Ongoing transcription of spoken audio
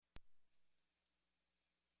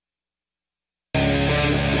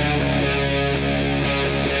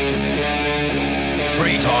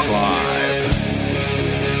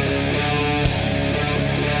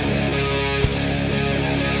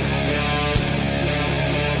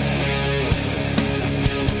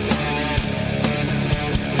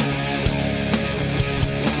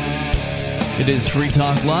It is Free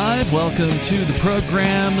Talk Live. Welcome to the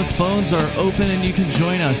program. The phones are open and you can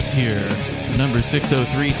join us here. The number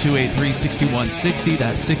 603-283-6160.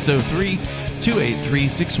 That's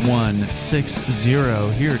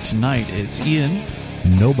 603-283-6160. Here tonight, it's Ian.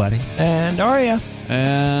 Nobody. And Aria.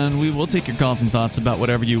 And we will take your calls and thoughts about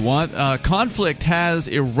whatever you want. Conflict has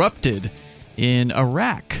erupted in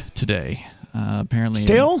Iraq today. Apparently,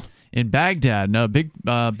 still in Baghdad. No, big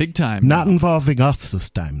time. Not involving us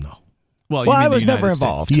this time, though. Well, I was never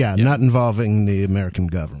involved. Yeah, not involving the American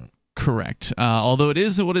government. Correct. Although it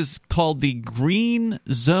is what is called the Green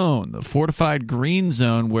Zone, the fortified Green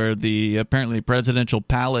Zone, where the apparently presidential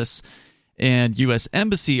palace and U.S.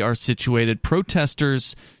 embassy are situated.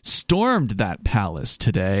 Protesters stormed that palace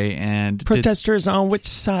today, and protesters on which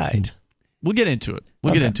side? We'll get into it.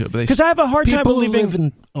 Because I have a hard time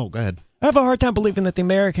believing. Go ahead. I have a hard time believing that the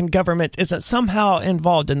American government isn't somehow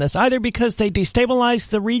involved in this, either because they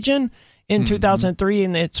destabilized the region in 2003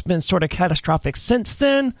 and it's been sort of catastrophic since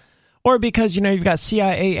then, or because, you've got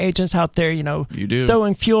CIA agents out there,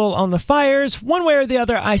 throwing fuel on the fires. One way or the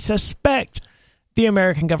other, I suspect the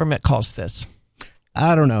American government caused this.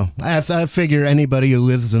 I don't know. I figure anybody who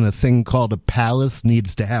lives in a thing called a palace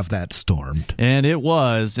needs to have that stormed. And it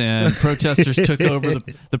was, and protesters took over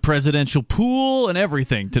the presidential pool and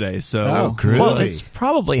everything today. So, well, it's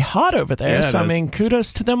probably hot over there. Yeah, so,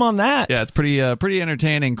 kudos to them on that. Yeah, it's pretty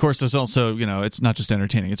entertaining. Of course, there's also, it's not just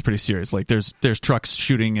entertaining; it's pretty serious. Like there's trucks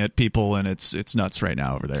shooting at people, and it's nuts right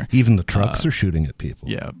now over there. Even the trucks are shooting at people.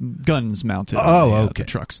 Yeah, guns mounted. Okay. The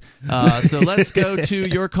trucks. So let's go to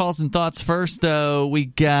your calls and thoughts first, though. We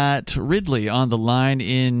got Ridley on the line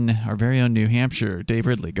in our very own New Hampshire. Dave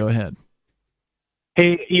Ridley, go ahead.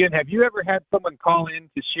 Hey, Ian, have you ever had someone call in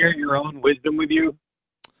to share your own wisdom with you?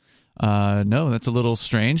 No, that's a little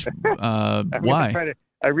strange. Why?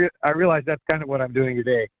 I realize that's kind of what I'm doing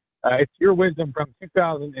today. It's your wisdom from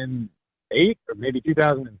 2008 or maybe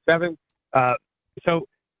 2007. There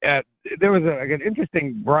was an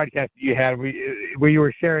interesting broadcast that you had where you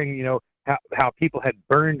were sharing, how people had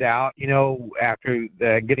burned out, after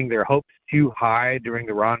getting their hopes too high during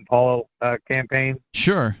the Ron Paul campaign.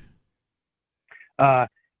 Sure. I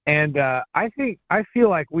feel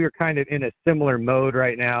like we are kind of in a similar mode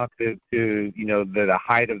right now to the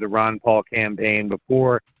height of the Ron Paul campaign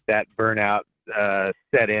before that burnout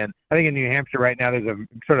set in. I think in New Hampshire right now there's a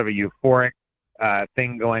sort of a euphoric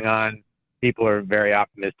thing going on. People are very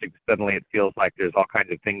optimistic. Suddenly it feels like there's all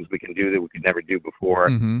kinds of things we can do that we could never do before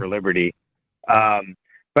for liberty.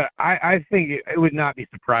 But I think it would not be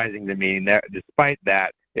surprising to me that despite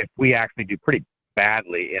that, if we actually do pretty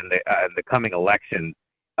badly in the coming election,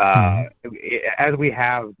 as we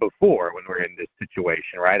have before when we're in this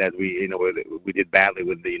situation, right? As we did badly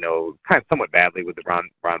with somewhat badly with the Ron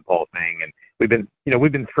Paul thing, and we've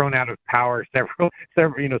been thrown out of power several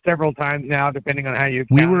times now, depending on how you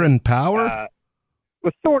count. We were in power.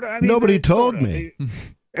 Well, sort of. Nobody told me.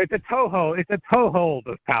 It's a toehold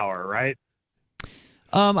of power, right?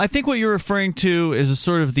 I think what you're referring to is a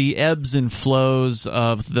sort of the ebbs and flows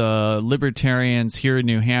of the libertarians here in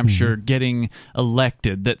New Hampshire getting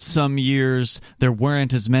elected, that some years there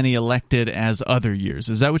weren't as many elected as other years.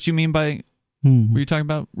 Is that what you mean by were you talking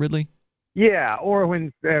about, Ridley? Yeah, or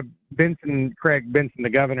when Craig Benson, the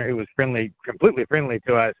governor, who was completely friendly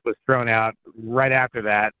to us, was thrown out right after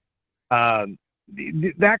that.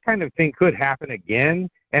 That kind of thing could happen again.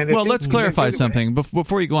 Well, let's clarify something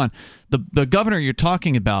before you go on. The governor you're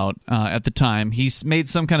talking about at the time, he's made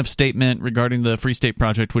some kind of statement regarding the Free State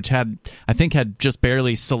Project, which had just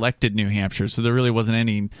barely selected New Hampshire, so there really wasn't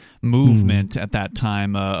any movement at that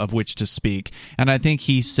time of which to speak. And I think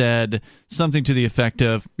he said something to the effect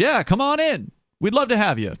of, "Yeah, come on in. We'd love to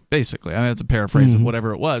have you," basically. I mean, that's a paraphrase of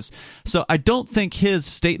whatever it was. So I don't think his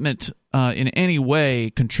statement in any way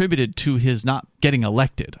contributed to his not getting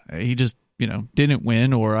elected. He just didn't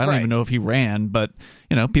win, or I don't even know if he ran, but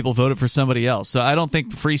people voted for somebody else. So I don't think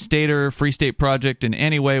the Free State Project in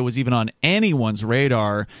any way was even on anyone's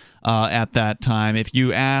radar at that time. If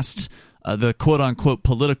you asked the quote-unquote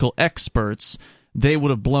political experts, they would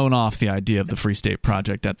have blown off the idea of the Free State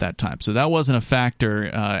Project at that time. So that wasn't a factor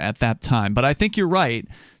at that time. But I think you're right.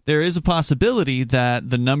 There is a possibility that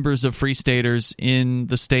the numbers of Free Staters in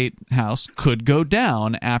the state house could go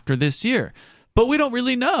down after this year. But we don't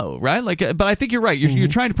really know, right? But I think you're right. You're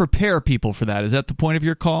trying to prepare people for that. Is that the point of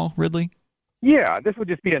your call, Ridley? Yeah, this would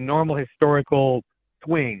just be a normal historical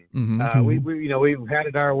swing. We've had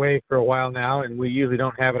it our way for a while now, and we usually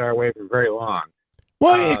don't have it our way for very long.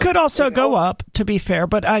 Well, it could also go up, to be fair,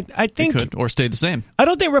 but I think... It could, or stay the same. I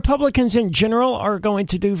don't think Republicans in general are going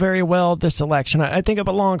to do very well this election. I think it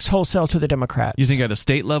belongs wholesale to the Democrats. You think at a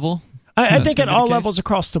state level? I think at all levels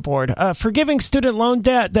across the board. Forgiving student loan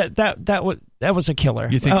debt, that was a killer.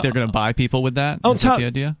 You think they're going to buy people with that? Is that the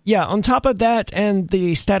idea? Yeah, on top of that and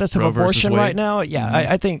the status of Roe abortion versus Wade? right now,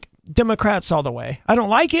 I think Democrats all the way. I don't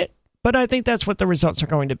like it, but I think that's what the results are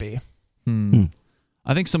going to be.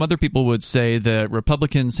 I think some other people would say that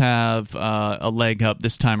Republicans have a leg up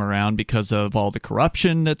this time around because of all the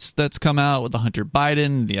corruption that's come out with the Hunter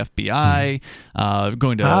Biden, the FBI,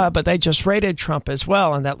 going to... but they just raided Trump as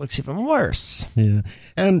well, and that looks even worse. Yeah.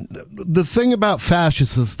 And the thing about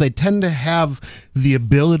fascists is they tend to have the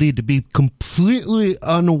ability to be completely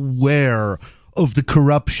unaware of the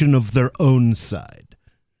corruption of their own side.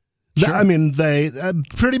 Sure. I mean, they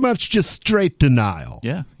pretty much just straight denial.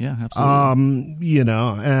 Yeah, absolutely.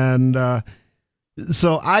 And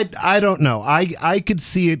so I don't know. I could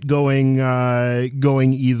see it going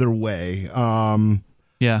either way.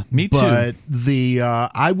 Yeah, me too. But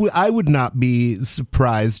I would not be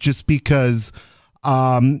surprised just because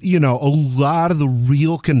a lot of the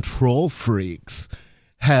real control freaks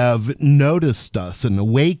have noticed us and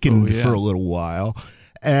awakened for a little while.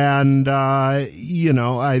 And,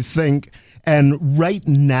 I think, and right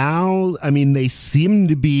now, I mean, they seem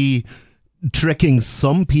to be tricking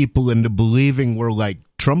some people into believing we're like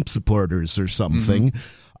Trump supporters or something,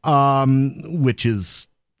 which is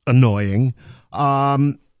annoying.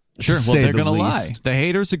 Sure. Well, they're going to lie. The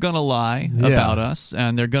haters are going to lie about us,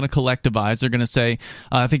 and they're going to collectivize. They're going to say,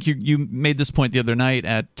 I think you made this point the other night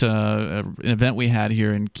at an event we had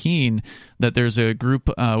here in Keene, that there's a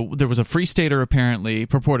group, there was a Free Stater apparently,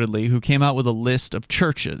 purportedly, who came out with a list of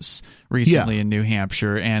churches recently in New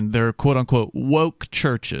Hampshire, and they're quote-unquote woke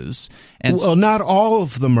churches. And well, not all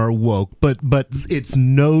of them are woke, but it's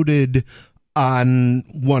noted on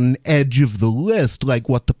one edge of the list, like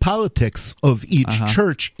what the politics of each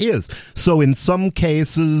church is. So in some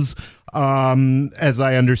cases, as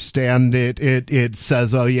I understand it, it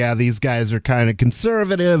says, oh yeah, these guys are kind of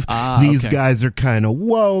conservative. These guys are kind of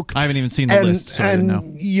woke. I haven't even seen the list. So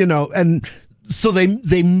and so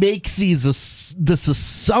they make this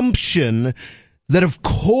assumption that of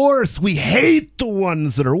course we hate the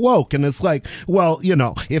ones that are woke. And it's like, well,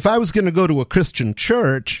 if I was going to go to a Christian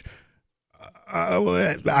church,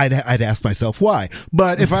 I'd ask myself why.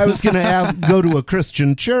 But if I was going to go to a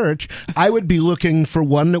Christian church, I would be looking for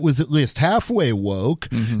one that was at least halfway woke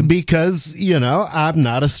because, I'm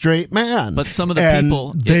not a straight man. But some of the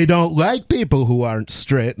people... They don't like people who aren't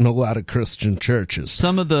straight in a lot of Christian churches.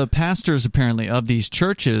 Some of the pastors, apparently, of these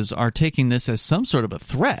churches are taking this as some sort of a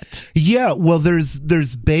threat. Yeah, well,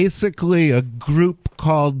 there's basically a group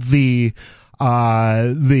called the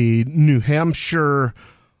New Hampshire...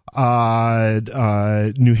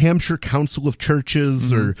 New Hampshire Council of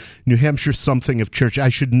Churches or New Hampshire something of church. I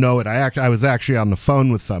should know it. I was actually on the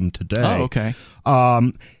phone with them today. Oh, okay.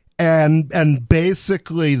 And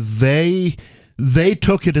basically they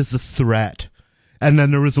took it as a threat. And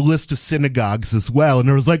then there was a list of synagogues as well. And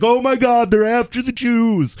there was like, oh my God, they're after the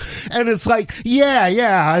Jews. And it's like,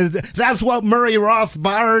 yeah, that's what Murray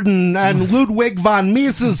Rothbard and Ludwig von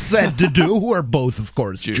Mises said to do, who are both, of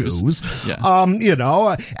course, Jews.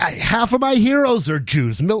 Yeah. Half of my heroes are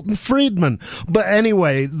Jews, Milton Friedman. But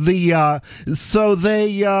anyway, so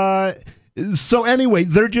anyway,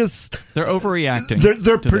 they're overreacting.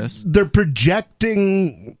 to this. They're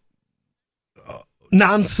projecting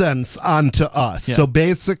nonsense onto us. Yeah. So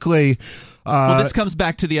basically, well, this comes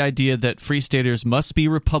back to the idea that Free Staters must be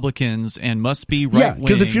Republicans and must be right-wing. Yeah,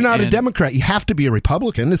 because if you're not a Democrat, you have to be a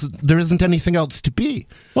Republican. There isn't anything else to be.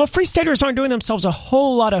 Well, Free Staters aren't doing themselves a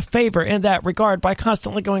whole lot of favor in that regard by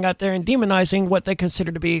constantly going out there and demonizing what they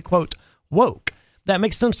consider to be, quote, woke. That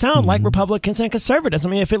makes them sound like Republicans and conservatives. I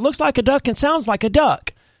mean, if it looks like a duck and sounds like a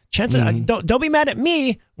duck, chances don't be mad at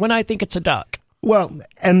me when I think it's a duck. Well,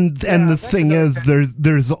 and the thing is,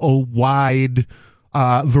 there's a wide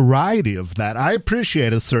variety of that. I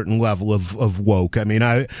appreciate a certain level of woke. I mean,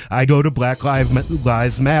 I go to Black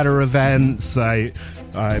Lives Matter events.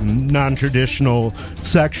 I'm non-traditional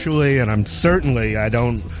sexually, and I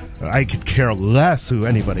could care less who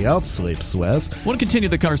anybody else sleeps with. I want to continue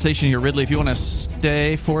the conversation here, Ridley. If you want to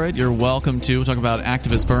stay for it, you're welcome to. We'll talk about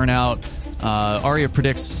activist burnout. Aria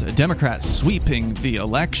predicts Democrats sweeping the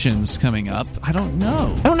elections coming up. I don't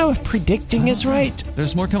know if predicting is right.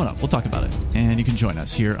 There's more coming up. We'll talk about it. And you can join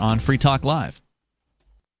us here on Free Talk Live.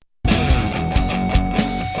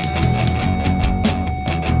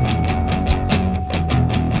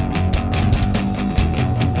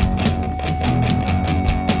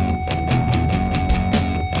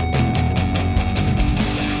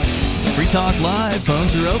 Talk Live.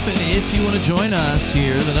 Phones are open if you want to join us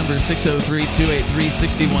here. The number is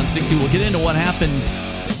 603-283-6160. We'll get into what happened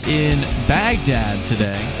in Baghdad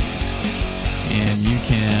today. And you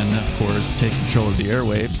can, of course, take control of the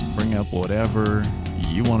airwaves and bring up whatever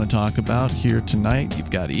you want to talk about here tonight. You've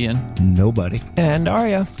got Ian. Nobody. And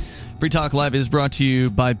Arya. Free Talk Live is brought to you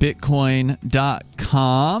by Bitcoin.com.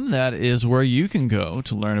 That is where you can go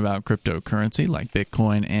to learn about cryptocurrency like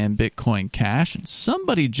Bitcoin and Bitcoin Cash. And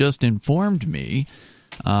somebody just informed me,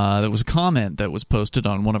 there was a comment that was posted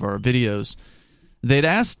on one of our videos. They'd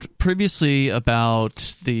asked previously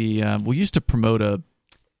about we used to promote a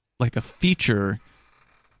feature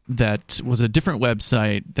that was a different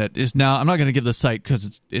website that is now, I'm not going to give the site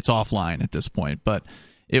because it's offline at this point, but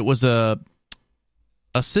it was a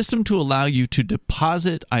system to allow you to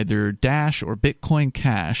deposit either Dash or Bitcoin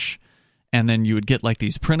Cash, and then you would get like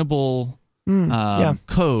these printable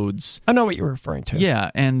codes. I know what you're referring to.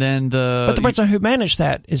 Yeah, and then but the person who managed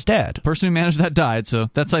that is dead. The person who managed that died, so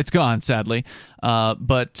that site's gone, sadly.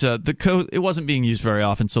 But the code, it wasn't being used very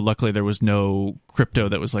often, so luckily there was no crypto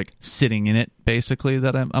that was like sitting in it, basically,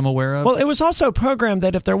 that I'm aware of. Well, it was also programmed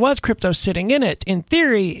that if there was crypto sitting in it, in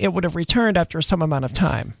theory, it would have returned after some amount of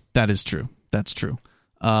time. That is true. That's true.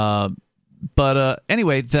 But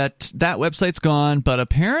anyway, that website's gone, but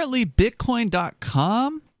apparently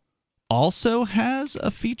Bitcoin.com also has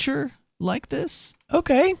a feature like this.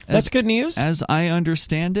 Okay, that's good news. As I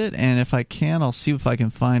understand it, and if I can, I'll see if I can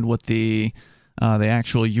find what the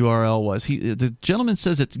actual URL was. The gentleman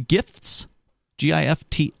says it's gifts,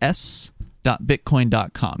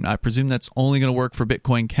 GIFTS.bitcoin.com. Now, I presume that's only going to work for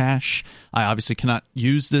Bitcoin Cash. I obviously cannot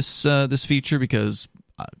use this feature because,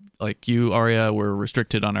 like you, Arya, we're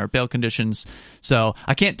restricted on our bail conditions. So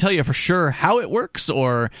I can't tell you for sure how it works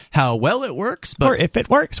or how well it works. But, or if it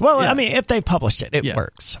works. Well, yeah. I mean, if they've published it, it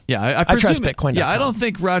works. Yeah, I trust Bitcoin.com. Yeah, I don't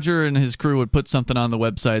think Roger and his crew would put something on the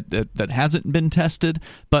website that hasn't been tested.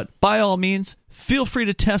 But by all means, feel free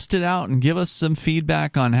to test it out and give us some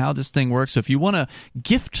feedback on how this thing works. So if you want to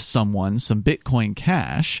gift someone some Bitcoin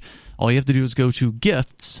Cash, all you have to do is go to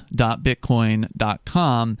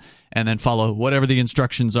gifts.bitcoin.com and then follow whatever the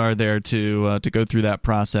instructions are there to go through that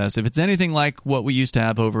process. If it's anything like what we used to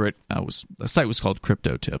have over at the site was called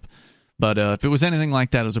CryptoTip, but if it was anything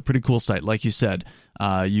like that, it was a pretty cool site. Like you said,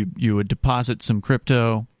 you would deposit some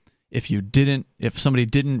crypto. If somebody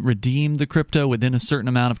didn't redeem the crypto within a certain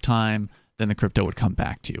amount of time, then the crypto would come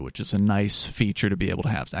back to you, which is a nice feature to be able to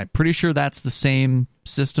have. I'm pretty sure that's the same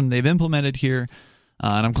system they've implemented here,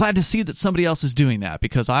 and I'm glad to see that somebody else is doing that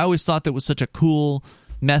because I always thought that was such a cool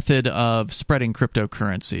method of spreading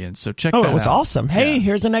cryptocurrency. And so check that out. Oh, it was awesome. Hey,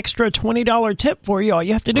 here's an extra $20 tip for you. All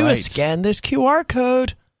you have to do is scan this QR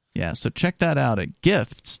code. Yeah, so check that out at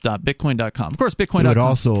gifts.bitcoin.com. Of course, Bitcoin.com. It would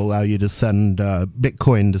also allow you to send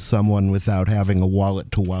Bitcoin to someone without having a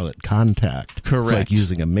wallet-to-wallet contact. Correct. It's like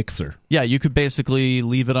using a mixer. Yeah, you could basically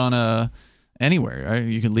leave it on anywhere. Right?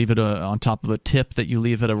 You could leave it on top of a tip that you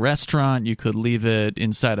leave at a restaurant. You could leave it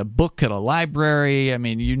inside a book at a library. I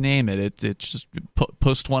mean, you name it. It's just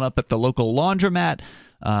post one up at the local laundromat,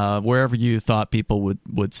 wherever you thought people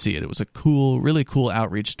would see it. It was a really cool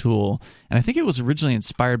outreach tool. And I think it was originally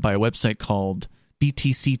inspired by a website called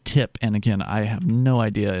BTC Tip. And again, I have no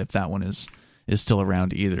idea if that one is still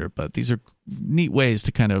around either. But these are neat ways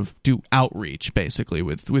to kind of do outreach, basically,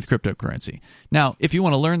 with cryptocurrency. Now, if you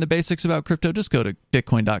want to learn the basics about crypto, just go to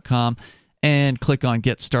Bitcoin.com and click on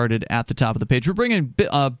Get Started at the top of the page. We're bringing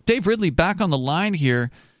Dave Ridley back on the line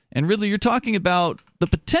here. And Ridley, you're talking about the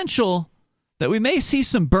potential that we may see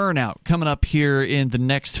some burnout coming up here in the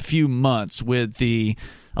next few months with the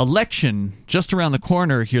election just around the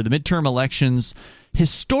corner here, the midterm elections.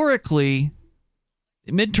 Historically,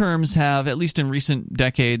 midterms have, at least in recent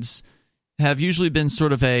decades, have usually been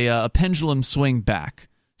sort of a pendulum swing back.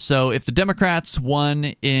 So if the Democrats won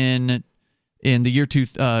in the year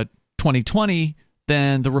 2020,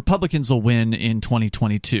 then the Republicans will win in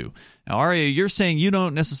 2022. Now, Arya, you're saying you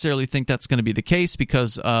don't necessarily think that's going to be the case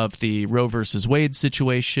because of the Roe versus Wade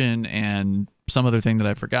situation and some other thing that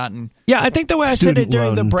I've forgotten. Yeah, I think the way I said it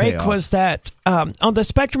during the break payoff. was that on the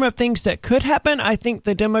spectrum of things that could happen, I think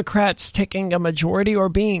the Democrats taking a majority or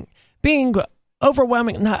being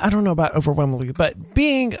overwhelming, I don't know about overwhelmingly, but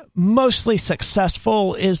being mostly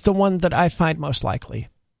successful is the one that I find most likely.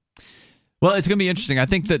 Well, it's going to be interesting. I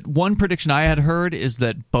think that one prediction I had heard is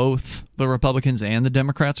that both the Republicans and the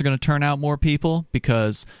Democrats are going to turn out more people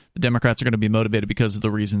because the Democrats are going to be motivated because of the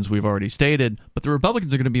reasons we've already stated, but the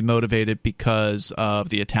Republicans are going to be motivated because of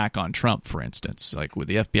the attack on Trump, for instance. Like with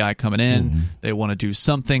the FBI coming in, they want to do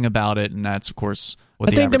something about it, and that's, of course, what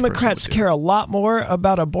I the think average Democrats person would do. care a lot more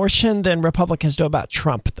about abortion than Republicans do about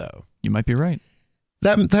Trump, though. You might be right.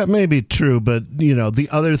 That may be true, but the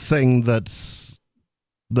other thing that's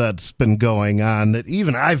that's been going on that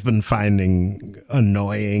even I've been finding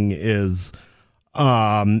annoying is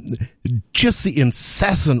just the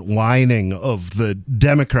incessant whining of the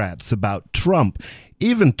Democrats about Trump.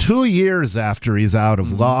 Even 2 years after he's out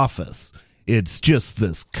of office, it's just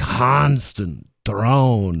this constant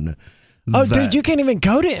drone. Oh, dude, you can't even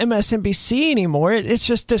go to MSNBC anymore. It's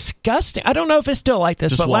just disgusting. I don't know if it's still like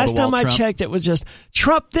this, but last time I checked, it was just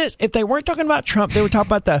Trump this. If they weren't talking about Trump, they were talking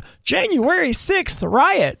about the January 6th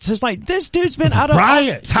riots. It's like, this dude's been out of...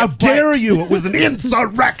 Riots? How dare you? It was an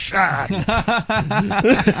insurrection. I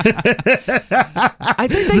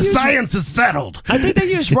think the science is settled. I think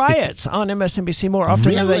they use riots on MSNBC more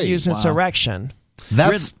often than they use insurrection.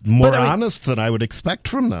 That's more honest than I would expect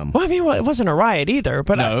from them. Well, I mean, it wasn't a riot either,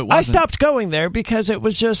 but I stopped going there because it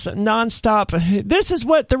was just nonstop. This is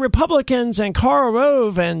what the Republicans and Karl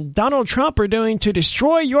Rove and Donald Trump are doing to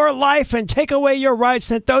destroy your life and take away your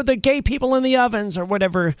rights and throw the gay people in the ovens or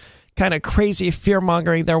whatever kind of crazy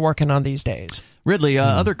fear-mongering they're working on these days. Ridley,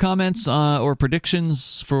 other comments or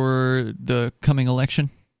predictions for the coming election?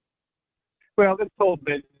 Well, this whole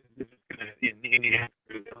bit is going to,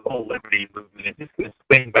 the whole liberty movement is just going to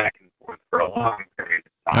swing back and forth for a long period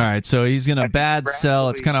of time. All right, so he's going to bad sell.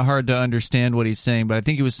 It's kind of hard to understand what he's saying, but I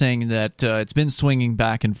think he was saying that it's been swinging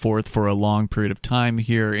back and forth for a long period of time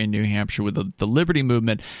here in New Hampshire with the liberty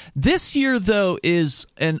movement. This year, though, is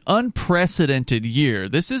an unprecedented year.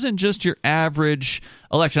 This isn't just your average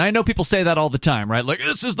election. I know people say that all the time, right? Like,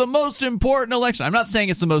 this is the most important election. I'm not saying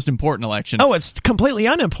it's the most important election. Oh, it's completely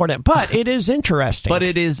unimportant, but it is interesting. But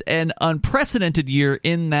it is an unprecedented year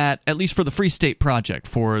in that, at least for the Free State Project,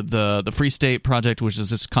 for the Free State Project, which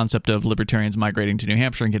is this concept of libertarians migrating to New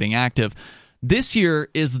Hampshire and getting active. This year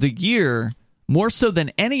is the year, more so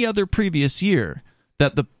than any other previous year,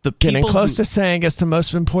 that the people... Getting close to saying it's the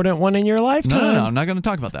most important one in your lifetime. No, I'm not going to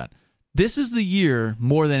talk about that. This is the year,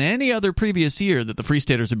 more than any other previous year, that the Free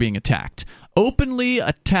Staters are being attacked. Openly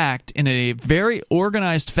attacked in a very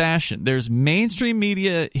organized fashion. There's mainstream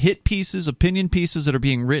media hit pieces, opinion pieces that are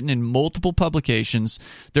being written in multiple publications.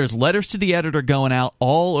 There's letters to the editor going out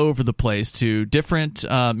all over the place to different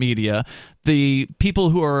media. The people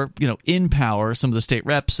who are, in power, some of the state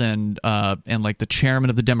reps and like the chairman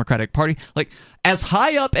of the Democratic Party, like as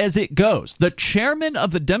high up as it goes, the chairman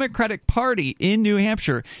of the Democratic Party in New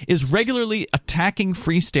Hampshire is regularly attacking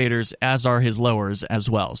Free Staters, as are his lowers as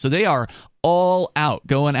well. So they are all out,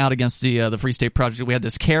 going out against the Free State Project. We had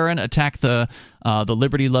this Karen attack the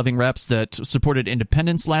liberty-loving reps that supported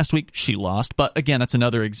independence last week. She lost, but again, that's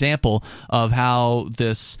another example of how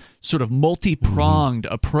this sort of multi-pronged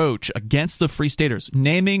approach against the Free Staters,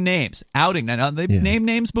 naming names, outing. Now, they've named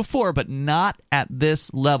names before, but not at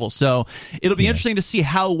this level. So it'll be interesting to see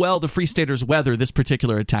how well the Free Staters weather this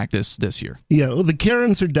particular attack this year. Yeah, well, the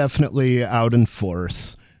Karens are definitely out in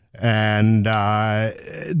force. And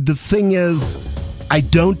the thing is, I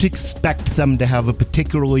don't expect them to have a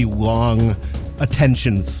particularly long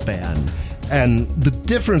attention span. And the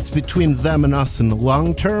difference between them and us in the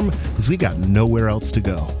long term is we got nowhere else to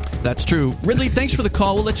go. That's true. Ridley, thanks for the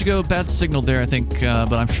call. We'll let you go. Bad signal there, I think,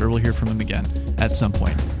 but I'm sure we'll hear from him again at some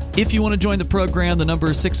point. If you want to join the program, the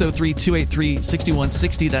number is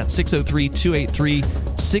 603-283-6160. That's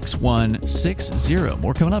 603-283-6160.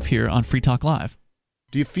 More coming up here on Free Talk Live.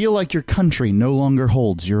 Do you feel like your country no longer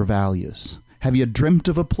holds your values? Have you dreamt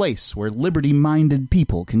of a place where liberty-minded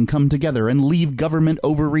people can come together and leave government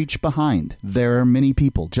overreach behind? There are many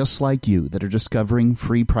people just like you that are discovering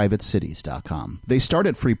FreePrivateCities.com. They start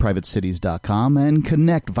at FreePrivateCities.com and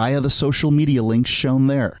connect via the social media links shown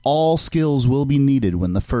there. All skills will be needed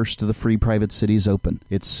when the first of the Free Private Cities open.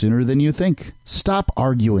 It's sooner than you think. Stop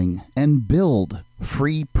arguing and build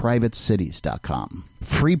FreePrivateCities.com.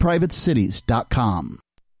 FreePrivateCities.com.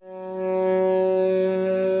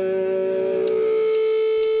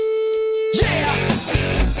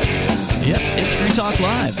 Yep, it's Free Talk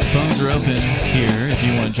Live. The phones are open here. If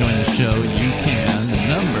you want to join the show, you can. The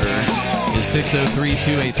number is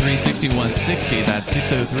 603-283-6160. That's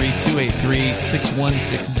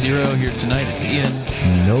 603-283-6160. Here tonight, it's Ian.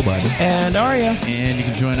 Nobody. And Aria. And you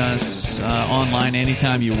can join us online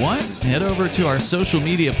anytime you want. Head over to our social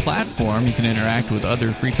media platform. You can interact with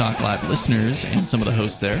other Free Talk Live listeners and some of the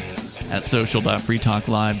hosts there at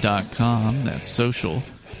social.freetalklive.com. That's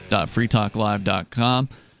social.freetalklive.com.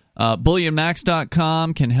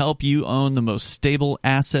 BullionMax.com can help you own the most stable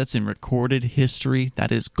assets in recorded history.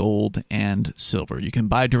 That is gold and silver. You can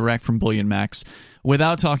buy direct from BullionMax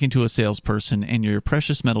without talking to a salesperson, and your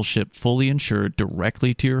precious metal ship fully insured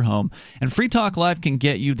directly to your home. And Free Talk Live can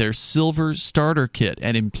get you their silver starter kit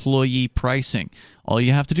at employee pricing. All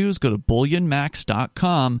you have to do is go to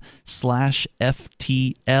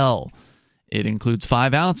BullionMax.com/FTL. It includes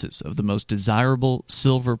 5 ounces of the most desirable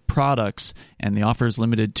silver products, and the offer is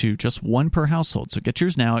limited to just one per household. So get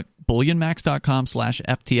yours now at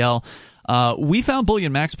BullionMax.com/FTL. We found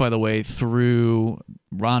Bullion Max, by the way, through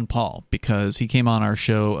Ron Paul, because he came on our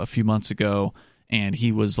show a few months ago, and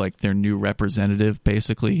he was like their new representative,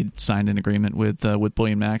 basically. He signed an agreement with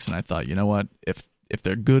Bullion Max, and I thought, you know what, if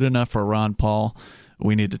they're good enough for Ron Paul,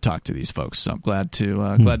 we need to talk to these folks. So I'm glad to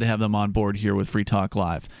have them on board here with Free Talk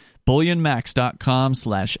Live.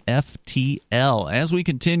 BullionMax.com/FTL. As we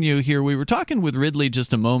continue here, we were talking with Ridley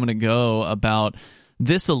just a moment ago about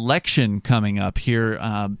this election coming up here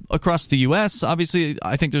across the U.S. Obviously,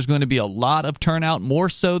 I think there's going to be a lot of turnout, more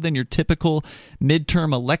so than your typical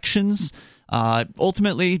midterm elections.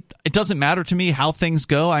 Ultimately, it doesn't matter to me how things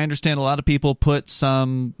go. I understand a lot of people put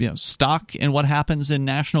some stock in what happens in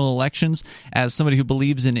national elections. As somebody who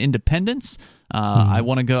believes in independence, I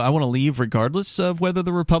want to leave regardless of whether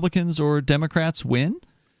the Republicans or Democrats win.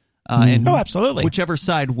 And absolutely. Whichever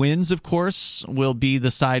side wins, of course, will be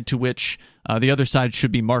the side to which the other side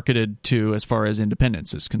should be marketed to as far as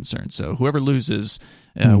independence is concerned. So whoever loses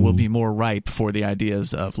will be more ripe for the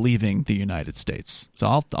ideas of leaving the United States.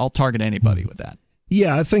 So I'll target anybody with that.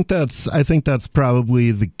 Yeah, I think that's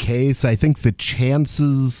probably the case. I think the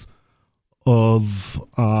chances of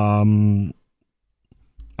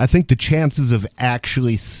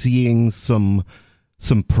actually seeing some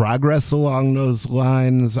progress along those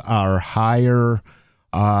lines are higher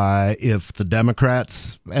if the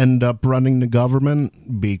Democrats end up running the government,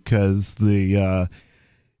 because the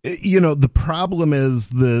problem is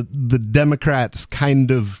the Democrats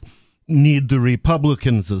kind of need the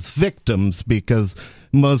Republicans as victims, because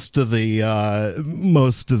most of the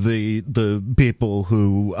people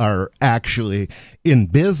who are actually in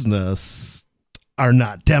business are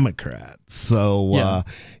not Democrats. So,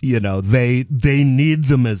 they need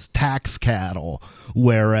them as tax cattle,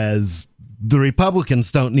 whereas the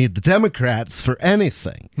Republicans don't need the Democrats for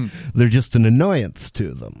anything. They're just an annoyance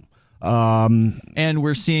to them. And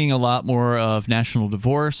we're seeing a lot more of national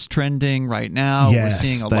divorce trending right now. Yes, we're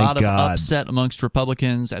seeing a lot of God. upset amongst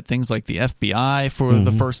Republicans at things like the FBI for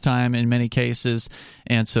the first time in many cases.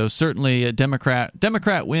 And so certainly a Democrat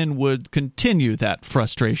win would continue that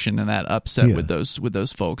frustration and that upset with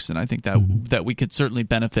those folks. And I think that we could certainly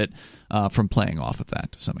benefit from playing off of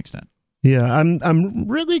that to some extent. Yeah, I'm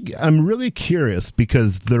really curious,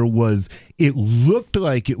 because it looked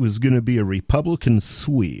like it was going to be a Republican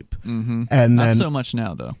sweep, and not so much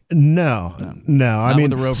now though. No. I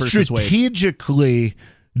mean, the Roe versus Wade. Strategically,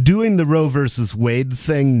 doing the Roe versus Wade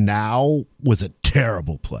thing now was a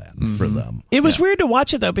terrible plan for them. It was weird to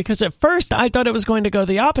watch it though, because at first I thought it was going to go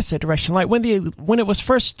the opposite direction. Like when it was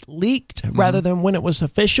first leaked rather than when it was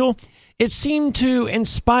official, it seemed to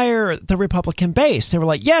inspire the Republican base. They were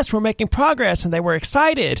like, yes, we're making progress, and they were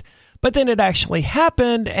excited. But then it actually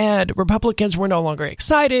happened, and Republicans were no longer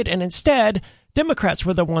excited, and instead, Democrats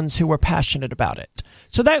were the ones who were passionate about it.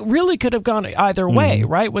 So that really could have gone either way,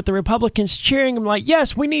 right? With the Republicans cheering them like,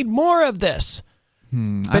 yes, we need more of this.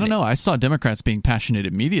 I don't know. I saw Democrats being passionate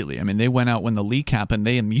immediately. I mean, they went out when the leak happened.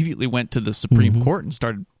 They immediately went to the Supreme Court and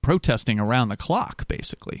started protesting around the clock,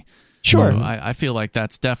 basically. Sure. So I feel like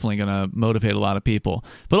that's definitely going to motivate a lot of people.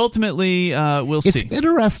 But ultimately, we'll see. It's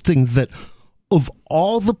interesting that of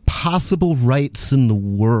all the possible rights in the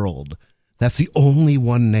world, that's the only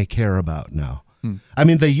one they care about now. I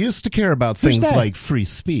mean, they used to care about things like free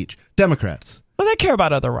speech. Democrats. Well, they care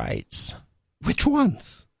about other rights. Which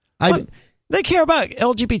ones? They care about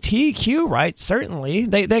LGBTQ rights, certainly.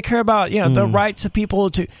 They care about the rights of people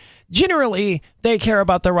to... Generally, they care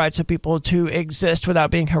about the rights of people to exist without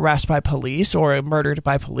being harassed by police or murdered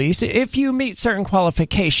by police if you meet certain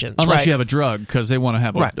qualifications. Unless you have a drug, because they want to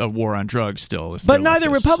have a war on drugs still. But neither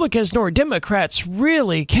Republicans nor Democrats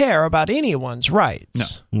really care about anyone's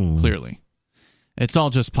rights. No, clearly. It's all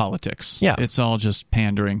just politics. Yeah. It's all just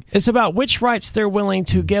pandering. It's about which rights they're willing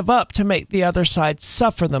to give up to make the other side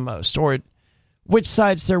suffer the most, or which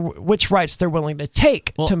rights they're willing to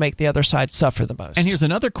take to make the other side suffer the most. And here's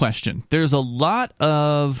another question. There's a lot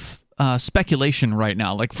of speculation right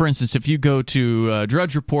now. Like, for instance, if you go to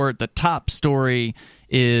Drudge Report, the top story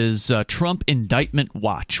is Trump indictment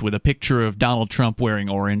watch with a picture of Donald Trump wearing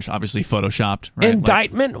orange, obviously photoshopped. Right?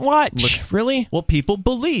 Indictment watch? Really? Well, people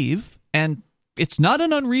believe, and it's not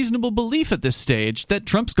an unreasonable belief at this stage, that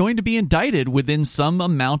Trump's going to be indicted within some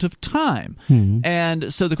amount of time. Mm-hmm.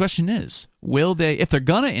 And so the question is, will they, if they're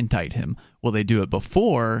going to indict him, will they do it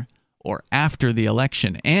before or after the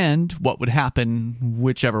election? And what would happen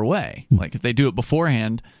whichever way? Like, if they do it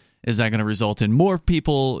beforehand, is that going to result in more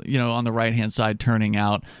people, on the right-hand side turning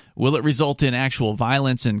out? Will it result in actual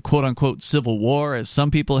violence and quote-unquote civil war, as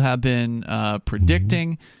some people have been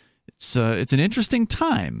predicting? It's an interesting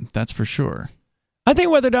time, that's for sure. I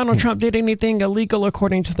think whether Donald Trump did anything illegal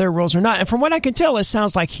according to their rules or not, and from what I can tell, it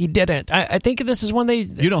sounds like he didn't. I think this is one they...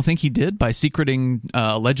 You don't think he did by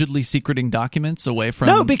allegedly secreting documents away from...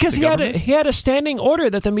 No, because he had a standing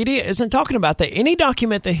order that the media isn't talking about, that any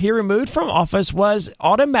document that he removed from office was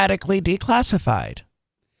automatically declassified.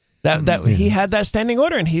 That he had that standing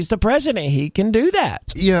order, and he's the president. He can do that.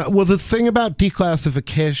 Yeah, well, the thing about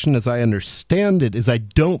declassification, as I understand it, is I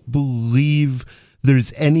don't believe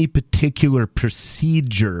there's any particular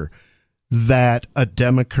procedure that a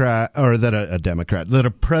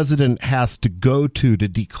president has to go to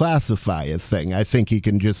declassify a thing. I think he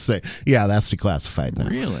can just say, yeah, that's declassified now.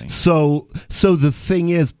 Really? So the thing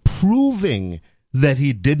is, proving that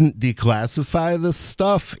he didn't declassify this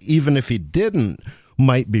stuff, even if he didn't,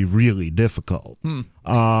 might be really difficult.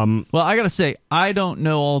 Well, I gotta say, I don't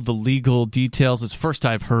know all the legal details. It's first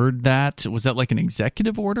I've heard that. Was that like an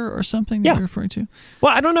executive order or something that you're referring to?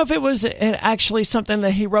 Well, I don't know if it was actually something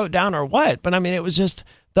that he wrote down or what, but I mean, it was just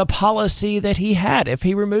the policy that he had. If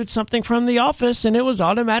he removed something from the office, and it was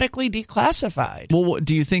automatically declassified. Well,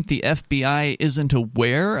 do you think the FBI isn't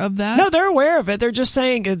aware of that? No, they're aware of it. They're just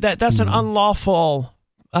saying that that's an unlawful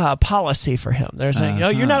policy for him. They're saying,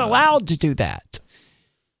 you're not allowed to do that.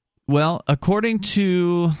 Well, according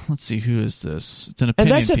to, let's see, who is this? It's an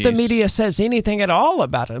opinion piece. And that's if the media says anything at all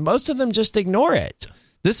about it. Most of them just ignore it.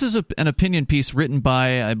 This is an opinion piece written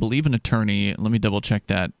by, I believe, an attorney. Let me double check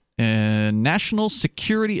that. A national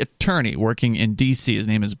security attorney working in D.C. His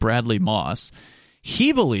name is Bradley Moss.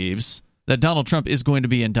 He believes that Donald Trump is going to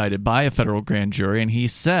be indicted by a federal grand jury, and he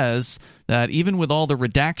says that even with all the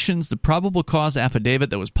redactions, the probable cause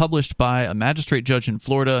affidavit that was published by a magistrate judge in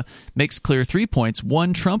Florida makes clear 3 points.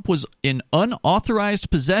 One, Trump was in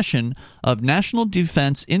unauthorized possession of national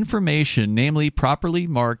defense information, namely properly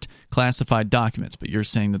marked classified documents. But you're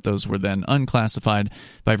saying that those were then unclassified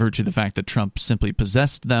by virtue of the fact that Trump simply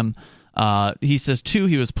possessed them. He says, 2,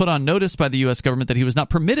 he was put on notice by the U.S. government that he was not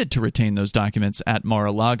permitted to retain those documents at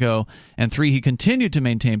Mar-a-Lago. And 3, he continued to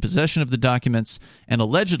maintain possession of the documents and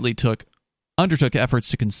allegedly undertook efforts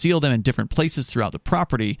to conceal them in different places throughout the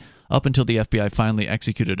property up until the FBI finally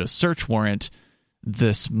executed a search warrant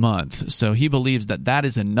this month. So he believes that that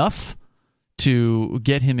is enough to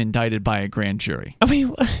get him indicted by a grand jury. I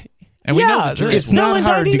mean, and we know the jury it's not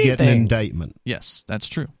hard to get an indictment. Yes, that's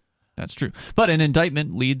true. That's true. But an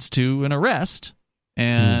indictment leads to an arrest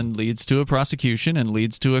and leads to a prosecution and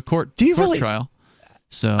leads to a court trial.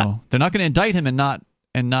 So they're not going to indict him and not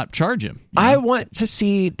charge him. I want to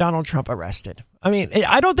see Donald Trump arrested. I mean,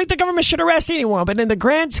 I don't think the government should arrest anyone, but in the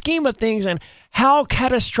grand scheme of things and how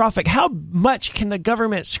catastrophic, how much can the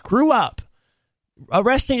government screw up?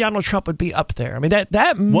 Arresting Donald Trump would be up there. I mean, that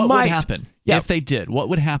what might would happen if they did? What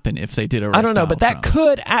would happen if they did arrest I don't know, Donald but Trump? that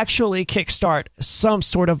could actually kickstart some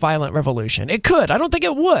sort of violent revolution. It could. I don't think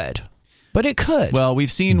it would, but it could. Well,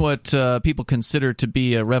 we've seen what people consider to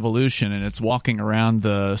be a revolution, and it's walking around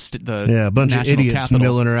the a bunch national of idiots capital.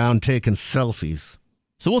 milling around taking selfies.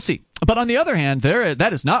 So we'll see. But on the other hand,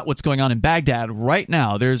 that is not what's going on in Baghdad right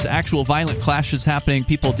now. There's actual violent clashes happening.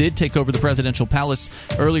 People did take over the presidential palace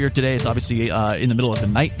earlier today. It's obviously in the middle of the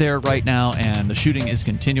night there right now, and the shooting is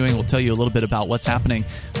continuing. We'll tell you a little bit about what's happening.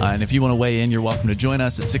 And if you want to weigh in, you're welcome to join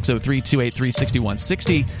us at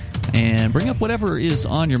 603-283-6160 and bring up whatever is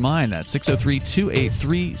on your mind. That's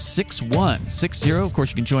 603-283-6160. Of course,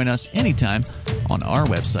 you can join us anytime on our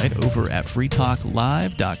website over at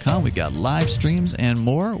freetalklive.com. We've got live streams and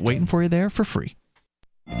more waiting for you there for free.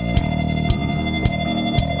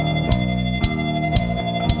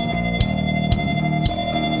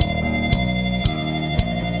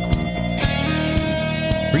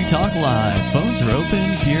 Free Talk Live. Phones are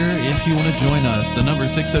open here if you want to join us. The number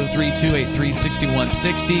is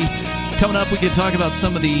 603-283-6160. Coming up, we could talk about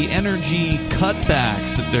some of the energy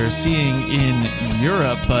cutbacks that they're seeing in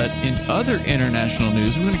Europe, but in other international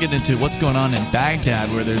news, we're going to get into what's going on in Baghdad,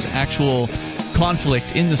 where there's actual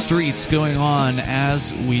conflict in the streets going on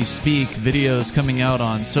as we speak. Videos coming out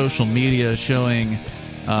on social media showing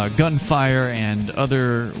gunfire and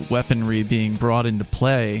other weaponry being brought into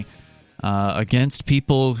play against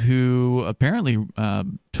people who apparently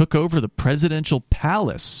took over the presidential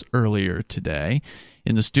palace earlier today.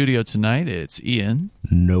 In the studio tonight, it's Ian.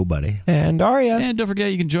 Nobody. And Aria. And don't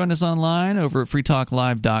forget, you can join us online over at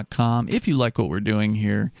freetalklive.com. If you like what we're doing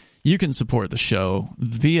here, you can support the show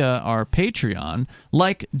via our Patreon,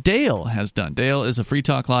 like Dale has done. Dale is a Free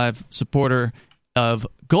Talk Live supporter of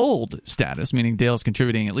gold status, meaning Dale is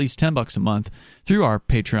contributing at least $10 a month through our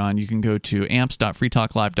Patreon. You can go to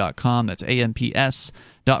amps.freetalklive.com. That's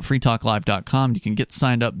amps.freetalklive.com. You can get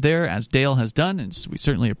signed up there, as Dale has done, and we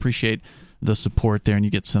certainly appreciate the support there, and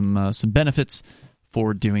you get some benefits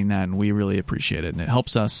for doing that, and we really appreciate it. And it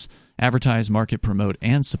helps us advertise, market, promote,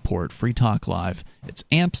 and support Free Talk Live. It's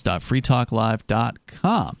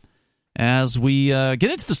amps.freetalklive.com. As we get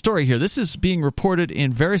into the story here, this is being reported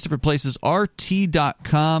in various different places.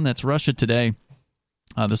 RT.com, that's Russia Today,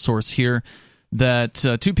 the source here, that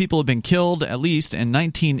 2 people have been killed, at least, and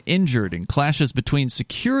 19 injured in clashes between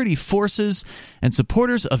security forces and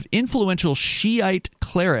supporters of influential Shiite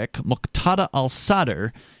cleric Muqtada al-Sadr.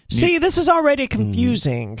 See, this is already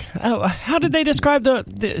confusing. How did they describe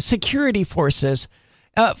the security forces?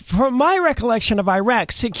 From my recollection of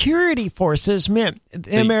Iraq, security forces meant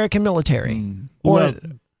the American military. Well,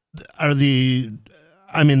 the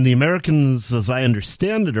Americans, as I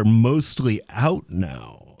understand it, are mostly out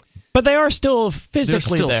now. But they are still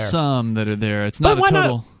physically there. There's still some that are there. It's not a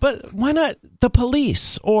total. But why not the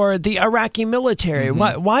police or the Iraqi military?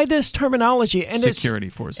 Mm-hmm. Why this terminology? And security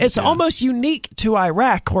forces. It's almost unique to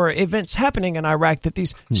Iraq or events happening in Iraq that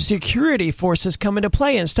these security forces come into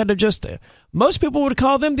play instead of just. Most people would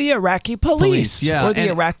call them the Iraqi police or the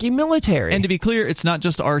Iraqi military. And to be clear, it's not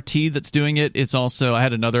just RT that's doing it. It's also, I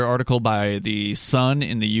had another article by The Sun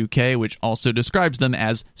in the UK, which also describes them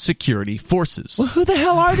as security forces. Well, who the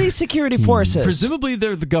hell are these security forces? Presumably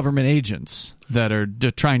they're the government agents that are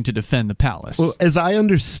trying to defend the palace. Well, as I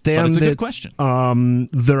understand it's a good question.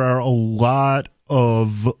 There are a lot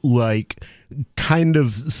of kind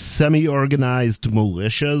of semi-organized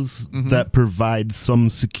militias that provide some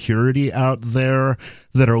security out there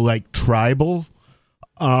that are like tribal.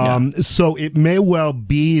 So it may well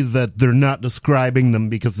be that they're not describing them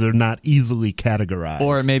because they're not easily categorized.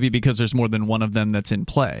 Or maybe because there's more than one of them that's in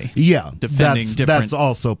play. Yeah, defending that's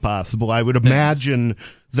also possible. I would imagine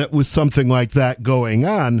that with something like that going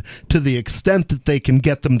on, to the extent that they can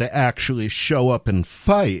get them to actually show up and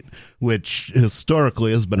fight, which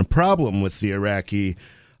historically has been a problem with the Iraqi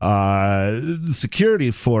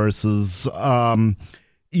security forces,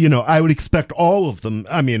 I would expect all of them.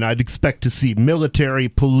 I mean, I'd expect to see military,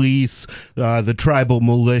 police, the tribal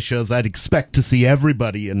militias. I'd expect to see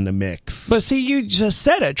everybody in the mix. But see, you just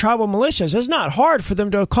said it, tribal militias. It's not hard for them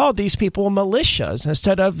to call these people militias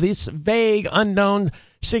instead of these vague, unknown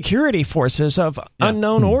security forces of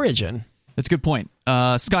unknown origin. That's a good point.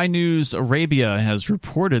 Sky News Arabia has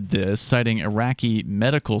reported this, citing Iraqi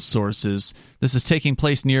medical sources. This is taking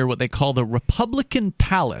place near what they call the Republican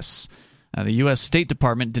Palace. The U.S. State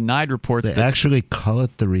Department denied reports they that... actually call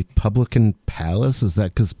it the Republican Palace? Is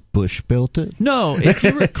that because Bush built it? No, if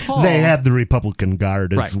you recall... They had the Republican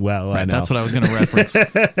Guard as well. Right, that's what I was going to reference.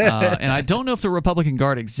 And I don't know if the Republican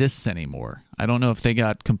Guard exists anymore. I don't know if they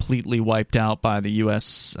got completely wiped out by the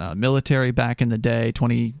U.S. Military back in the day,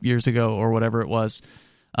 20 years ago or whatever it was.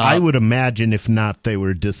 I would imagine, if not, they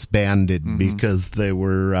were disbanded because they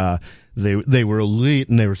were they were elite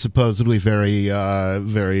and they were supposedly very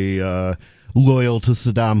loyal to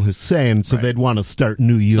Saddam Hussein, so they'd want to start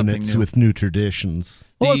new units with new traditions.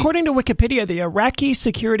 Well, according to Wikipedia, the Iraqi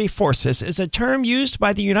Security Forces is a term used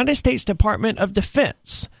by the United States Department of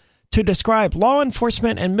Defense to describe law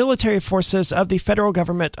enforcement and military forces of the federal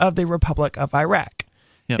government of the Republic of Iraq.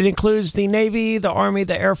 Yep. It includes the Navy, the Army,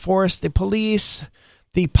 the Air Force, the police,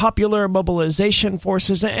 the Popular Mobilization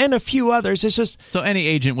Forces, and a few others. It's just so any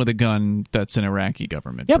agent with a gun that's an Iraqi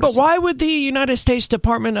government Yeah, person. But why would the United States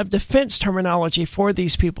Department of Defense terminology for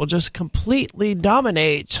these people just completely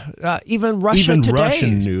dominate even Russia even today?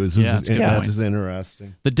 Russian news is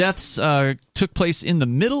interesting. The deaths took place in the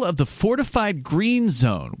middle of the fortified green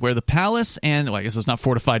zone where the palace and, well, I guess it's not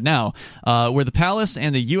fortified now, where the palace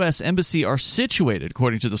and the U.S. Embassy are situated,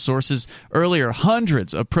 according to the sources. Earlier,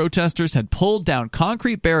 hundreds of protesters had pulled down concrete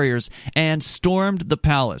barriers and stormed the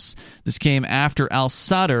palace. This came after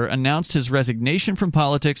al-Sadr announced his resignation from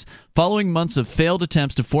politics following months of failed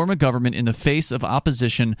attempts to form a government in the face of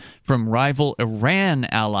opposition from rival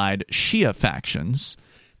Iran-allied Shia factions.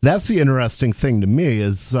 That's the interesting thing to me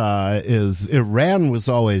is Iran was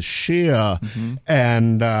always Shia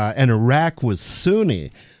and Iraq was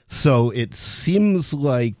Sunni. So it seems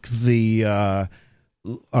like the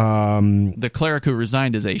cleric who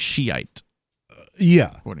resigned is a Shiite.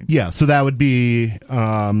 Yeah. So that would be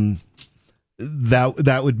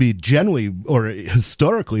that would be generally or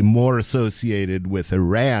historically more associated with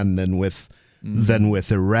Iran than with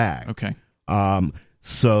Iraq. Okay.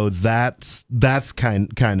 So that's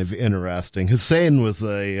kind of interesting. Hussein was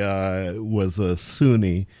a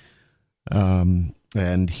Sunni,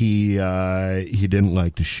 and he didn't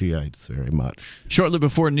like the Shiites very much. Shortly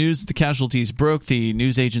before news of the casualties broke, the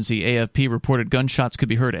news agency AFP reported gunshots could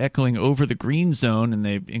be heard echoing over the green zone, and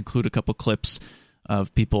they include a couple clips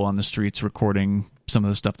of people on the streets recording some of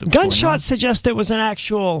the stuff that was gunshots suggest it was an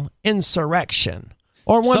actual insurrection.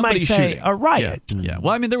 Or one might say shooting. A riot. Yeah.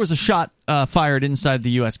 Well, I mean, there was a shot fired inside the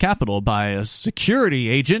U.S. Capitol by a security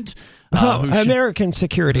agent. American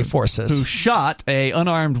security forces. Who shot a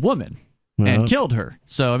unarmed woman and killed her.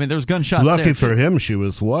 So, I mean, there was gunshots Lucky there, for him, she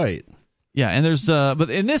was white. Yeah, and there's but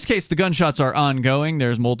in this case, the gunshots are ongoing.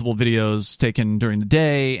 There's multiple videos taken during the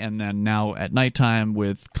day and then now at nighttime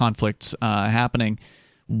with conflicts happening.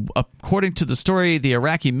 According to the story, the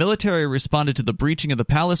Iraqi military responded to the breaching of the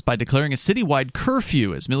palace by declaring a citywide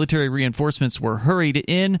curfew as military reinforcements were hurried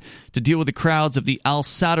in to deal with the crowds of the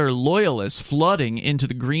al-Sadr loyalists flooding into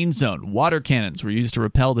the green zone. Water cannons were used to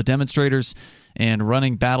repel the demonstrators, and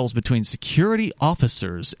running battles between security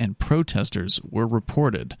officers and protesters were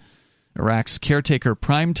reported. Iraq's caretaker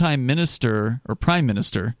prime minister and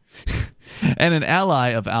an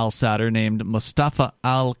ally of al-Sadr named Mustafa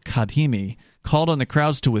al-Kadhimi called on the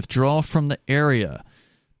crowds to withdraw from the area,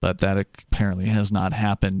 but that apparently has not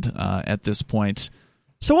happened at this point.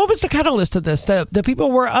 So what was the catalyst of this? The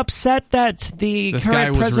people were upset that this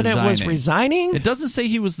current president was resigning? It doesn't say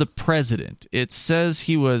he was the president. It says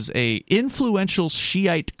he was a influential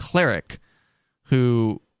Shiite cleric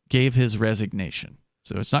who gave his resignation.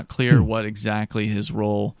 So it's not clear what exactly his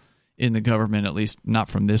role in the government, at least not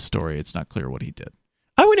from this story. It's not clear what he did.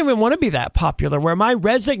 I wouldn't even want to be that popular where my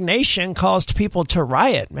resignation caused people to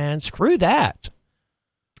riot, man. Screw that.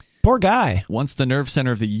 Poor guy. Once the nerve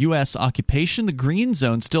center of the U.S. occupation, the Green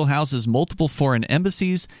Zone still houses multiple foreign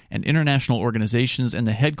embassies and international organizations, and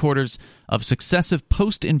the headquarters of successive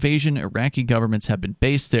post-invasion Iraqi governments have been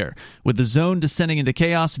based there. With the zone descending into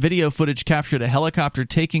chaos, video footage captured a helicopter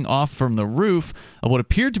taking off from the roof of what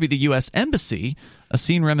appeared to be the U.S. embassy, a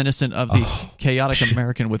scene reminiscent of the chaotic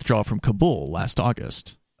American withdrawal from Kabul last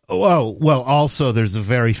August. Oh, well, also there's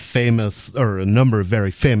a number of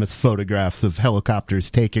very famous photographs of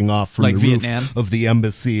helicopters taking off from the Vietnam? roof of the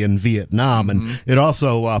embassy in Vietnam. And it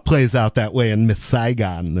also plays out that way in Miss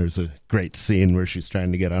Saigon. There's a great scene where she's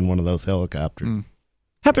trying to get on one of those helicopters.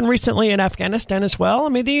 Happened recently in Afghanistan as well. I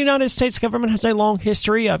mean, the United States government has a long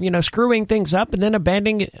history of, screwing things up and then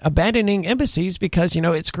abandoning embassies because,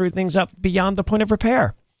 it screwed things up beyond the point of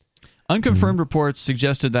repair. Unconfirmed reports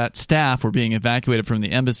suggested that staff were being evacuated from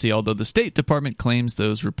the embassy, although the State Department claims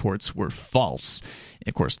those reports were false.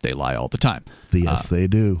 Of course, they lie all the time. Yes, they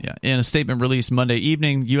do. Yeah. In a statement released Monday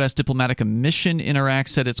evening, U.S. diplomatic mission in Iraq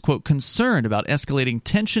said it's, quote, concerned about escalating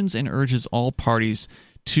tensions and urges all parties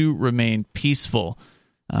to remain peaceful.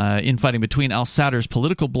 Infighting between al-Sadr's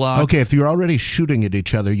political bloc... Okay, if you're already shooting at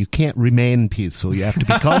each other, you can't remain peaceful. You have to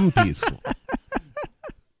become peaceful.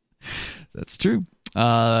 That's true.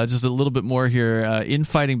 Just a little bit more here.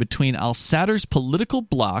 Infighting between al-Sadr's political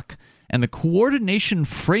bloc and the Coordination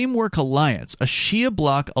Framework Alliance, a Shia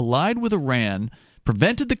bloc allied with Iran,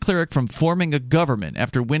 prevented the cleric from forming a government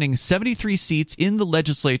after winning 73 seats in the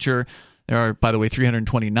legislature. There are, by the way,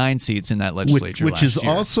 329 seats in that legislature which is year.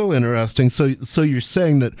 Also interesting. So you're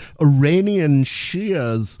saying that Iranian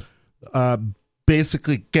Shias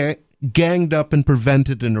basically ganged up and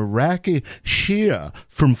prevented an Iraqi Shia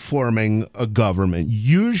from forming a government.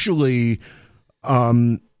 Usually,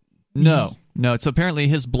 no. It's apparently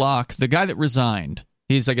his bloc. The guy that resigned,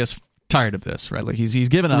 he's, I guess, tired of this, right? Like he's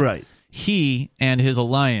given up. Right. He and his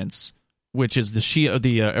alliance, which is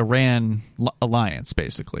the Iran alliance,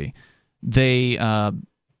 basically, they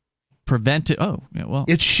prevented. Oh, yeah, well,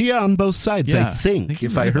 it's Shia on both sides. Yeah, I think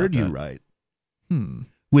if I heard you right.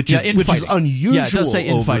 Which is unusual it does say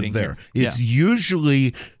over infighting there. Here. It's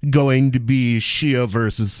usually going to be Shia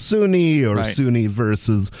versus Sunni or Sunni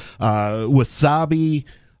versus Wasabi,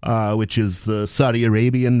 which is the Saudi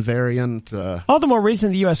Arabian variant. All the more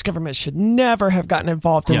reason the U.S. government should never have gotten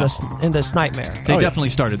involved in this nightmare. They definitely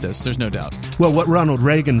started this. There's no doubt. Well, what Ronald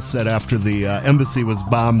Reagan said after the embassy was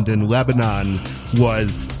bombed in Lebanon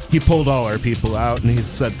was, He pulled all our people out, and he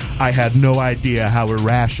said, I had no idea how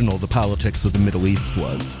irrational the politics of the Middle East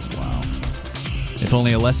was. Wow. If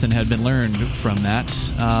only a lesson had been learned from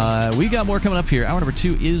that. We got more coming up here. Hour number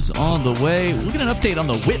 2 is on the way. We'll get an update on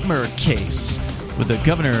the Whitmer case with the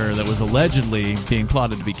governor that was allegedly being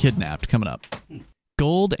plotted to be kidnapped coming up.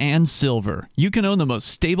 Gold and silver. You can own the most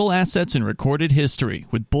stable assets in recorded history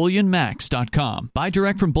with BullionMax.com. Buy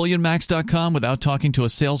direct from BullionMax.com without talking to a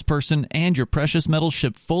salesperson, and your precious metals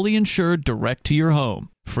shipped fully insured direct to your home.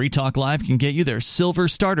 Free Talk Live can get you their silver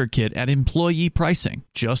starter kit at employee pricing.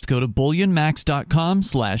 Just go to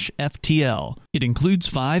BullionMax.com/FTL. It includes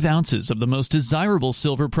 5 ounces of the most desirable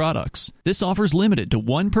silver products. This offer's limited to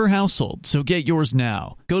 1 per household, so get yours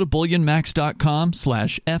now. Go to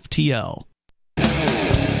BullionMax.com/FTL.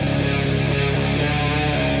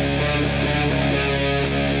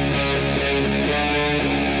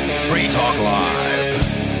 Free Talk Live.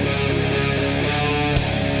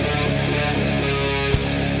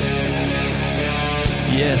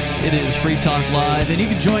 Yes, it is Free Talk Live, and you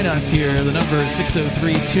can join us here. The number is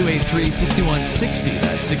 603-283-6160.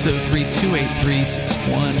 That's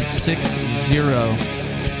 603-283-6160.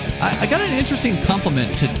 I got an interesting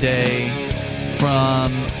compliment today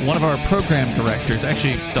from one of our program directors,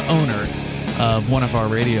 actually the owner of one of our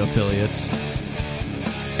radio affiliates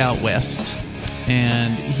out west,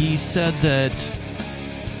 and he said that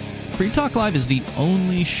Free Talk Live is the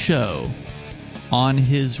only show on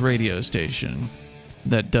his radio station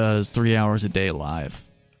that does 3 hours a day live.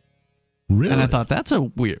 Really? And I thought, that's a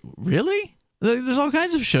weird... Really? There's all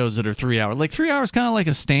kinds of shows that are 3 hours. Like 3 hours, kind of like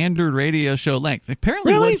a standard radio show length.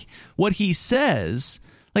 Apparently, Really? what he says...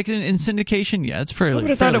 Like in syndication, yeah, it's fairly. I would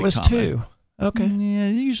have thought it was common. 2. Okay. Yeah,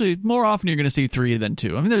 usually more often you're going to see 3 than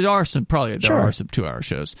 2. I mean, there are some 2-hour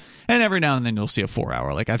shows, and every now and then you'll see a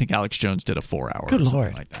 4-hour. Like I think Alex Jones did a 4-hour. Good or something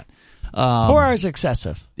Lord. like that. 4 hours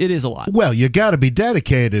excessive. It is a lot. Well, you got to be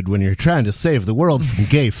dedicated when you're trying to save the world from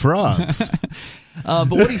gay frogs. But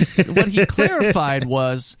what he clarified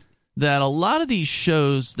was that a lot of these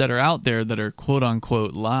shows that are out there that are quote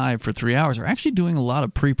unquote live for 3 hours are actually doing a lot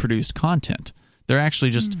of pre-produced content. They're actually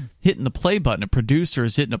just hitting the play button. A producer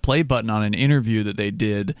is hitting a play button on an interview that they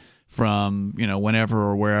did from, whenever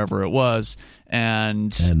or wherever it was.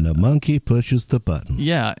 And the monkey pushes the button.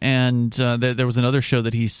 Yeah, and there was another show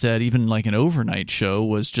that he said, even like an overnight show,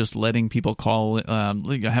 was just letting people call,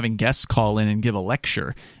 having guests call in and give a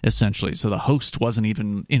lecture, essentially. So the host wasn't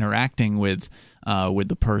even interacting with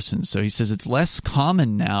the person. So he says it's less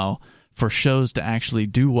common now for shows to actually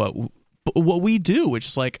do what we do, which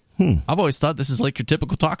is like, I've always thought this is like your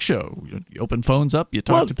typical talk show. You open phones up, you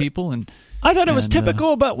talk to people, and I thought it was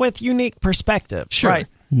typical, but with unique perspective. Sure. Right.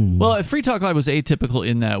 Well, Free Talk Live was atypical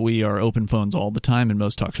in that we are open phones all the time, and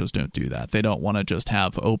most talk shows don't do that. They don't want to just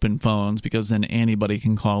have open phones because then anybody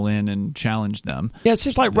can call in and challenge them. Yeah, it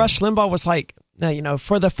seems like Rush Limbaugh was like,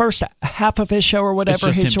 for the first half of his show or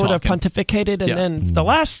whatever, he sort of pontificated, and then the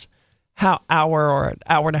last hour or an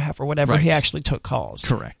hour and a half or whatever, he actually took calls.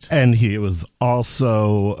 Correct. And he was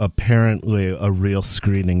also apparently a real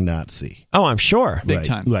screening Nazi. Oh, I'm sure. Big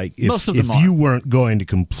time. Like most of them if are. you weren't going to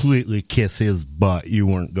completely kiss his butt, you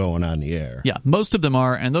weren't going on the air. Yeah, most of them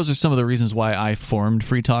are, and those are some of the reasons why I formed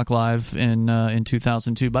Free Talk Live in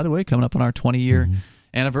 2002. By the way, coming up on our 20-year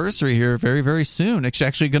anniversary here very, very soon. It's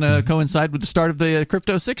actually going to coincide with the start of the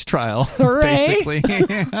Crypto 6 trial, basically.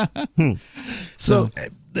 So...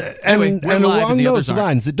 Anyway, and we're live along and the those others aren't.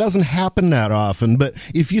 lines, it doesn't happen that often, but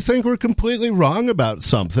if you think we're completely wrong about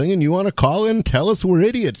something and you want to call in and tell us we're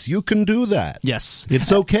idiots, you can do that. Yes. It's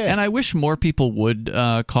okay. And I wish more people would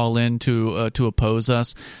call in to oppose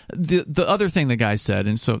us. The other thing the guy said,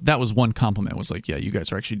 and so that was one compliment, was like, yeah, you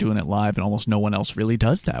guys are actually doing it live, and almost no one else really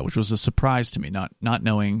does that, which was a surprise to me, not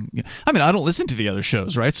knowing. I mean, I don't listen to the other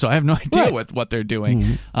shows, right? So I have no idea what they're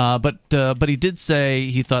doing. But he did say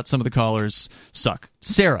he thought some of the callers suck.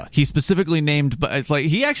 Sarah, he specifically named, but it's like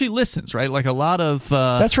he actually listens, right? Like a lot of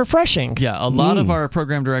that's refreshing. Yeah, a lot of our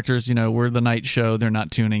program directors, we're the night show; they're not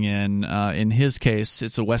tuning in. In his case,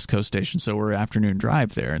 it's a West Coast station, so we're afternoon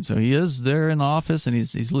drive there, and so he is there in the office and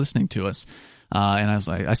he's listening to us. And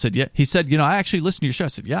I said, yeah. He said, I actually listen to your show. I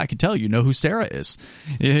said, yeah, I can tell you know who Sarah is.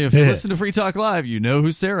 If you listen to Free Talk Live, you know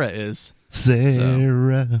who Sarah is.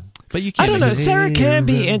 Sarah. So, but you can't. I don't know. Sarah can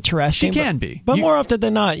be interesting. She can be. But more often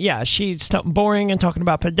than not, yeah, she's boring and talking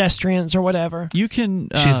about pedestrians or whatever. You can.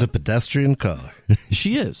 She's a pedestrian caller.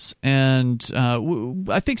 She is. And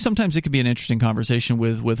I think sometimes it could be an interesting conversation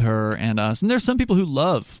with her and us. And there's some people who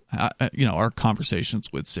love, our conversations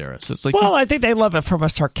with Sarah. So it's like. Well, I think they love it from a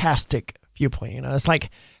sarcastic viewpoint. You know, it's like,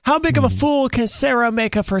 how big of a fool can Sarah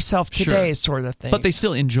make of herself today, Sure. sort of thing. But they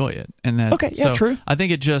still enjoy it, and that Okay, yeah, so true. I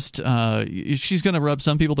think it just she's going to rub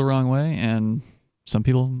some people the wrong way, and some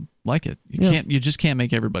people like it. You just can't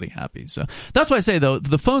make everybody happy. So that's why I say, though,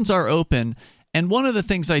 the phones are open. And one of the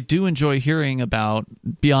things I do enjoy hearing about,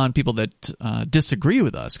 beyond people that disagree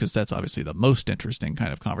with us, because that's obviously the most interesting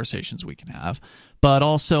kind of conversations we can have, but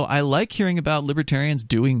also I like hearing about libertarians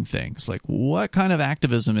doing things. Like, what kind of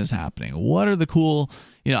activism is happening? What are the cool...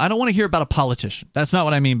 I don't want to hear about a politician. That's not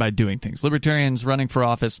what I mean by doing things. Libertarians running for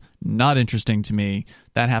office, not interesting to me.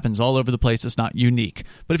 That happens all over the place. It's not unique.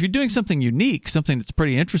 But if you're doing something unique, something that's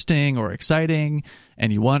pretty interesting or exciting,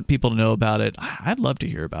 and you want people to know about it, I'd love to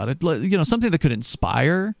hear about it. Something that could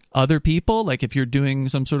inspire other people, like if you're doing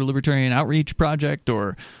some sort of libertarian outreach project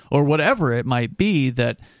or whatever it might be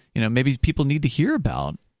that maybe people need to hear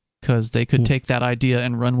about, because they could take that idea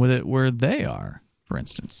and run with it where they are, for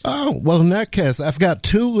instance. Oh, well, in that case, I've got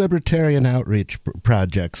 2 libertarian outreach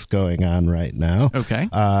projects going on right now. Okay.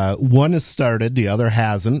 One has started, the other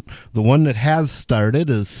hasn't. The one that has started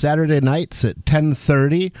is Saturday nights at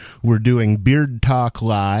 10:30. We're doing Beard Talk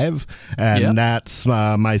Live, and that's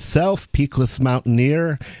myself, Peakless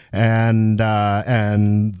Mountaineer, and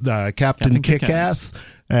Captain Kickass.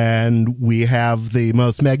 And we have the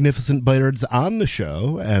most magnificent birds on the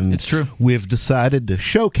show, and it's true. We've decided to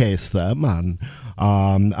showcase them on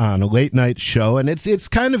a late night show, and it's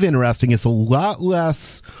kind of interesting. It's a lot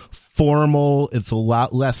less formal. It's a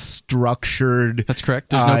lot less structured. That's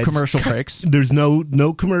correct. There's no commercial breaks. There's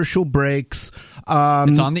no commercial breaks.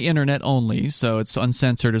 It's on the internet only, so it's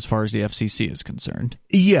uncensored as far as the FCC is concerned.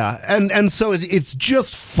 Yeah, and so it's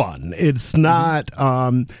just fun. It's not.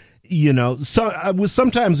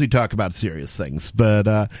 Sometimes we talk about serious things,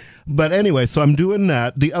 but anyway, so I'm doing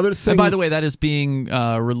that. The other thing, and by the way, that is being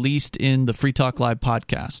released in the Free Talk Live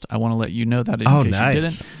podcast. I want to let you know that in case nice. you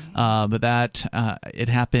didn't. But that it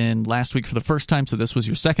happened last week for the first time, so this was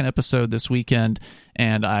your second episode this weekend.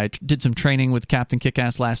 And I did some training with Captain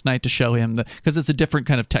Kickass last night to show him because it's a different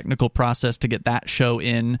kind of technical process to get that show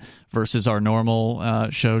in versus our normal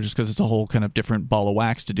show, just because it's a whole kind of different ball of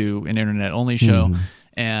wax to do an internet only show. Mm-hmm.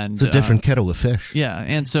 And it's a different kettle of fish. Yeah,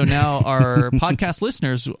 and so now our podcast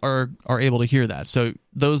listeners are able to hear that. So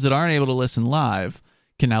those that aren't able to listen live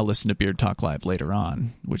can now listen to Beard Talk Live later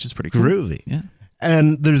on, which is pretty cool. Groovy. Yeah.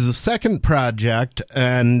 And there's a second project,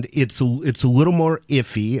 and it's a little more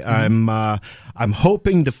iffy. Mm-hmm. I'm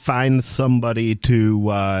hoping to find somebody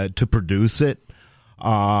to produce it.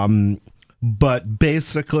 But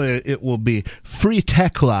basically, it will be Free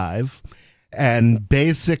Tech Live. And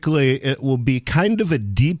basically, it will be kind of a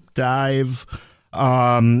deep dive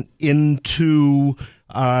into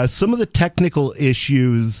some of the technical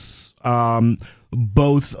issues,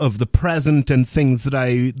 both of the present and things that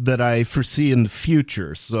I foresee in the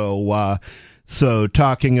future. So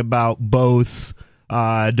talking about both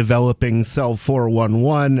developing Cell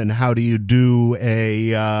 411 and how do you do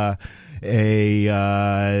a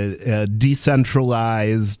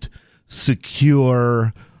decentralized,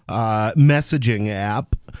 secure messaging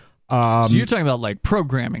app. So you're talking about like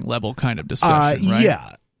programming level kind of discussion, right? Yeah,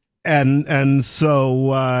 and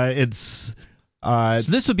so it's so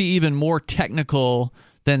this would be even more technical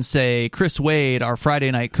than, say, Chris Wade, our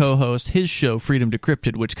Friday night co-host, his show Freedom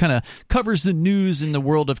Decrypted, which kind of covers the news in the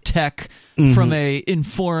world of tech from a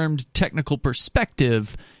informed technical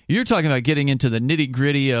perspective. You're talking about getting into the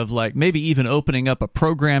nitty-gritty of, like, maybe even opening up a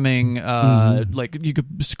programming, like you could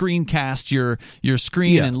screencast your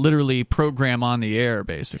screen and literally program on the air,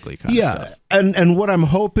 basically, kind of stuff. And what I'm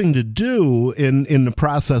hoping to do in the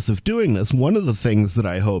process of doing this, one of the things that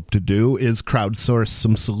I hope to do is crowdsource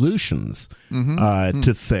some solutions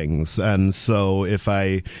to things. And so if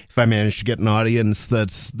I manage to get an audience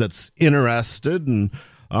that's interested and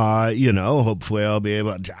hopefully I'll be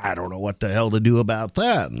able to, I don't know what the hell to do about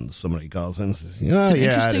that. And somebody calls in and says, it's an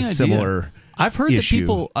interesting idea. Similar I've heard issue. that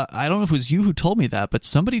people, I don't know if it was you who told me that, but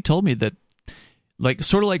somebody told me that, like,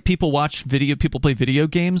 sort of like people play video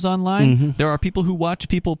games online. There are people who watch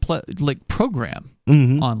people program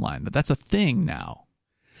online. That's a thing now.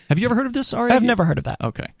 Have you ever heard of this already? I've never heard of that.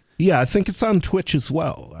 Okay. Yeah, I think it's on Twitch as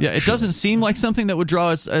well. Yeah, it doesn't seem like something that would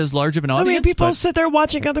draw as large of an audience. I mean, people sit there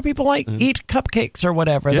watching other people eat cupcakes or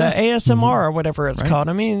whatever, the ASMR or whatever it's called.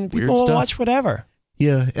 I mean, people will watch whatever.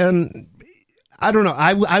 Yeah, and I don't know.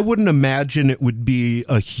 I wouldn't imagine it would be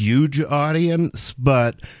a huge audience,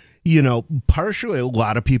 but, partially a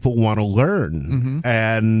lot of people want to learn.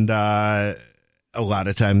 And a lot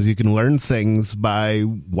of times you can learn things by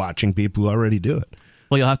watching people who already do it.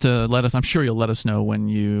 Well, you'll have to let us. I'm sure you'll let us know when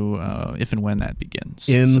you, if and when that begins.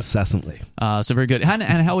 Incessantly. So very good. And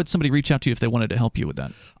how would somebody reach out to you if they wanted to help you with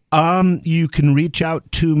that? You can reach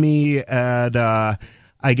out to me at,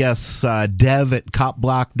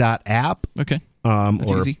 dev@copblock.app. Okay.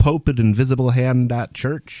 Or easy. Pope at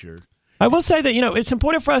invisiblehand.church. I will say that, it's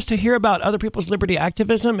important for us to hear about other people's liberty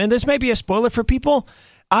activism, and this may be a spoiler for people.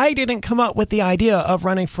 I didn't come up with the idea of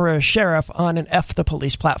running for a sheriff on an F the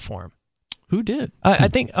police platform. Who did? I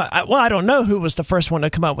think, I don't know who was the first one to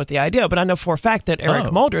come up with the idea, but I know for a fact that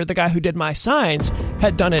Eric Mulder, the guy who did my signs,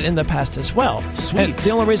 had done it in the past as well. Sweet. And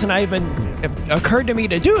the only reason it occurred to me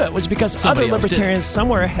to do it was because Somebody other else did. libertarians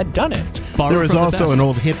somewhere had done it. There was also an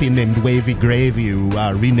old hippie named Wavy Gravy who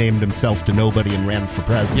renamed himself to Nobody and ran for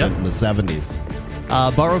president in the 70s.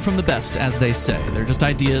 Borrow from the best, as they say. They're just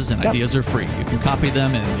ideas, and ideas are free. You can copy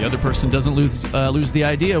them, and the other person doesn't lose the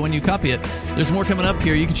idea when you copy it. There's more coming up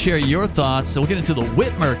here. You can share your thoughts. So we'll get into the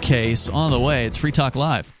Whitmer case on the way. It's Free Talk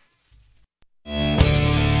Live.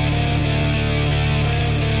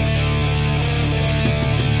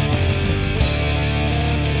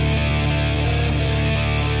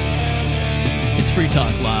 It's Free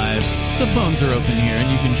Talk Live. The phones are open here,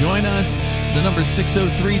 and you can join us. The number is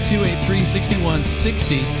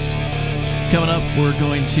 603-283-6160. Coming up, we're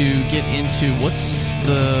going to get into what's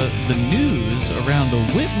the news around the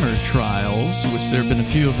Whitmer trials, which there have been a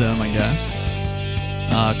few of them, I guess.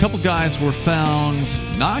 A couple guys were found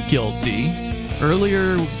not guilty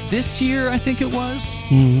earlier this year, I think it was.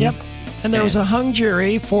 Mm-hmm. Yep. And there was a hung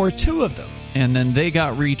jury for two of them. And then they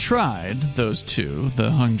got retried, those two,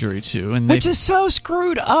 the hung jury two. And which is so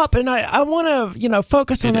screwed up. And I want to,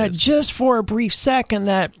 focus on that just for a brief second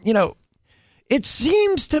that, it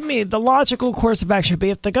seems to me the logical course of action would be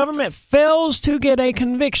if the government fails to get a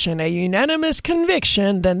conviction, a unanimous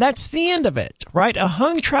conviction, then that's the end of it, right? A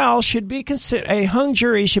hung trial should be a hung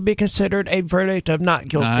jury should be considered a verdict of not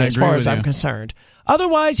guilty as far as I'm concerned.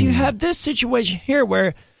 Otherwise, you have this situation here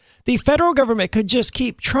where the federal government could just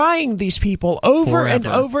keep trying these people over and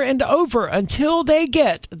over and over until they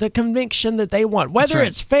get the conviction that they want, whether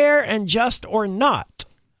it's fair and just or not.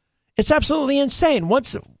 It's absolutely insane.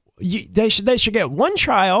 They should get one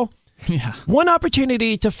trial, one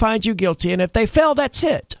opportunity to find you guilty, and if they fail, that's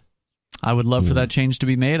it. I would love for that change to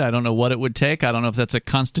be made. I don't know what it would take. I don't know if that's a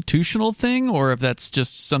constitutional thing or if that's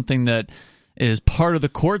just something that is part of the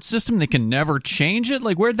court system. They can never change it.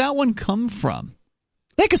 Like, where'd that one come from?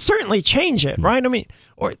 They could certainly change it, right? I mean,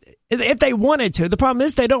 or if they wanted to. The problem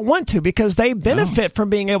is they don't want to because they benefit from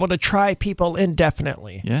being able to try people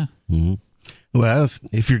indefinitely. Yeah. Mm-hmm. Well,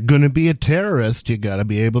 if you're going to be a terrorist, you got to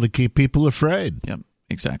be able to keep people afraid. Yep,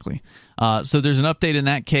 exactly. So there's an update in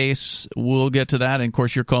that case. We'll get to that. And, of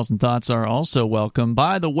course, your calls and thoughts are also welcome.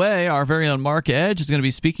 By the way, our very own Mark Edge is going to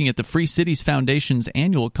be speaking at the Free Cities Foundation's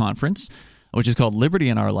annual conference, which is called Liberty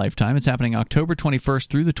in Our Lifetime. It's happening October 21st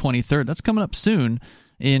through the 23rd. That's coming up soon.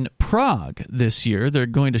 In Prague this year, they're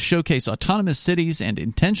going to showcase autonomous cities and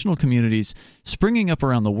intentional communities springing up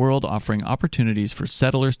around the world, offering opportunities for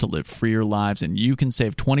settlers to live freer lives. And you can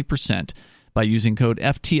save 20% by using code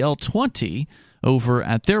FTL20 over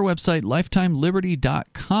at their website,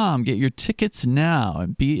 lifetimeliberty.com. Get your tickets now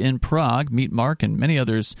and be in Prague. Meet Mark and many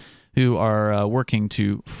others who are working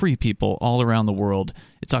to free people all around the world.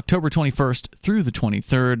 It's October 21st through the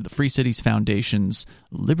 23rd, the Free Cities Foundation's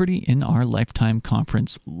Liberty in Our Lifetime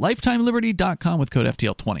Conference, lifetimeliberty.com with code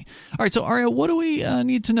FTL20. All right, so Aria, what do we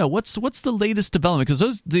need to know? What's the latest development?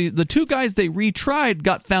 Because the two guys they retried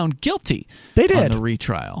got found guilty. They did on the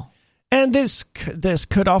retrial. And this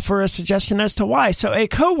could offer a suggestion as to why. So a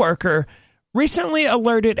coworker recently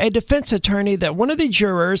alerted a defense attorney that one of the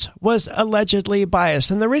jurors was allegedly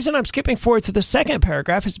biased. And the reason I'm skipping forward to the second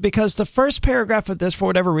paragraph is because the first paragraph of this, for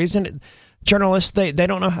whatever reason, journalists, they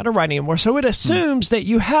don't know how to write anymore. So it assumes that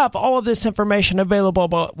you have all of this information available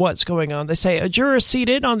about what's going on. They say a juror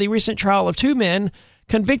seated on the recent trial of two men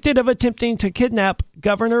convicted of attempting to kidnap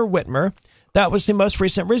Governor Whitmer. That was the most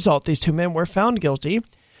recent result. These two men were found guilty.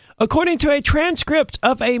 According to a transcript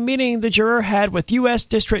of a meeting the juror had with U.S.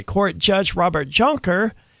 District Court Judge Robert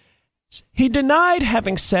Jonker, he denied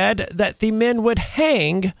having said that the men would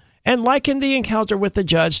hang and likened the encounter with the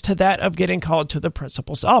judge to that of getting called to the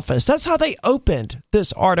principal's office. That's how they opened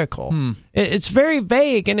this article. It's very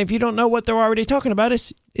vague, and if you don't know what they're already talking about,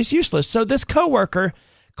 it's useless. So this coworker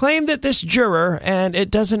claimed that this juror, and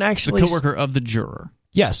it doesn't actually... The coworker of the juror.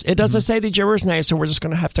 Yes, it doesn't say the juror's name, so we're just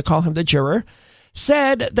going to have to call him the juror.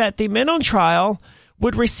 Said that the men on trial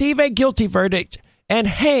would receive a guilty verdict and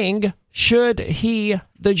hang should he,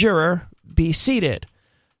 the juror, be seated.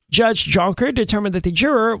 Judge Jonker determined that the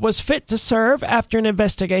juror was fit to serve after an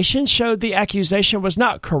investigation showed the accusation was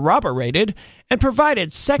not corroborated and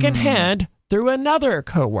provided secondhand through another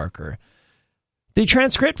co-worker. The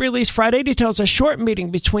transcript released Friday details a short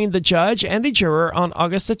meeting between the judge and the juror on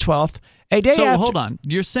August the 12th, a day after... hold on.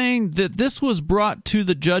 You're saying that this was brought to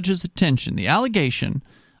the judge's attention, the allegation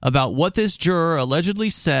about what this juror allegedly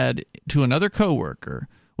said to another coworker,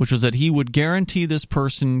 which was that he would guarantee this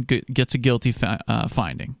person gets a guilty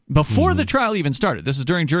finding before the trial even started. This is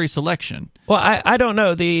during jury selection. Well, I don't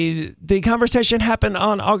know. The conversation happened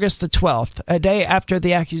on August the 12th, a day after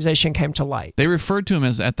the accusation came to light. They referred to him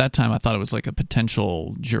as, at that time, I thought it was like a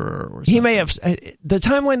potential juror or something. He may have... The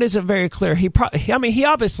timeline isn't very clear. He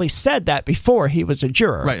obviously said that before he was a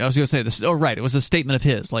juror. Right, I was going to say this. Oh, right, it was a statement of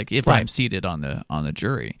his, like, if I'm seated on the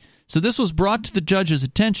jury. So this was brought to the judge's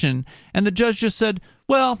attention, and the judge just said,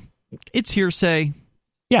 well, it's hearsay.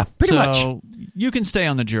 Yeah, pretty much. So you can stay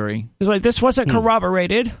on the jury. It's like this wasn't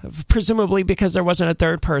corroborated, presumably because there wasn't a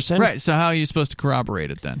third person. Right, so how are you supposed to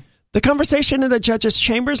corroborate it then? The conversation in the judge's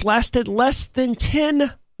chambers lasted less than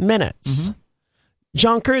 10 minutes.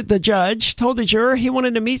 Jonker, the judge, told the juror he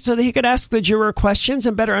wanted to meet so that he could ask the juror questions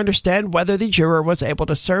and better understand whether the juror was able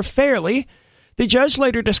to serve fairly. The judge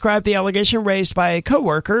later described the allegation raised by a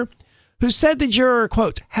coworker who said the juror,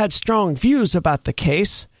 quote, had strong views about the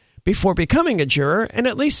case before becoming a juror, and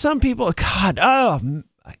at least some people, I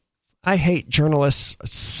hate journalists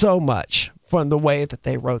so much from the way that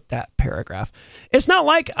they wrote that paragraph. It's not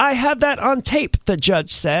like I have that on tape, the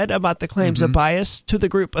judge said about the claims of bias to the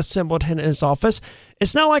group assembled in his office.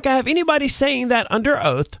 It's not like I have anybody saying that under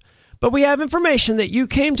oath, but we have information that you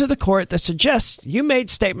came to the court that suggests you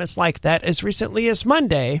made statements like that as recently as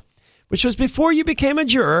Monday, which was before you became a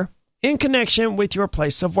juror, in connection with your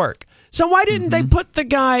place of work. So why didn't they put the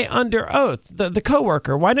guy under oath, the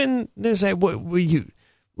coworker? Why didn't they say, will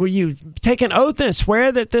you take an oath and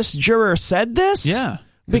swear that this juror said this? Yeah.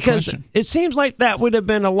 Because it seems like that would have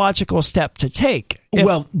been a logical step to take.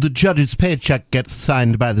 Well, the judge's paycheck gets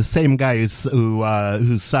signed by the same guy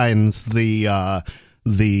who signs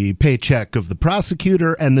the paycheck of the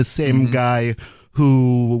prosecutor, and the same guy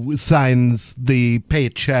who signs the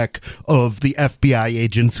paycheck of the FBI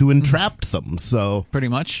agents who entrapped them. So pretty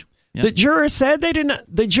much. Yep. The juror said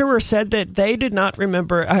that they did not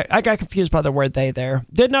remember. I got confused by the word "they" there.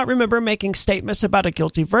 Did not remember making statements about a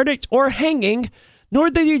guilty verdict or hanging, nor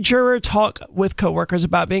did the juror talk with coworkers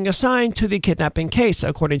about being assigned to the kidnapping case,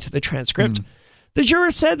 according to the transcript. The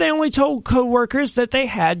juror said they only told coworkers that they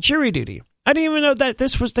had jury duty. I didn't even know that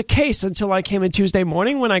this was the case until I came in Tuesday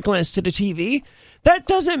morning when I glanced at the TV. That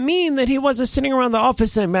doesn't mean that he wasn't sitting around the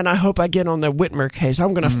office saying, man, I hope I get on the Whitmer case.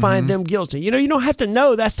 I'm going to find them guilty. You know, you don't have to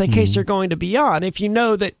know that's the case you're going to be on if you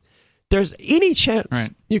know that there's any chance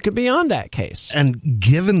you could be on that case. And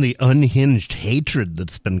given the unhinged hatred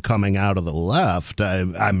that's been coming out of the left,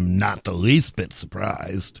 I'm not the least bit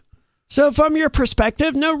surprised. So from your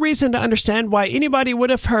perspective, no reason to understand why anybody would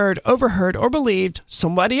have heard, overheard, or believed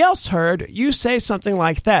somebody else heard you say something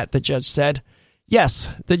like that, the judge said. Yes,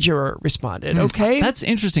 the juror responded. Okay. That's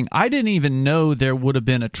interesting. I didn't even know there would have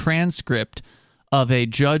been a transcript of a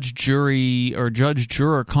judge-jury or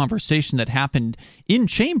judge-juror conversation that happened in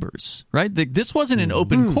chambers, right? This wasn't in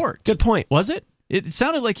open court. Good point. Was it? It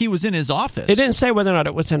sounded like he was in his office. It didn't say whether or not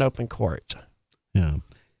it was in open court. Yeah.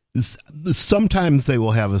 Sometimes they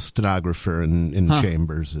will have a stenographer in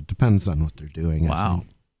chambers. It depends on what they're doing. Wow.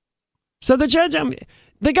 So the judge,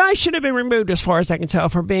 the guy should have been removed, as far as I can tell,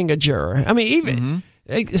 from being a juror. I mean, even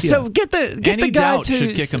so, get the Any guy doubt to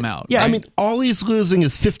should kick him out. Yeah, right? I mean, all he's losing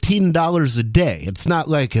is $15 a day. It's not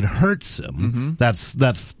like it hurts him. That's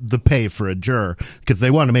the pay for a juror, because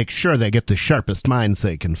they want to make sure they get the sharpest minds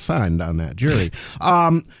they can find on that jury.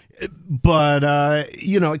 But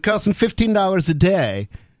it costs him $15 a day.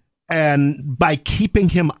 And by keeping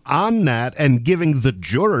him on that and giving the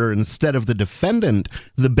juror instead of the defendant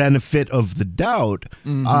the benefit of the doubt,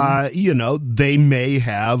 they may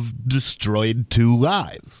have destroyed 2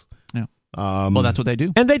 lives. Yeah. Well, that's what they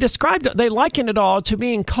do. And they liken it all to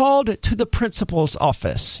being called to the principal's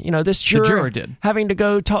office. You know, this juror did. Having to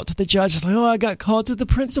go talk to the judge. It's like, I got called to the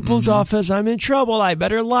principal's office. I'm in trouble. I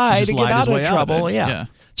better lie to get out of trouble. Yeah.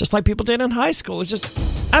 Just like people did in high school. It's just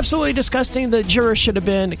absolutely disgusting. The juror should have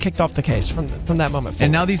been kicked off the case from that moment forward.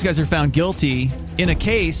 And now these guys are found guilty in a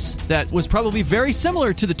case that was probably very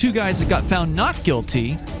similar to the 2 guys that got found not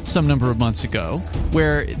guilty some number of months ago,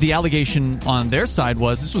 where the allegation on their side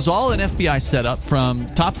was this was all an FBI setup from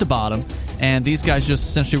top to bottom, and these guys just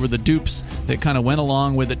essentially were the dupes that kind of went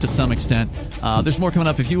along with it to some extent. There's more coming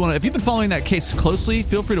up. If you've been following that case closely,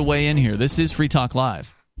 feel free to weigh in here. This is Free Talk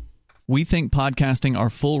Live. We think podcasting our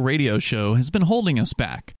full radio show has been holding us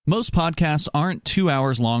back. Most podcasts aren't 2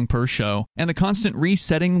 hours long per show, and the constant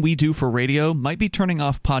resetting we do for radio might be turning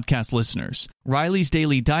off podcast listeners. Riley's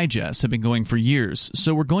Daily Digests have been going for years,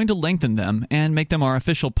 so we're going to lengthen them and make them our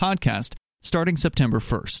official podcast starting September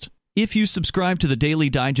 1st. If you subscribe to the Daily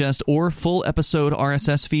Digest or full episode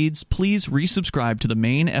RSS feeds, please resubscribe to the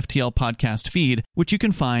main FTL podcast feed, which you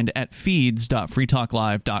can find at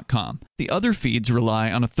feeds.freetalklive.com. The other feeds rely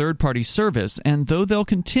on a third-party service, and though they'll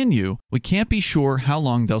continue, we can't be sure how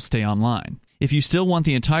long they'll stay online. If you still want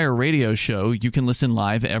the entire radio show, you can listen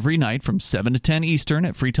live every night from 7 to 10 Eastern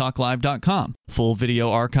at freetalklive.com. Full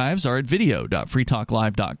video archives are at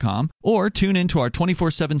video.freetalklive.com, or tune into our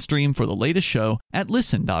 24/7 stream for the latest show at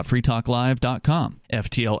listen.freetalklive.com.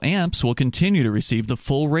 FTL Amps will continue to receive the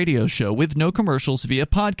full radio show with no commercials via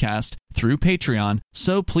podcast through Patreon,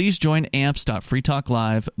 so please join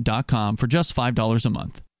amps.freetalklive.com for just $5 a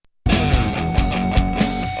month.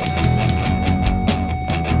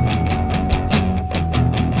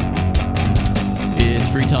 It's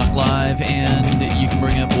Free Talk Live, and you can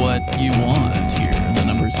bring up what you want here. The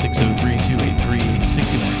number is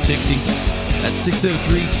 603-283-6160. That's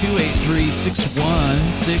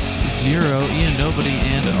 603-283-6160. Ian, Nobody,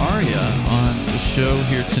 and Aria on the show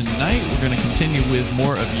here tonight. We're going to continue with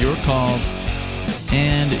more of your calls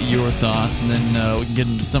and your thoughts, and then we can get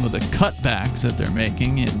into some of the cutbacks that they're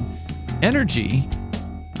making in energy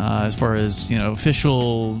as far as,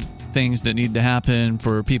 official things that need to happen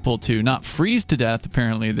for people to not freeze to death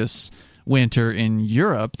apparently this winter in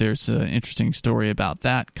Europe. There's an interesting story about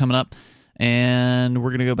that coming up, and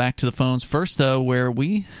we're going to go back to the phones first, though, where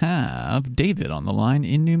we have David on the line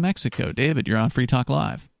in New Mexico. David, you're on Free Talk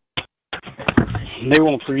Live. They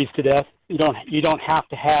won't freeze to death. You don't have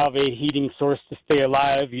to have a heating source to stay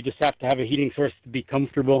alive. You just have to have a heating source to be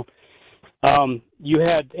comfortable. You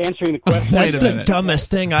had answering the question. That's the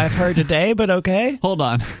dumbest thing I've heard today, but okay. Hold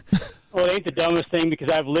on. Well, it ain't the dumbest thing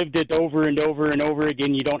because I've lived it over and over and over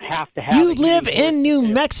again. You don't have to have. You live in New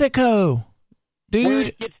Mexico, dude. Where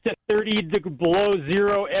it gets to 30 below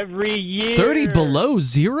zero every year. 30 below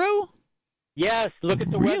zero? Yes. Look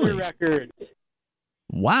at the Really? weather records.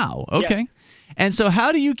 Wow. Okay. Yeah. And so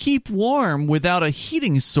how do you keep warm without a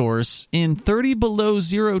heating source in 30 below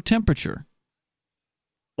zero temperature?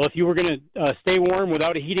 Well, if you were going to stay warm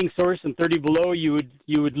without a heating source and 30 below, you would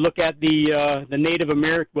look at the Native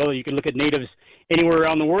American. Well, you could look at natives anywhere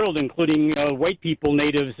around the world, including white people,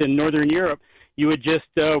 natives in Northern Europe. You would just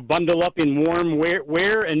bundle up in warm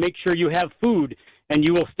wear and make sure you have food, and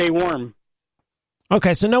you will stay warm.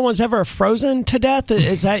 Okay, so no one's ever frozen to death?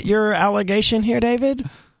 Is that your allegation here, David?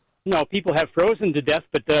 No, people have frozen to death,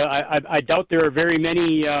 but I doubt there are very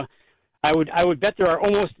many. I would bet there are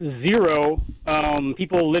almost zero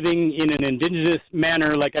people living in an indigenous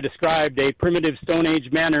manner, like I described, a primitive Stone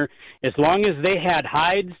Age manner. As long as they had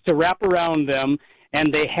hides to wrap around them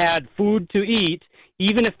and they had food to eat,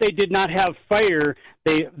 even if they did not have fire,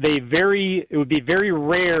 it would be very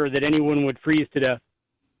rare that anyone would freeze to death.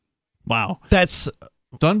 Wow, that's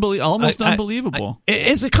almost unbelievable.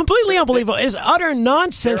 It's completely unbelievable. It's utter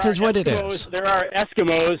nonsense, is what it is. There are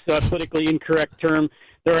Eskimos, politically incorrect term.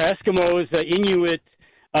 There are Eskimos, Inuit,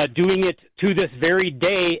 doing it to this very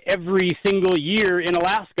day, every single year in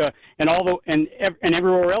Alaska, and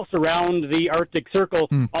everywhere else around the Arctic Circle,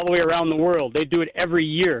 all the way around the world. They do it every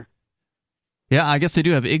year. Yeah, I guess they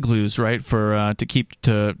do have igloos, right, for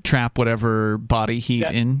to trap whatever body heat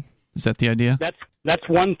in. Is that the idea? That's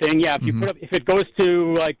one thing. Yeah, if you if it goes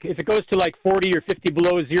to like 40 or 50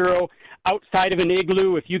 below zero outside of an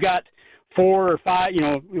igloo, if you got 4 or 5,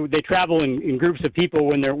 they travel in groups of people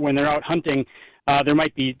when they're out hunting. There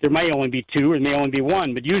might only be 2, or there may only be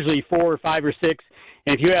 1, but usually 4 or 5 or 6.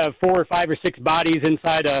 And if you have 4 or 5 or 6 bodies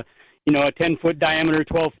inside a 10-foot diameter,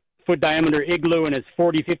 12-foot diameter igloo, and it's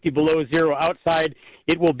 40, 50 below zero outside,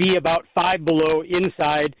 it will be about 5 below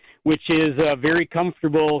inside, which is very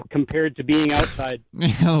comfortable compared to being outside.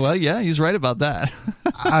 Well, yeah, he's right about that.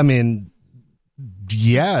 I mean,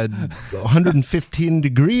 yeah, 115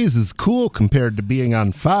 degrees is cool compared to being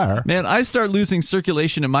on fire. Man, I start losing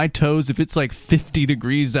circulation in my toes if it's like 50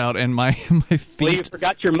 degrees out and my feet. Well, you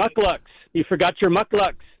forgot your mucklucks.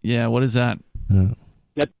 Yeah, what is that?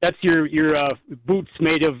 That's your boots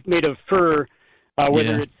made of fur,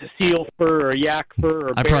 whether it's seal fur or yak fur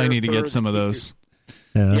or I bear probably need to fur. get some of those.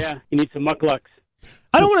 Yeah, you need some mucklucks.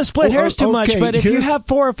 I don't want to split hairs too much, but if you here's- have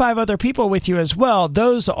 4 or 5 other people with you as well,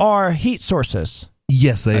 those are heat sources.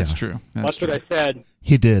 Yes, That's are. true. That's true. what I said.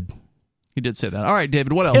 He did. He did say that. All right,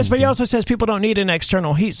 David, what else? Yes, but he also says people don't need an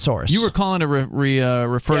external heat source. You were calling to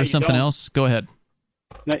refer to something else? Go ahead.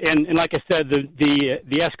 and like I said, the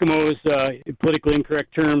Eskimos, politically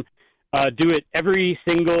incorrect term, do it every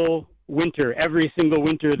single winter. Every single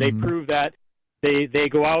winter, they prove that they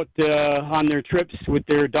go out on their trips with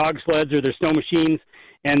their dog sleds or their snow machines,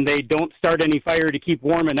 and they don't start any fire to keep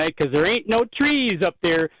warm at night because there ain't no trees up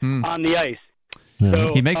there on the ice. Yeah.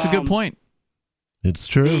 So, He makes a good point. It's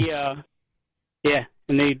true. Yeah,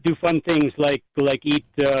 and they do fun things like eat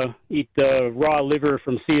raw liver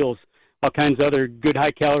from seals, all kinds of other good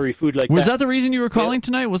high-calorie food like that. Was that the reason you were calling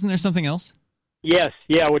tonight? Wasn't there something else? Yes,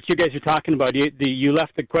 yeah, what you guys are talking about. You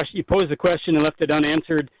left the question, you posed the question and left it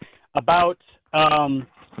unanswered about,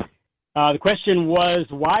 the question was,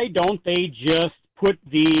 why don't they just put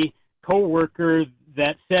the coworker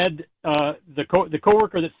that said, the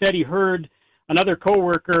coworker that said he heard another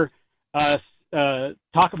coworker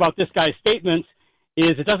talk about this guy's statements,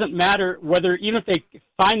 is it doesn't matter whether, even if they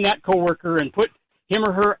find that coworker and put him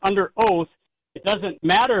or her under oath, it doesn't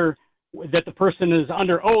matter that the person is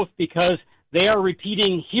under oath because they are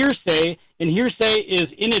repeating hearsay, and hearsay is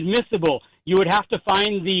inadmissible. You would have to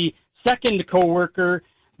find the second coworker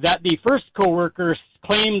that the first coworker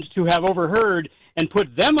claimed to have overheard and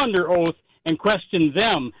put them under oath and question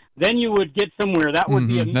them. Then you would get somewhere. That would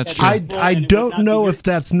be that's true. I don't know if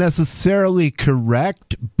that's necessarily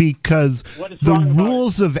correct because the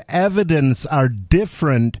rules of evidence are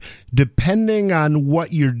different depending on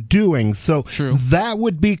what you're doing. So that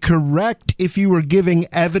would be correct if you were giving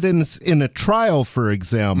evidence in a trial, for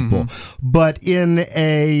example. But in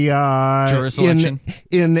a jury selection,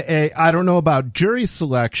 in a I don't know about jury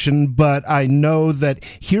selection, but I know that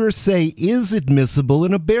hearsay is admissible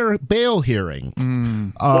in a bail hearing.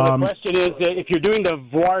 The question is that if you're doing the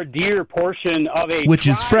voir dire portion of a which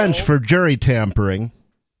trial, is French for jury tampering.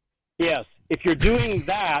 Yes. If you're doing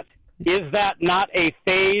that, is that not a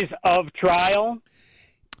phase of trial?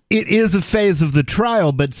 It is a phase of the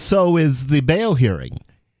trial, but so is the bail hearing.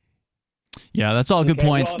 Yeah, that's all good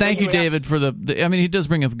points. Well, Thank you, David, for the. I mean, he does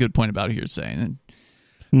bring up a good point about hearsay.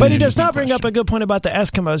 But he does not bring up a good point about the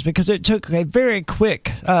Eskimos because it took a very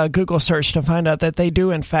quick Google search to find out that they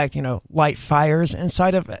do, in fact, light fires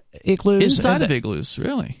inside of igloos. Inside of igloos,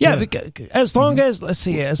 really? Yeah, because as long as,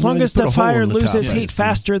 as long as the fire loses heat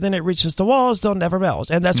faster than it reaches the walls, they'll never melt.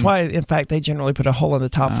 And that's why, in fact, they generally put a hole in the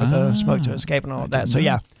top for the smoke to escape and all of that. So,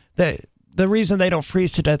 yeah, the reason they don't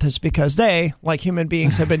freeze to death is because they, like human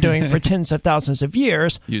beings, have been doing for tens of thousands of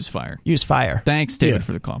years. Use fire. Thanks, David,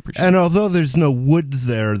 for the call. Appreciate and it. although there's no wood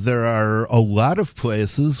there are a lot of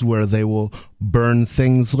places where they will burn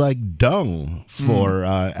things like dung for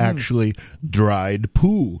actually dried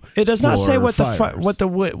poo. It does not say what fires.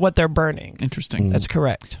 what they're burning. Interesting. That's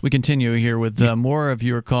correct. We continue here with more of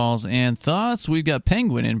your calls and thoughts. We've got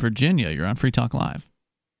Penguin in Virginia. You're on Free Talk Live.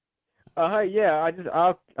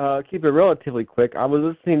 I'll keep it relatively quick. I was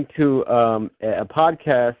listening to a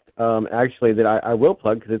podcast actually that I will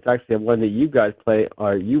plug because it's actually one that you guys play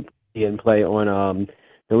or you play on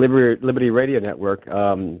the Liberty Radio Network.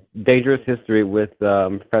 Dangerous History with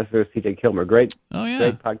Professor C.J. Kilmer. Great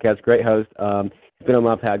podcast, great host. He's been on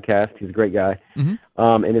my podcast. He's a great guy, and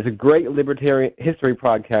it's a great libertarian history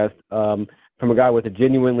podcast. From a guy with a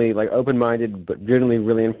genuinely open-minded but generally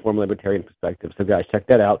really informed libertarian perspective. So guys, check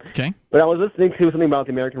that out. Okay. But I was listening to something about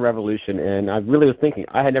the American Revolution, and I really was thinking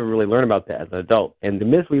I had never really learned about that as an adult. And the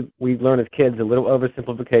myths we learn as kids, the little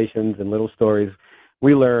oversimplifications and little stories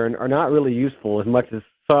we learn are not really useful as much as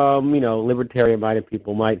some libertarian-minded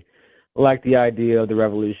people might like the idea of the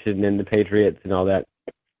revolution and the patriots and all that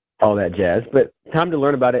jazz. But time to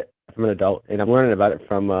learn about it from an adult, and I'm learning about it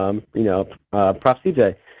from Prof.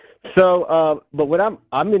 CJ. So, but what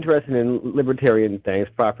I'm interested in libertarian things,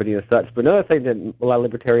 property and such. But another thing that a lot of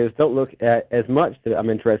libertarians don't look at as much that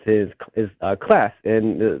I'm interested in is class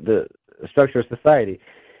and the structure of society.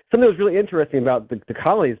 Something that was really interesting about the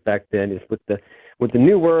colonies back then is with the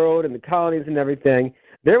New World and the colonies and everything.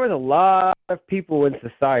 There was a lot of people in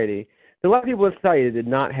society. A lot of people in society did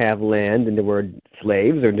not have land, and there were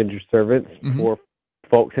slaves or indentured servants for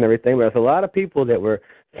folks and everything. But there's a lot of people that were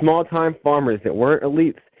small-time farmers that weren't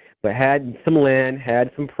elites, but had some land,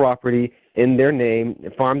 had some property in their name,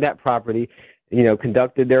 farmed that property,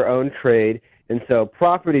 conducted their own trade, and so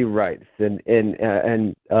property rights and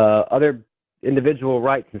other individual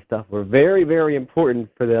rights and stuff were very, very important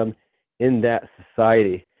for them in that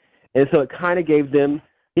society, and so it kind of gave them,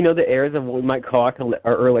 the airs of what we might call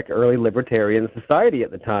early libertarian society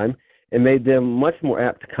at the time, and made them much more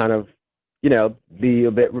apt to kind of, be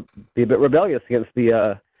a bit rebellious against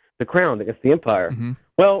the crown, against the empire.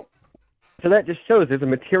 Well, so that just shows there's a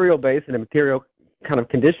material base and a material kind of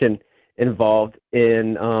condition involved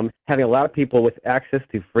in having a lot of people with access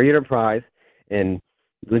to free enterprise and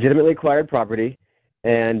legitimately acquired property,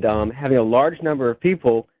 and having a large number of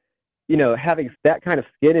people, having that kind of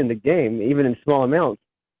skin in the game, even in small amounts,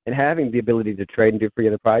 and having the ability to trade and do free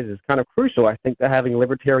enterprise is kind of crucial. I think that having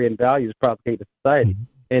libertarian values propagate the society.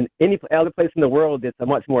 And any other place in the world, it's a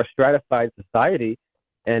much more stratified society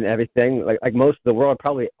and everything. Like most of the world,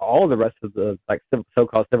 probably all the rest of the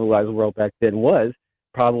so-called civilized world back then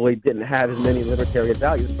probably didn't have as many libertarian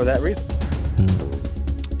values for that reason.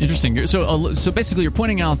 Interesting. So basically you're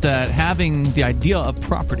pointing out that having the idea of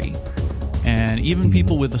property, and even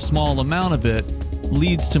people with a small amount of it,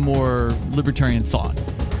 leads to more libertarian thought.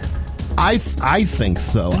 I think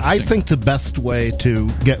so. I think the best way to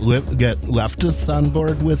get leftists on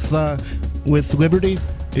board with liberty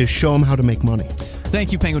is show them how to make money.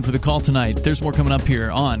 Thank you, Penguin, for the call tonight. There's more coming up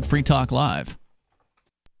here on Free Talk Live.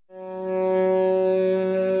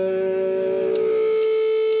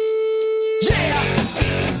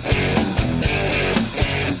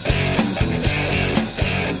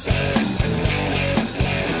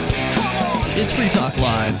 It's Free Talk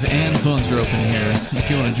Live, and the phones are open here.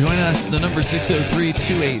 If you want to join us, the number is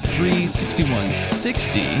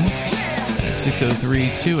 603-283-6160. That's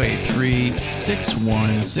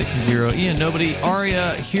 603-283-6160. Ian, Nobody,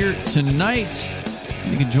 Aria here tonight.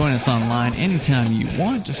 You can join us online anytime you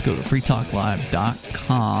want. Just go to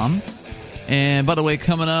freetalklive.com. And by the way,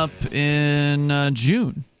 coming up in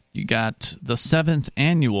June, you got the 7th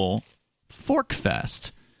annual Fork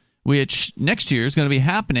Fest, which next year is going to be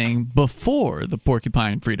happening before the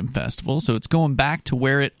Porcupine Freedom Festival. So it's going back to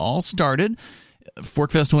where it all started.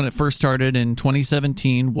 Forkfest, when it first started in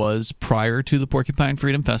 2017, was prior to the Porcupine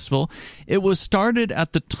Freedom Festival. It was started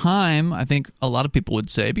at the time, I think a lot of people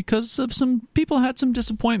would say, because of some people had some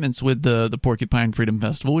disappointments with the Porcupine Freedom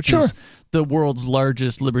Festival, which is the world's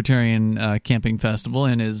largest libertarian camping festival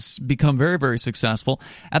and has become very, very successful.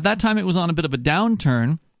 At that time, it was on a bit of a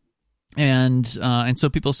downturn. And so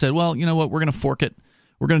people said, well, you know what, we're going to fork it.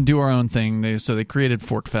 We're going to do our own thing. So they created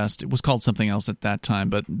Forkfest. It was called something else at that time,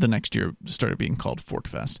 but the next year it started being called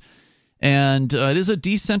Forkfest. And it is a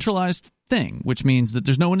decentralized thing, which means that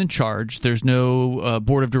there's no one in charge. There's no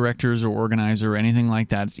board of directors or organizer or anything like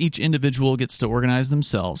that. It's each individual gets to organize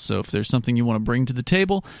themselves. So if there's something you want to bring to the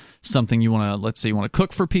table, something you want to, let's say you want to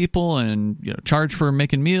cook for people and charge for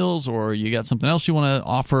making meals, or you got something else you want to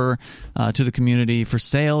offer to the community for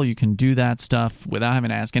sale, you can do that stuff without having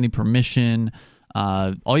to ask any permission.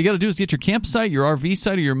 All you got to do is get your campsite, your RV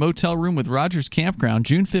site, or your motel room with Rogers Campground,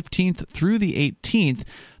 June 15th through the 18th.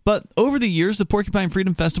 But over the years, the Porcupine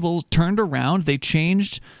Freedom Festival turned around. They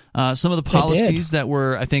changed some of the policies that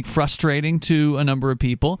were, I think, frustrating to a number of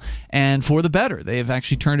people, and for the better. They have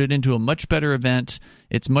actually turned it into a much better event.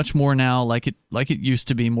 It's much more now like it used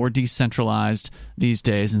to be, more decentralized these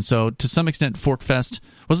days. And so, to some extent, Forkfest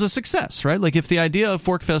was a success, right? Like if the idea of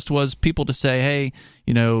Forkfest was people to say, hey,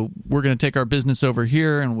 we're going to take our business over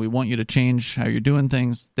here and we want you to change how you're doing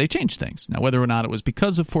things, they changed things. Now, whether or not it was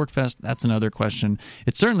because of Forkfest, that's another question.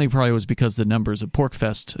 It certainly probably was because the numbers of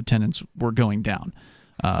Porkfest attendance were going down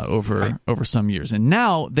over some years. And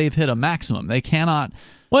now they've hit a maximum. They cannot...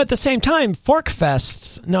 Well, at the same time,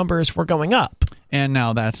 Forkfest's numbers were going up. And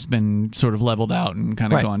now that's been sort of leveled out and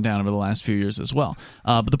kind of gone down over the last few years as well.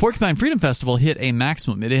 But the Porcupine Freedom Festival hit a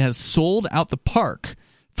maximum. It has sold out the park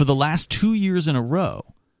for the last 2 years in a row.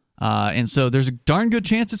 And so there's a darn good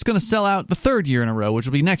chance it's going to sell out the third year in a row, which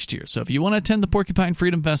will be next year. So if you want to attend the Porcupine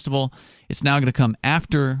Freedom Festival, it's now going to come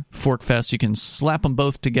after Forkfest. You can slap them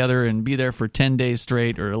both together and be there for 10 days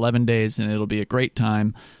straight or 11 days, and it'll be a great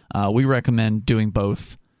time. We recommend doing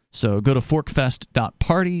both. So go to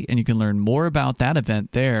forkfest.party, and you can learn more about that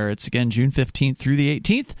event there. It's, again, June 15th through the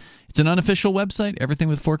 18th. It's an unofficial website. Everything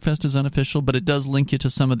with Forkfest is unofficial, but it does link you to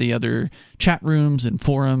some of the other chat rooms and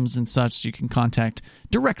forums and such, so you can contact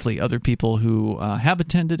directly other people who have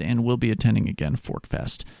attended and will be attending again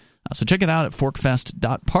Forkfest. So check it out at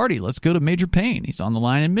forkfest.party. Let's go to Major Payne. He's on the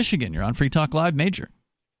line in Michigan. You're on Free Talk Live, Major.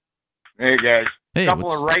 Hey, guys. Hey, a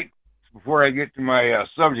couple of rights before I get to my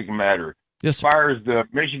subject matter. Yes, sir. As far as the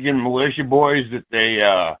Michigan militia boys that they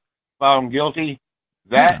found guilty,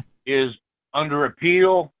 that is under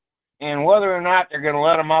appeal. And whether or not they're going to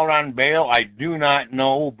let them out on bail, I do not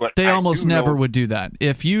know. But they almost never would do that.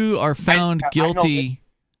 If you are found guilty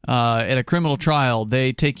at a criminal trial,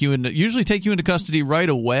 they usually take you into custody right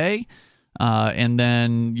away, and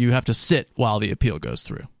then you have to sit while the appeal goes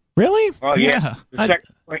through. Really? Oh, yeah. That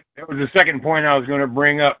was the second point I was going to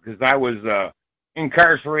bring up, because I was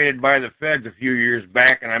incarcerated by the feds a few years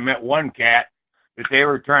back, and I met one cat that they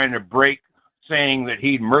were trying to break, saying that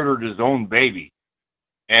he'd murdered his own baby.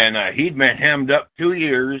 And he'd been hemmed up 2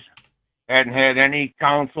 years, hadn't had any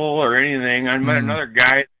counsel or anything. I met another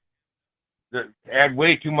guy that had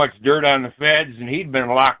way too much dirt on the feds, and he'd been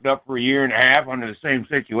locked up for a year and a half under the same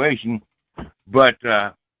situation. But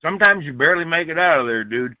sometimes you barely make it out of there,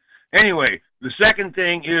 dude. Anyway, the second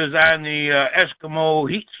thing is on the Eskimo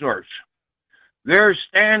heat source. Their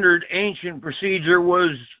standard ancient procedure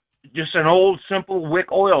was just an old, simple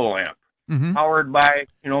wick oil lamp, powered by,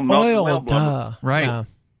 melted oil, blubber. Right. Yeah.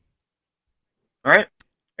 Right?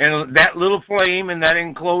 And that little flame in that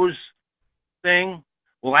enclosed thing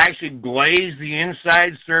will actually glaze the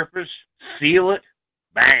inside surface, seal it,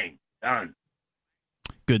 bang, done.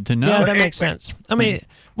 Good to know. Yeah, that makes sense. I mean,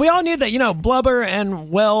 we all knew that, blubber and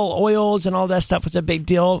well oils and all that stuff was a big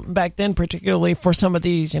deal back then, particularly for some of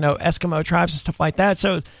these, Eskimo tribes and stuff like that.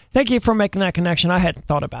 So thank you for making that connection. I hadn't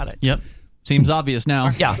thought about it. Yep. Seems obvious now.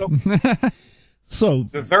 Yeah. So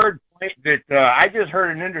the third point that I just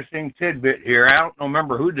heard an interesting tidbit here. I don't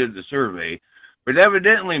remember who did the survey, but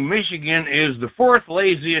evidently Michigan is the fourth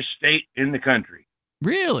laziest state in the country.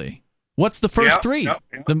 Really? What's the first three?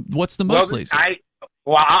 What's the most lazy?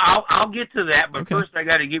 I'll get to that, but first I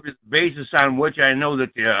got to give you the basis on which I know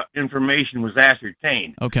that the information was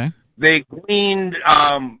ascertained. Okay. They gleaned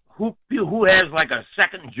who has like a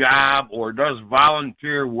second job or does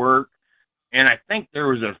volunteer work, and I think there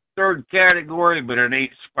was a third category, but it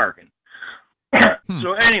ain't sparking.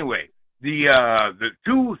 So anyway, the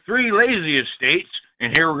 2-3 laziest states,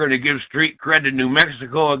 and here we're going to give street cred to New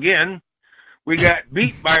Mexico again. We got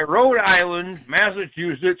beat by Rhode Island,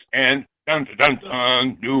 Massachusetts, and dun, dun,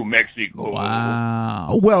 dun, New Mexico.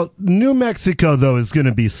 Wow. Well, New Mexico, though, is going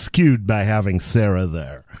to be skewed by having Sarah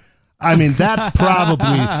there. I mean, that's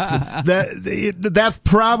probably that's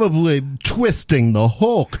probably twisting the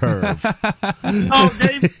whole curve. Oh,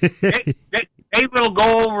 Dave will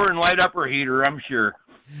go over and light up her heater, I'm sure.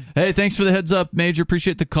 Hey, thanks for the heads up, Major.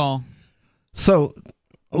 Appreciate the call. So,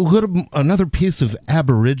 another piece of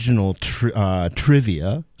Aboriginal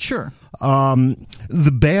trivia. Sure.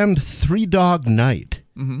 The band Three Dog Night.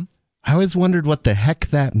 Mm-hmm. I always wondered what the heck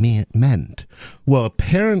that meant. Well,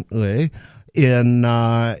 apparently, in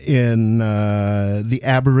the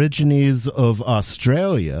Aborigines of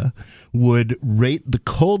Australia would rate the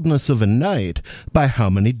coldness of a night by how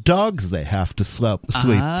many dogs they have to sleep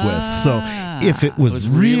with. So if it was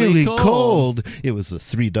really cold, it was a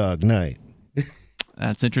 3-dog night.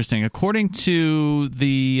 That's interesting. According to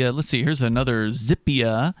the, let's see, here's another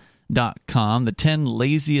Zippia.com, the 10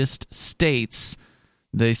 laziest states.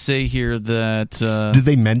 They say here that... do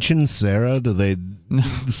they mention Sarah? Do they...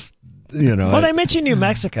 Well, they mentioned New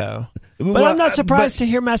Mexico. But I'm not surprised to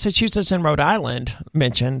hear Massachusetts and Rhode Island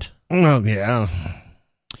mentioned. Oh, yeah.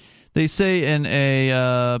 They say in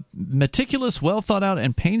a meticulous, well-thought-out,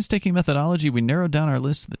 and painstaking methodology, we narrowed down our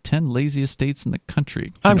list of the 10 laziest states in the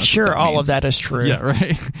country. I'm sure all of that is true. Yeah,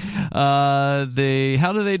 right.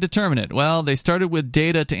 How do they determine it? Well, they started with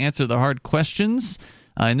data to answer the hard questions.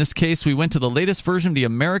 In this case, we went to the latest version of the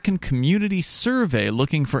American Community Survey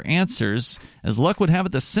looking for answers. As luck would have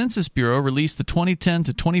it, the Census Bureau released the 2010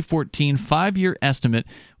 to 2014 5-year estimate,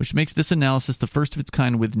 which makes this analysis the first of its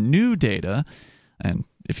kind with new data. And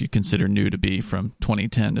if you consider new to be from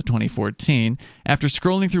 2010 to 2014, after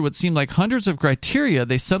scrolling through what seemed like hundreds of criteria,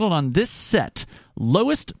 they settled on this set.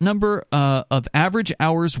 Lowest number of average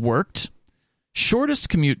hours worked, shortest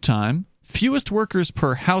commute time, fewest workers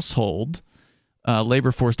per household,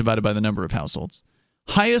 labor force divided by the number of households,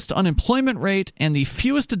 highest unemployment rate, and the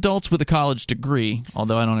fewest adults with a college degree,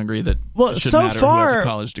 although I don't agree that it should matter who has a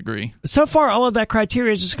college degree. So far, all of that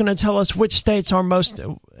criteria is just going to tell us which states are most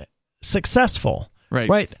successful.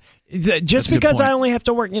 Right. Just because I only have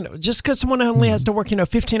to work, just because someone only has to work,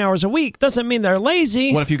 15 hours a week doesn't mean they're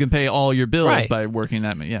lazy. What if you can pay all your bills by working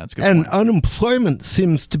that many? Yeah, it's a good And point. unemployment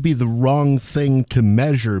seems to be the wrong thing to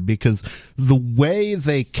measure because the way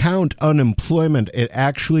they count unemployment, it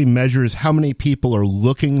actually measures how many people are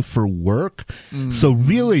looking for work. So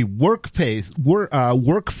really workforce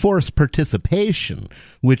participation,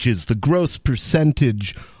 which is the gross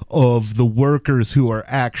percentage of the workers who are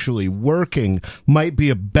actually working, might be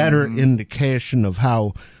a better indication of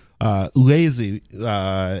how lazy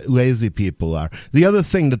people are. The other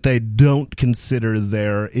thing that they don't consider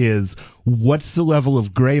there is what's the level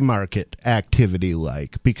of gray market activity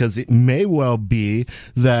like, because it may well be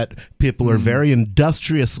that people are very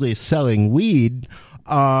industriously selling weed,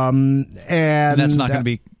 and that's not going to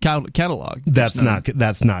be cataloged. That's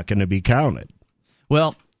not going to be counted.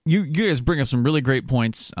 Well, you guys bring up some really great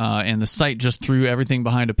points, and the site just threw everything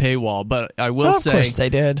behind a paywall. But I will say, of course they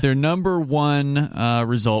did. Their number one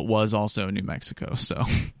result was also New Mexico. So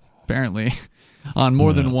apparently, on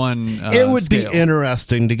more than one It would scale. be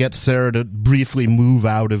interesting to get Sarah to briefly move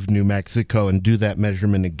out of New Mexico and do that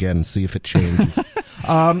measurement again, see if it changes.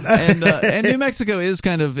 And New Mexico is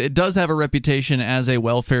it does have a reputation as a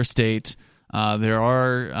welfare state.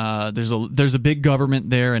 There's a big government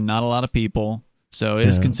there and not a lot of people. So it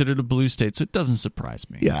is considered a blue state, so it doesn't surprise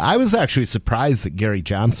me. Yeah, I was actually surprised that Gary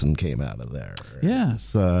Johnson came out of there. Yeah,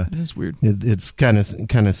 it is weird. It's kind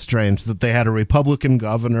of strange that they had a Republican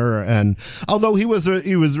governor, and although he was a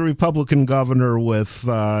Republican governor with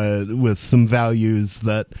some values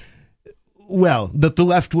that the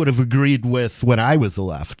left would have agreed with when I was a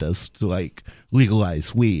leftist, like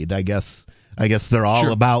legalize weed. I guess they're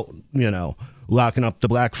all about locking up the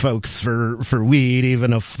black folks for weed,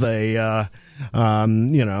 even if they so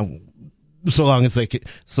long as they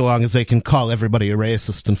can call everybody a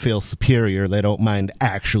racist and feel superior, they don't mind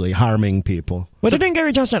actually harming people. Didn't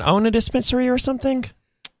Gary Johnson own a dispensary or something?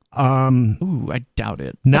 Ooh, I doubt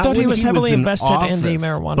it. I thought he was heavily invested in the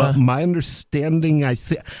marijuana. But my understanding, I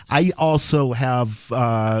also have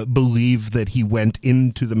believed that he went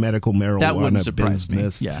into the medical marijuana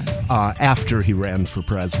business after he ran for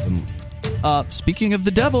president. Speaking of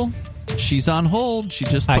the devil, she's on hold. She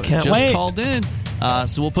just called in.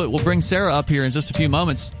 So we'll bring Sarah up here in just a few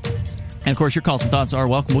moments. And of course, your calls and thoughts are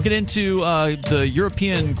welcome. We'll get into the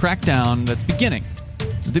European crackdown that's beginning.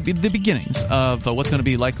 The beginnings of what's going to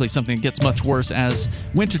be likely something that gets much worse as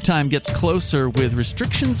wintertime gets closer with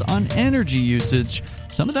restrictions on energy usage.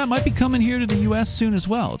 Some of that might be coming here to the U.S. soon as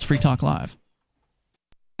well. It's Free Talk Live.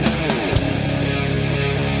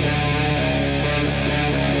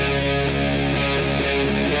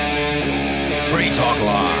 Free Talk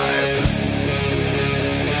Live.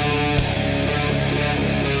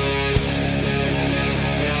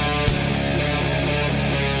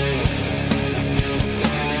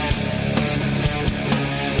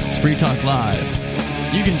 It's Free Talk Live.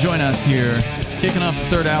 You can join us here, kicking off the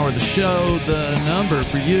third hour of the show. The number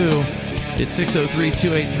for you, it's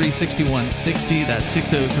 603-283-6160. That's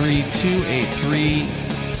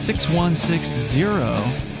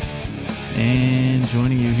 603-283-6160. And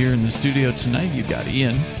joining you here in the studio tonight, you've got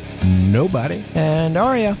Ian. Nobody. And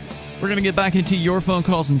Aria. We're going to get back into your phone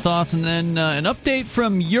calls and thoughts, and then an update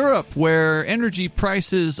from Europe, where energy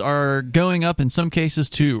prices are going up in some cases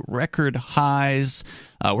to record highs.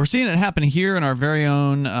 We're seeing it happen here in our very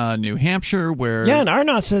own New Hampshire, where... Yeah, and our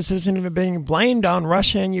nonsense isn't even being blamed on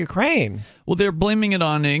Russia and Ukraine. Well, they're blaming it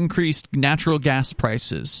on increased natural gas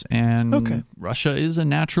prices, and Russia is a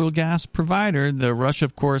natural gas provider. Russia,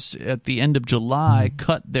 of course, at the end of July,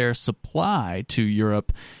 cut their supply to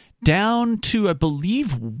Europe down to, I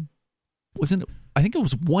believe... I think it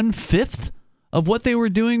was 1/5 of what they were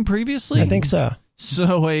doing previously. I think so.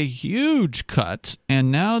 So a huge cut,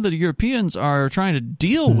 and now the Europeans are trying to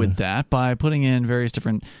deal with that by putting in various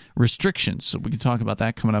different restrictions. So we can talk about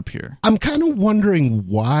that coming up here. I'm kind of wondering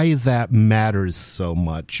why that matters so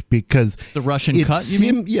much, because the Russian cut, you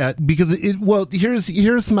mean? Yeah, because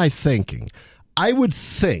here's my thinking. I would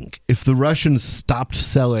think if the Russians stopped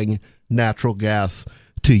selling natural gas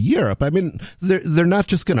to Europe, I mean, they're not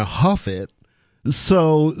just going to huff it.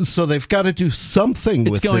 So they've got to do something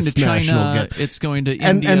with this national gas. It's going to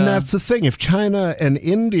India. And that's the thing. If China and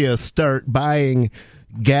India start buying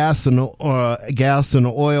gas and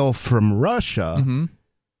oil from Russia,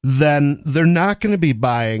 then they're not going to be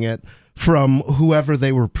buying it from whoever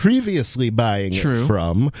they were previously buying it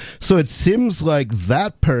from. So it seems like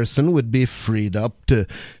that person would be freed up to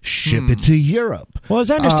ship it to Europe. Well,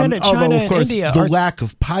 as I understand it, China of course, and India the lack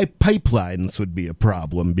of pipelines would be a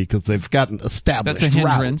problem because they've gotten established That's a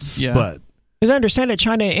hindrance, routes. yeah. But as I understand it,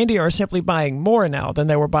 China and India are simply buying more now than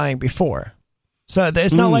they were buying before. So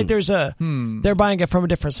it's not like there's they're buying it from a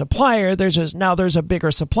different supplier. Now there's a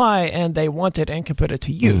bigger supply, and they want it and can put it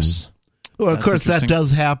to use. Well, of course, that does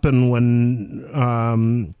happen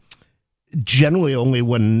when generally only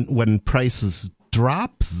when prices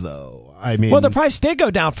drop, though. I mean, well, the price did go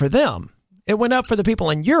down for them. It went up for the people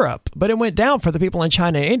in Europe, but it went down for the people in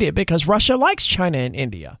China and India because Russia likes China and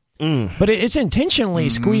India. But it's intentionally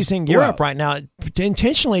squeezing Europe right now,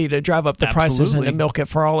 intentionally to drive up the prices and to milk it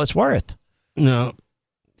for all it's worth. No.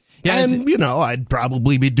 Yeah, and, I'd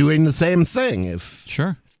probably be doing the same thing if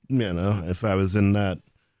I was in that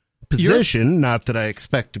position. Not that I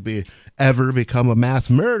expect to ever become a mass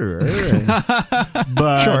murderer,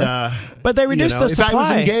 but but they reduced the supply. If I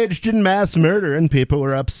was engaged in mass murder and people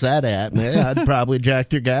were upset at me, I'd probably jack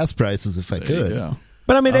their gas prices if I could.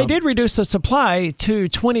 But I mean, they did reduce the supply to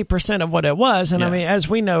 20% of what it was, and I mean, as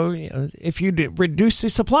we know, if you reduce the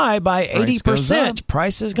supply by 80%,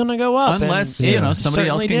 price is going to go up. Unless somebody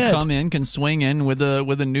else can swing in with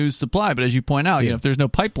a new supply. But as you point out, if there's no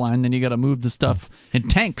pipeline, then you got to move the stuff in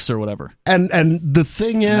tanks or whatever. And the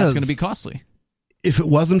thing is, that's going to be costly. If it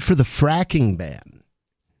wasn't for the fracking ban,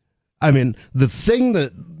 I mean, the thing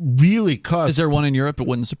that really caused... Is there one in Europe? It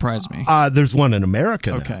wouldn't surprise me. There's one in America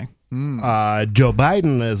now. Okay. Joe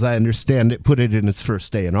Biden, as I understand it, put it in his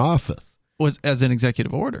first day in office. Was as an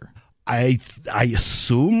executive order? I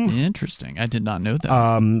assume. Interesting. I did not know that.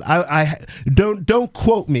 I don't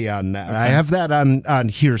quote me on that. Okay. I have that on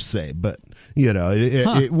hearsay, but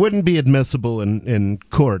it wouldn't be admissible in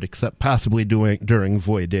court except possibly during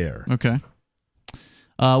voir dire. Okay.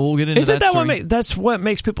 We'll get into that story. That's what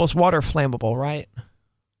makes people's water flammable, right?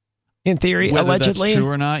 In theory, whether allegedly. That's true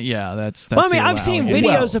or not, yeah, that's well, I mean, I've seen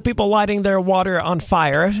videos of people lighting their water on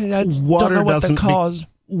fire. I don't know what the cause.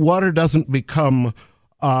 Water doesn't become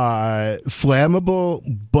flammable,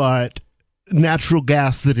 but natural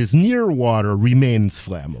gas that is near water remains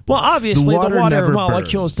flammable. Well, obviously, the water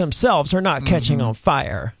molecules themselves are not catching on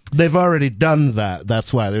fire. They've already done that.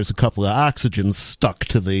 That's why there's a couple of oxygens stuck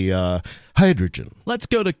to the hydrogen. Let's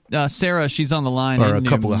go to Sarah. She's on the line. Or in a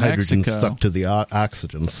couple New of Mexico. hydrogens stuck to the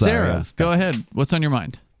oxygen. Sarah, go ahead. What's on your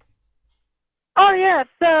mind? Oh, yeah.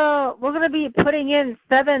 So we're going to be putting in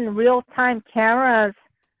 7 real-time cameras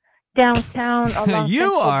downtown along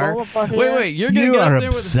you are Boulevard. Wait, you're going to get up there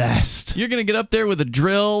obsessed. You're going to get up there with a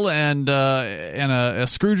drill and a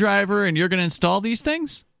screwdriver, and you're going to install these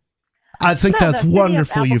things? I think that's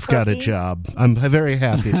wonderful. You've got a job. I'm very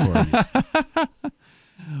happy for you.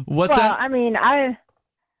 What's that? I mean,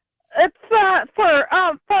 it's for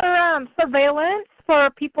surveillance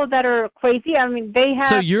for people that are crazy. I mean, they have.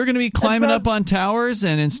 So you're going to be climbing up on towers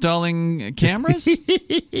and installing cameras?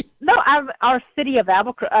 No, our city of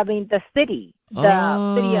Albuquerque. I mean, the city of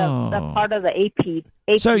the part of the AP.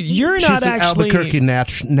 So you're She's not an actually Albuquerque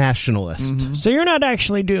nationalist. Mm-hmm. So you're not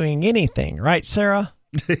actually doing anything, right, Sarah?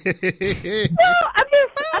 No, I'm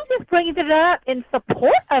just bringing it up in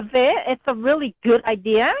support of it. It's a really good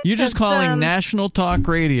idea. You're just calling National Talk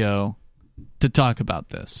Radio to talk about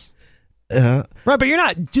this. Right, but you're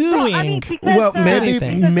not doing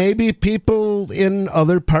maybe people in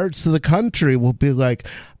other parts of the country will be like,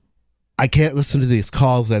 I can't listen to these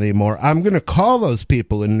calls anymore. I'm going to call those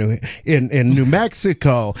people in New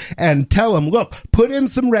Mexico and tell them, look, put in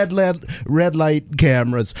some red light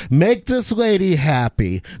cameras. Make this lady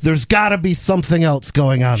happy. There's got to be something else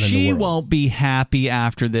going on in the world. She won't be happy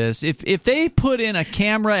after this. If they put in a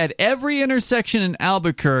camera at every intersection in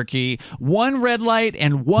Albuquerque, one red light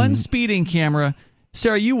and one speeding camera,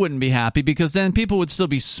 Sarah, you wouldn't be happy because then people would still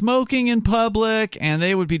be smoking in public and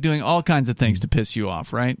they would be doing all kinds of things to piss you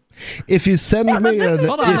off, right? If you send me I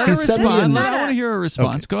want to hear a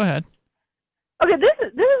response. Okay. Go ahead. Okay, this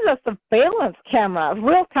is a surveillance camera,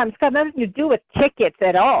 real time. It's got nothing to do with tickets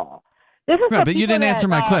at all. This is right, but you didn't answer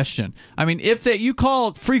my question. I mean, you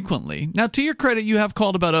call frequently. Now, to your credit, you have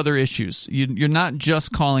called about other issues. You're not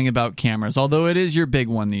just calling about cameras, although it is your big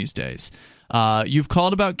one these days. You've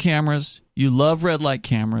called about cameras. You love red light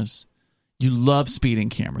cameras. You love speeding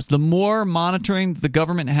cameras. The more monitoring the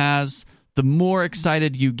government has, the more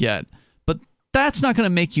excited you get. But that's not going to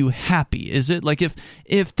make you happy, is it? Like if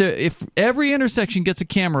every intersection gets a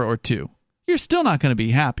camera or two, you're still not going to be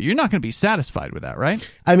happy. You're not going to be satisfied with that, right?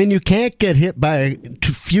 I mean, you can't get hit by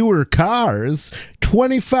fewer cars.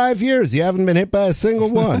 25 years, you haven't been hit by a single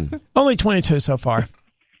one. Only 22 so far.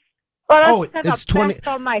 Well, it's 20.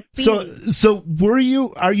 So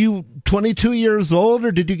are you 22 years old,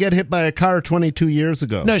 or did you get hit by a car 22 years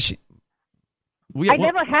ago? No, I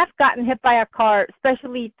never have gotten hit by a car,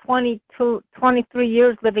 especially 23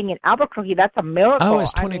 years living in Albuquerque. That's a miracle. Oh,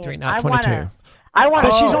 it's 23, not 22.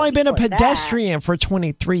 But she's only been a pedestrian for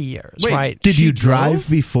 23 years, right? Did you drive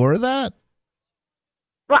before that?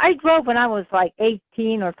 Well, I drove when I was like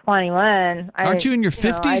 18 or 21. Aren't you in your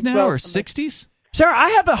 50s now or 60s? Sir, I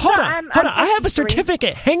have hold on. I have a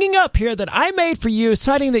certificate hanging up here that I made for you,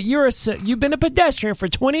 citing that you've been a pedestrian for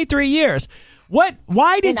 23 years.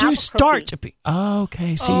 Why did you start to be? Oh,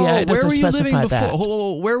 okay. See, it doesn't specify that.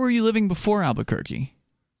 Where were you living before Albuquerque?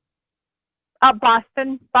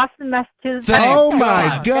 Boston, Massachusetts. Oh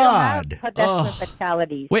my God! Pedestrian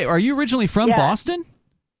fatalities. Wait, are you originally from Boston?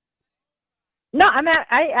 No,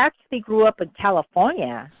 I actually grew up in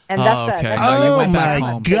California, and that's okay. Oh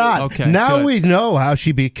my God! Okay, now we know how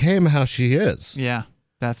she became how she is. Yeah,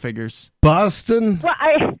 that figures. Boston,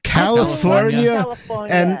 California,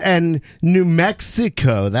 and New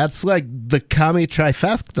Mexico. That's like the commie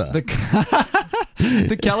trifecta.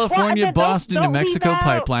 The California, Well, Boston, don't New Mexico leave out-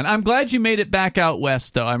 pipeline. I'm glad you made it back out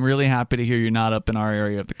west, though. I'm really happy to hear you're not up in our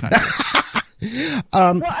area of the country.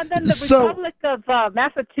 Well, and then the Republic of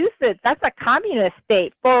Massachusetts, that's a communist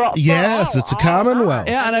state. Yes, it's a commonwealth.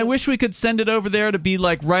 Yeah, and I wish we could send it over there to be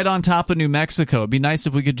like right on top of New Mexico. It'd be nice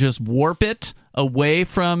if we could just warp it away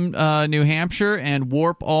from New Hampshire and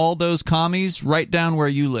warp all those commies right down where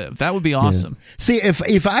you live. That would be awesome. Yeah. See,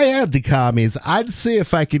 if I had the commies, I'd see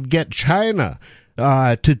if I could get China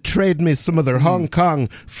to trade me some of their Hong Kong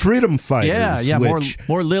freedom fighters. Yeah, which,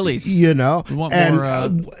 more lilies. You know, We want and more,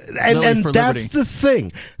 and for that's liberty. the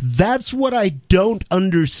thing. That's what I don't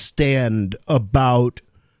understand about.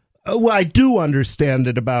 Well, I do understand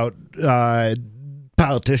it about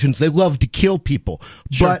politicians. They love to kill people.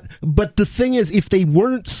 Sure. But the thing is, if they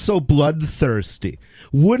weren't so bloodthirsty,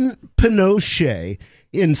 wouldn't Pinochet,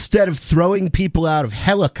 instead of throwing people out of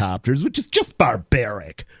helicopters, which is just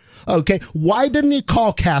barbaric, okay, why didn't he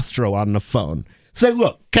call Castro on the phone? Say,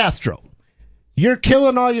 look, Castro, you're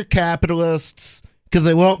killing all your capitalists because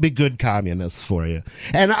they won't be good communists for you.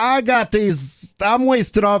 And I got these, I'm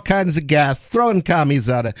wasting all kinds of gas throwing commies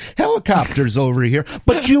out of helicopters over here,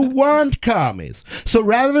 but you want commies. So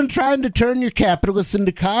rather than trying to turn your capitalists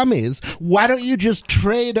into commies, why don't you just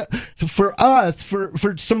trade for us for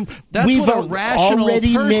some, That's we've what a rational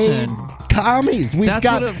already person- made commies. We've That's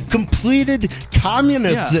got what a- completed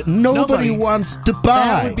communists Yeah, that nobody nobody- wants to That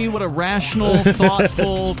buy. would be what a rational,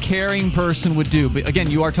 thoughtful, caring person would do. But again,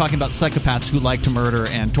 you are talking about psychopaths who like to murder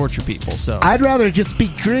and torture people. So I'd rather just be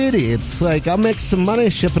greedy. It's like I'll make some money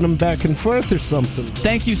shipping them back and forth or something.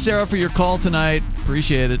 thank you, Sarah, for your call tonight.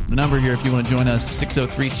 Appreciate it. The number here, if you want to join us,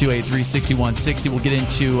 603-283-6160. We'll get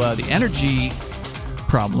into the energy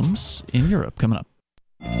problems in Europe coming up.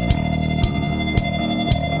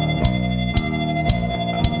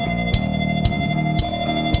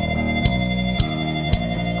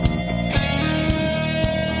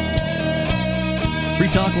 Free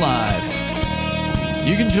Talk Live.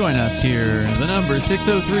 You can join us here. The number is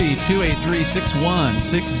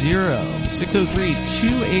 603-283-6160.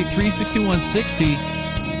 603-283-6160.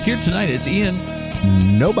 Here tonight, it's Ian.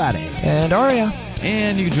 Nobody. And Aria.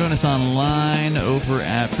 And you can join us online over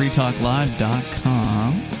at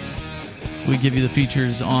freetalklive.com. We give you the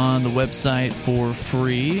features on the website for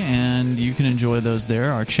free, and you can enjoy those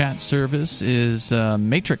there. Our chat service is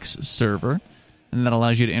Matrix server, and that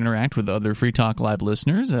allows you to interact with other Free Talk Live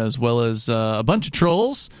listeners, as well as a bunch of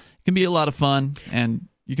trolls. It can be a lot of fun, and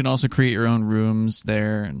you can also create your own rooms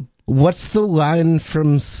there. And What's the line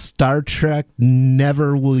from Star Trek?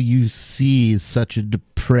 Never will you see such a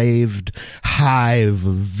depraved hive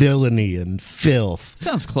of villainy and filth.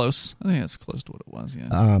 sounds close. I think that's close to what it was.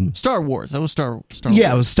 Yeah. Star Wars. That was Star Wars.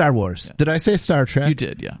 Yeah, it was Star Wars. Yeah. Did I say Star Trek? You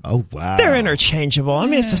did, yeah. Oh, wow. They're interchangeable. I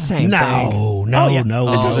mean, it's the same thing. No.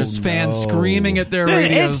 There's fans screaming at their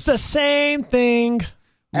radios. It's the same thing.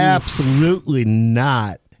 Absolutely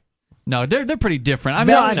not. No, they're pretty different. I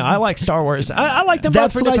mean, I know. I like Star Wars. I like them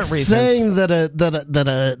both for different reasons. That's like saying that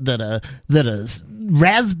a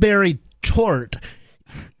raspberry tort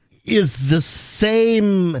is the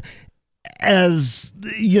same as,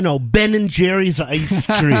 you know, Ben and Jerry's ice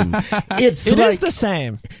cream. It is the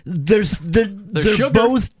same. They're sugar.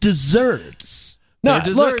 both desserts. No,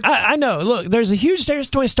 They're look, desserts. I know. Look, there's a huge difference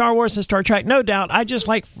between Star Wars and Star Trek, no doubt. I just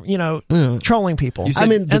like, trolling people. You said- I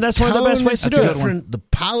mean, and that's one of the best ways to do it. different. The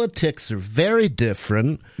politics are very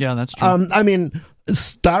different. Yeah, that's true. I mean,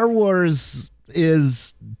 Star Wars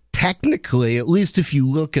is technically, at least if you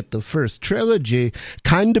look at the first trilogy,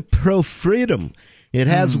 kind of pro-freedom. It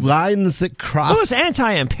has lines that cross. Well, it's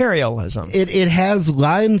anti-imperialism. It has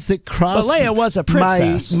lines that cross. But Leia was a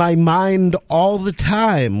princess. My mind all the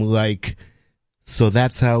time, like. So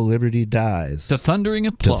that's how liberty dies. The thundering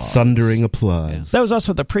applause. The thundering applause. Yes. That was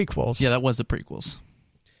also the prequels. Yeah, that was the prequels.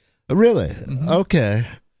 Really? Mm-hmm. Okay.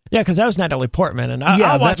 Yeah, because that was Natalie Portman, and I'll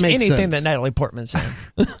that watch makes anything sense. that Natalie Portman's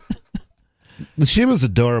in. She was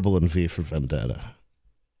adorable in V for Vendetta.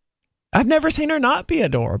 I've never seen her not be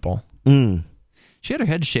adorable. Mm. She had her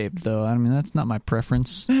head shaved, though. I mean, that's not my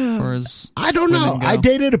preference. I don't know. I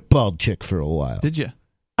dated a bald chick for a while. Did you?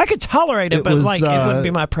 I could tolerate it, It but was, it wouldn't be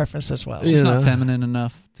my preference as well. She's not feminine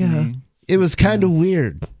enough to me. It was kind of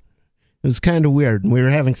weird. It was kind of weird. When we were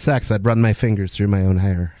having sex, I'd run my fingers through my own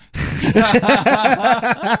hair.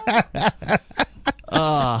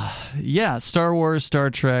 Yeah, Star Wars, Star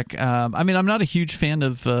Trek. I mean, I'm not a huge fan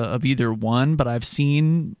of either one, but I've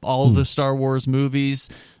seen all the Star Wars movies.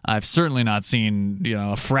 I've certainly not seen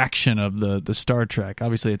a fraction of the Star Trek.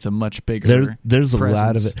 Obviously, it's a much bigger. There's a presence.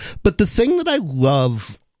 lot of it. But the thing that I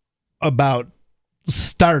love about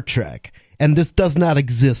Star Trek, and this does not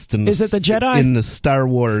exist in Is it the Jedi? in the Star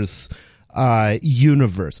Wars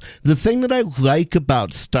universe. The thing that I like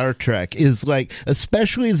about Star Trek is, like,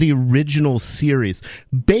 especially the original series,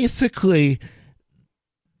 basically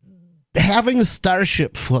having a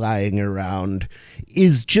starship flying around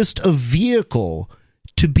is just a vehicle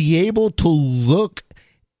to be able to look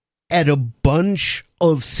at a bunch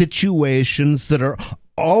of situations that are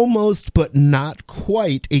almost but not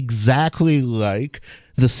quite exactly like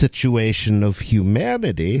the situation of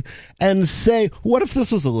humanity and say, what if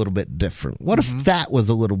this was a little bit different? What if that was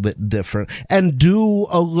a little bit different? And do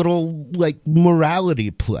a little, like,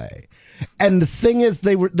 morality play. And the thing is,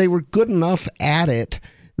 they were good enough at it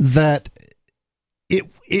that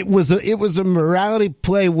it was a morality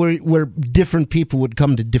play where different people would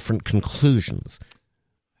come to different conclusions.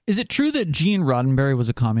 Is it true that Gene Roddenberry was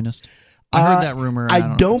a communist? I heard that rumor.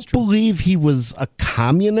 I don't believe he was a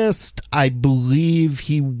communist. I believe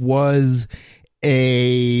he was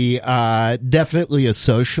definitely a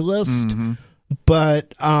socialist. Mm-hmm.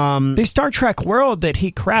 But the Star Trek world that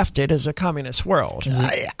he crafted is a communist world.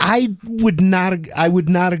 I would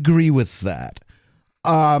not agree with that.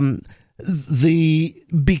 Because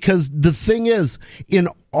the thing is, in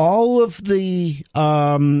all of the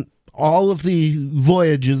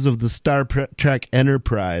voyages of the Star Trek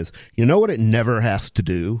Enterprise, you know what it never has to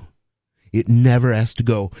do? It never has to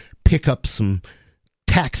go pick up some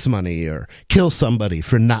tax money or kill somebody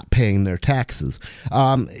for not paying their taxes.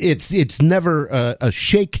 It's never a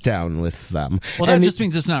shakedown with them. Well, that just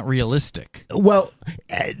means it's not realistic. Well,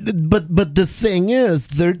 but the thing is,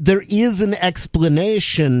 there is an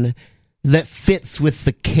explanation that fits with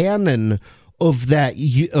the canon of that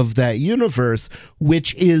universe,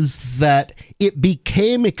 which is that it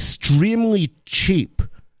became extremely cheap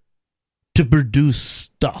to produce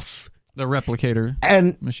stuff. The replicator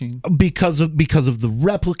and machine. Because of the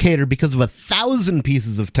replicator, because of 1,000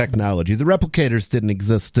 pieces of technology. The replicators didn't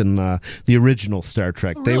exist in the original Star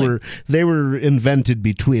Trek. Oh, really? They were invented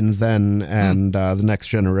between then and the Next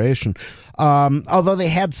Generation. Although they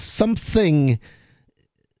had something.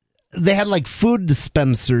 They had, like, food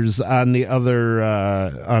dispensers on the other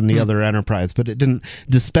Enterprise, but it didn't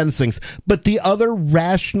dispense things. But the other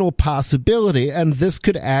rational possibility, and this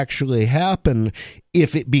could actually happen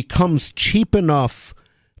if it becomes cheap enough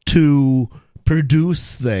to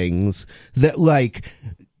produce things, that, like,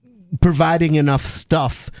 providing enough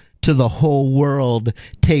stuff to the whole world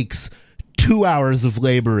takes 2 hours of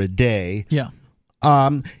labor a day. Yeah.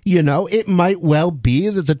 It might well be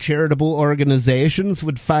that the charitable organizations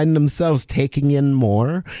would find themselves taking in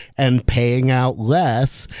more and paying out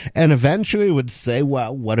less, and eventually would say,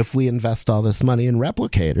 well, what if we invest all this money in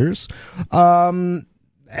replicators?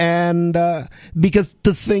 Because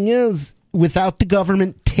the thing is, without the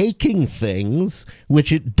government taking things,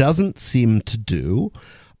 which it doesn't seem to do,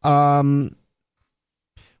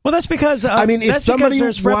 well, that's because if somebody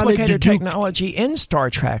there's wanted to replicator technology in Star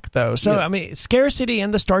Trek, though. So, Yeah. Scarcity in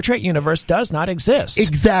the Star Trek universe does not exist.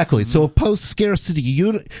 Exactly. So a post-scarcity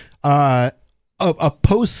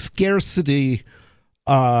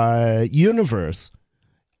universe,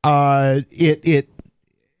 it,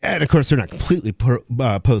 and of course they're not completely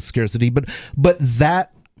post-scarcity, but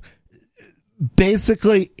that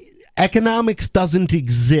basically economics doesn't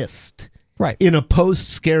exist in a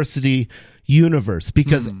post-scarcity universe,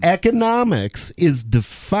 because economics is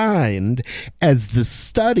defined as the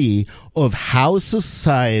study of how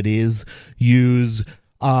societies use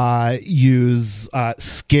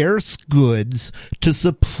scarce goods to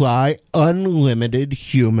supply unlimited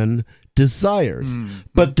human desires.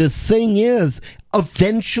 But the thing is,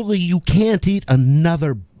 eventually you can't eat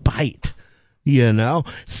another bite.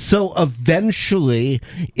 So eventually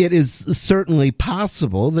it is certainly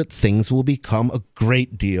possible that things will become a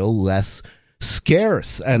great deal less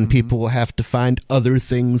scarce, and people will have to find other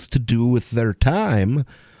things to do with their time,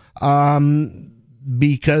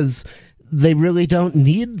 because they really don't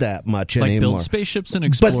need that much anymore. Like build spaceships and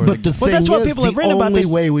explore. But the thing is, the only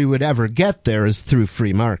way we would ever get there is through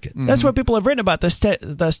free market. That's what people have written about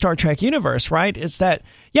the Star Trek universe, right? It's that,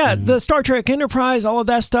 the Star Trek Enterprise, all of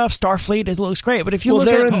that stuff, Starfleet, it looks great. But if you look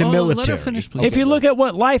they're at in the military. Let her finish, please. If you look at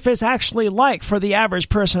what life is actually like for the average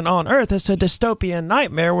person on Earth, it's a dystopian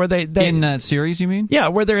nightmare where they in that series, you mean? Yeah,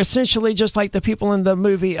 where they're essentially just like the people in the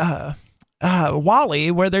movie WALL-E,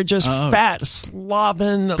 where they're just fat,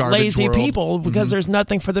 sloven, lazy world. people because there's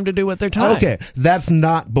nothing for them to do with their time. Okay, that's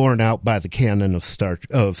not borne out by the canon of Star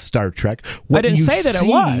Trek. What I didn't you say that it see,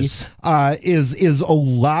 was. Is a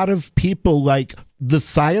lot of people, like the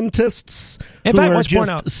scientists In who fact, are let's point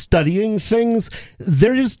just out- studying things,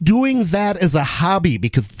 they're just doing that as a hobby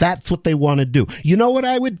because that's what they want to do. You know what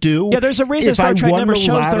I would do? Yeah, there's a reason if Star I Trek won never the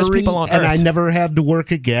shows those lottery people on and Earth. I never had to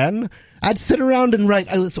work again? I'd sit around and write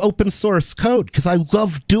open source code because I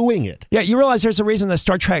love doing it. Yeah, you realize there's a reason the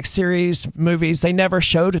Star Trek series movies, they never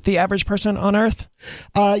showed the average person on Earth?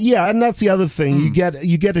 Yeah, and that's the other thing. You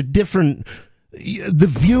get a different. The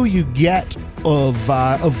view you get of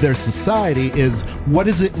their society is what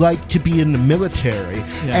is it like to be in the military,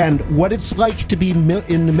 and what it's like to be in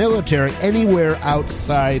the military anywhere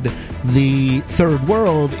outside the third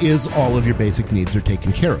world is all of your basic needs are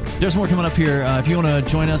taken care of. There's more coming up here. If you want to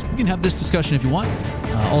join us, we can have this discussion if you want.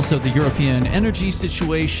 Also, the European energy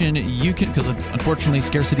situation. You can, because unfortunately,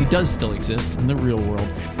 scarcity does still exist in the real world.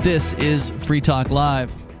 This is Free Talk Live.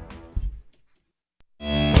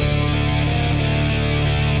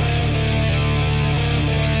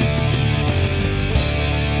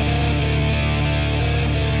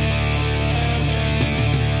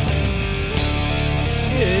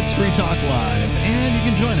 It's Free Talk Live, and you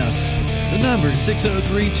can join us. The number is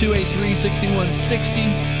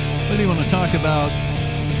 603-283-6160. Whether you want to talk about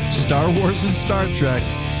Star Wars and Star Trek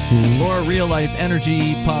or real-life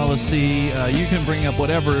energy policy, you can bring up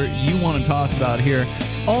whatever you want to talk about here.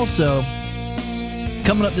 Also,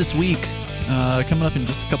 coming up this week, coming up in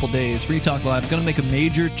just a couple days, Free Talk Live is going to make a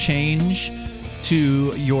major change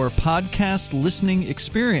to your podcast listening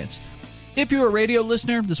experience. If you're a radio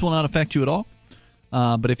listener, this will not affect you at all.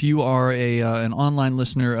 But if you are an online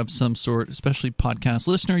listener of some sort, especially podcast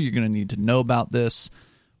listener, you're going to need to know about this.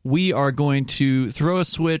 We are going to throw a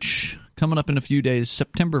switch coming up in a few days,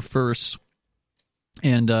 September 1st.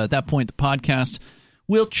 And at that point, the podcast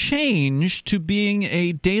will change to being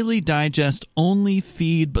a Daily Digest only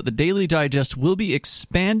feed, but the Daily Digest will be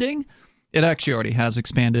expanding. It actually already has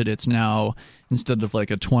expanded. It's now, instead of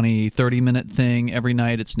like a 20, 30-minute thing every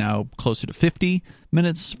night, it's now closer to 50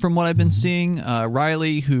 minutes from what I've been seeing.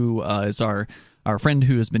 Riley, who is our friend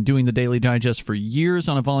who has been doing the Daily Digest for years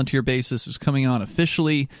on a volunteer basis, is coming on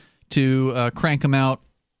officially to crank them out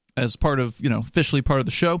as part of, officially part of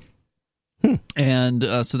the show. And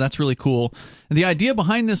so that's really cool. And the idea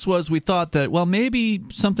behind this was we thought that, well, maybe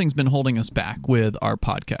something's been holding us back with our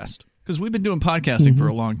podcast because we've been doing podcasting for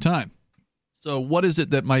a long time. So what is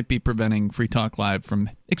it that might be preventing Free Talk Live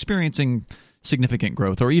from experiencing significant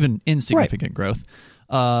growth or even insignificant growth?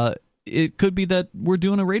 It could be that we're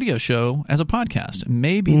doing a radio show as a podcast.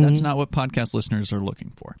 Maybe that's not what podcast listeners are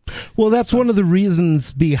looking for. Well, that's one of the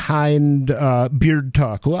reasons behind Beard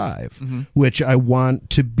Talk Live, which I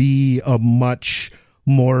want to be a much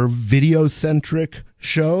more video-centric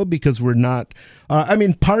show because we're not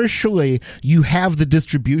partially you have the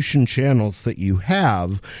distribution channels that you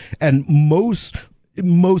have, and most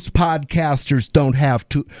podcasters don't have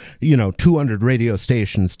 200 radio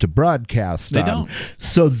stations to broadcast on. Don't.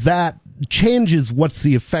 So that changes what's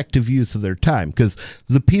the effective use of their time, because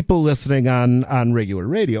the people listening on regular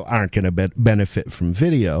radio aren't going to benefit from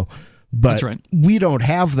video. But That's right. We don't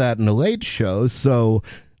have that in a late show, so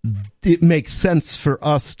it makes sense for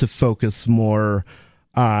us to focus more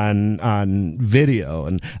on video.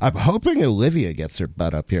 And I'm hoping Olivia gets her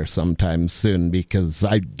butt up here sometime soon, because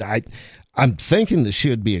I'm thinking that she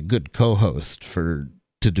would be a good co-host to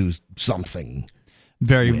do something.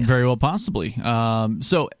 Very well, possibly.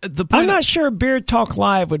 So the point I'm not sure Beard Talk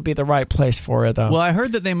Live would be the right place for her, though. Well, I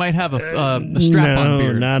heard that they might have a strap-on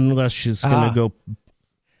beard. No, not unless she's going to go.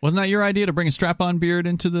 Wasn't that your idea to bring a strap-on beard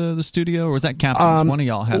into the studio, or was that Captain's? One of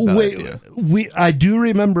y'all had that idea. I do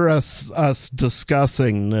remember us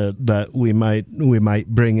discussing that we might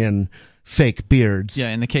bring in fake beards. Yeah,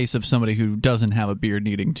 in the case of somebody who doesn't have a beard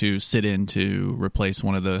needing to sit in to replace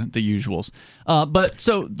one of the usuals. But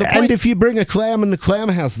so the point, and if you bring a clam and the clam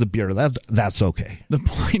has the beard, that's okay. The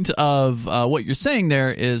point of what you're saying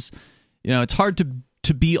there is, it's hard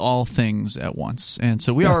to be all things at once, and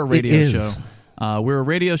so we are a radio show. We're a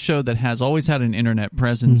radio show that has always had an internet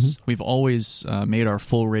presence. We've always made our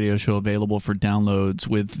full radio show available for downloads,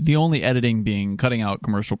 with the only editing being cutting out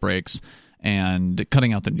commercial breaks and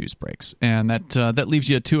cutting out the news breaks. And that leaves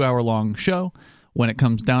you a 2-hour-long show. When it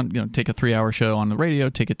comes down, take a 3-hour show on the radio,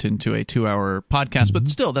 take it into a 2-hour podcast. But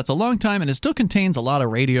still, that's a long time, and it still contains a lot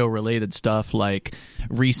of radio-related stuff, like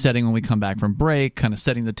resetting when we come back from break, kind of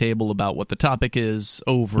setting the table about what the topic is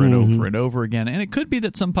over and over and over again. And it could be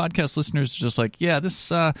that some podcast listeners are just like, yeah,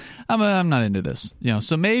 this I'm not into this.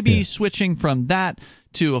 So maybe switching from that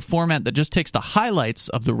to a format that just takes the highlights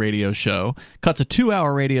of the radio show, cuts a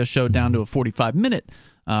 2-hour radio show down to a 45-minute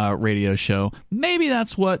radio show. Maybe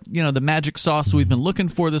that's what, the magic sauce we've been looking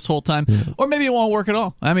for this whole time, or maybe it won't work at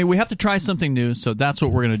all. I mean, we have to try something new, so that's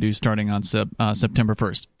what we're going to do starting on September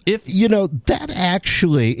 1st. If that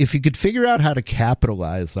actually, if you could figure out how to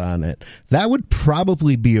capitalize on it, that would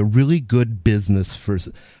probably be a really good business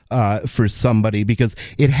for somebody, because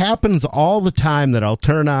it happens all the time that I'll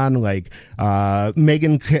turn on like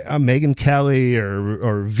Megyn Kelly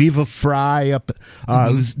or Viva Fry up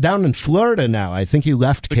who's down in Florida now. I think he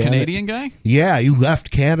left Canada. Canadian guy? Yeah, he left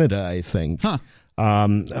Canada, I think. Huh.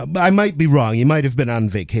 I might be wrong. He might have been on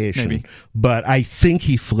vacation. Maybe. But I think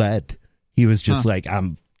he fled. He was just like,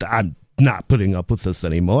 I'm not putting up with this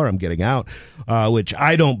anymore. I'm getting out, which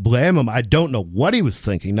I don't blame him. I don't know what he was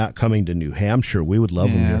thinking, not coming to New Hampshire. We would love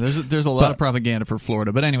him here. There's a lot of propaganda for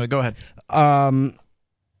Florida. But anyway, go ahead.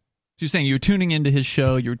 So you're saying you were tuning into his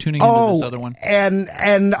show, you were tuning into this other one?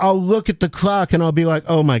 And I'll look at the clock and I'll be like,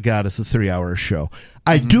 oh my God, it's a 3-hour show.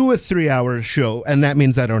 I do a 3-hour show, and that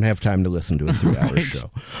means I don't have time to listen to a 3-hour show.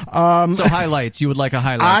 So highlights, you would like a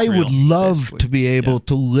highlights reel, would love basically to be able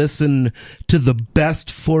to listen to the best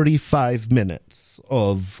 45 minutes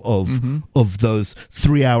of those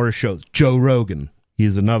 3-hour shows. Joe Rogan,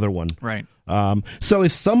 he's another one. Right. So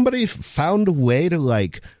if somebody found a way to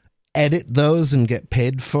like edit those and get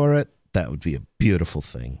paid for it, that would be a beautiful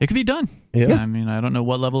thing. It could be done. Yeah. I mean, I don't know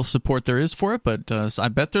what level of support there is for it, but I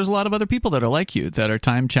bet there's a lot of other people that are like you, that are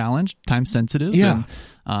time challenged, time sensitive. Yeah.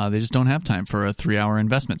 And, they just don't have time for a 3-hour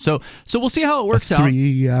investment. So we'll see how it works out.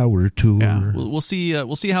 3-hour tour. Yeah. We'll see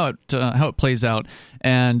how it plays out.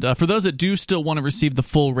 And for those that do still want to receive the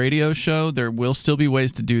full radio show, there will still be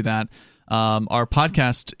ways to do that. Our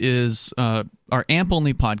podcast is our AMP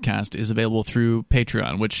only podcast is available through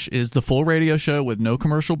Patreon, which is the full radio show with no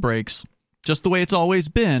commercial breaks, just the way it's always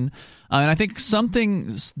been. And I think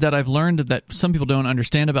something that I've learned that some people don't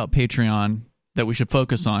understand about Patreon that we should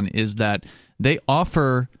focus on is that they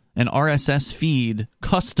offer an RSS feed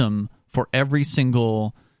custom for every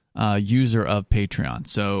single user of Patreon.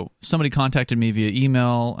 So somebody contacted me via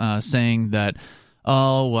email saying that,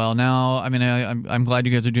 oh, well, now, I mean, I'm glad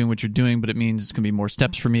you guys are doing what you're doing, but it means it's going to be more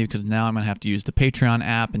steps for me because now I'm going to have to use the Patreon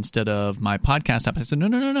app instead of my podcast app. I said,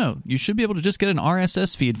 no. You should be able to just get an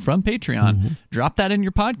RSS feed from Patreon, drop that in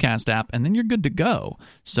your podcast app, and then you're good to go.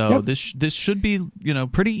 So this should be,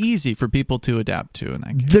 pretty easy for people to adapt to in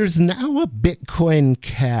that case. There's now a Bitcoin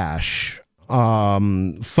Cash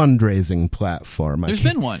fundraising platform. There's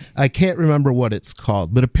been one. I can't remember what it's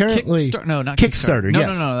called, but apparently not Kickstarter.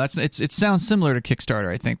 No. It sounds similar to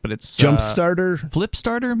Kickstarter, I think, but it's Jumpstarter,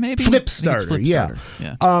 Flipstarter, maybe. Flipstarter, yeah.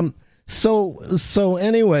 So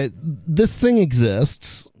anyway, this thing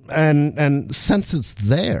exists, and since it's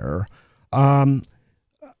there,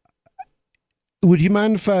 would you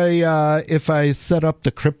mind if I set up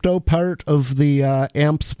the crypto part of the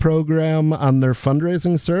AMPS program on their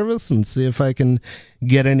fundraising service and see if I can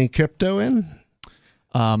get any crypto in?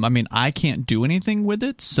 I mean, I can't do anything with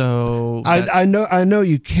it, so I know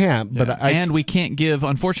you can't, but and we can't give.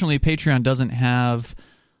 Unfortunately, Patreon doesn't have.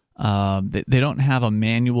 They don't have a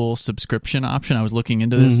manual subscription option. I was looking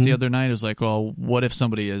into this the other night. It was like, well, what if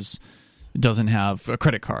somebody doesn't have a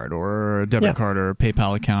credit card or a debit card or a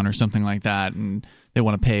PayPal account or something like that, and they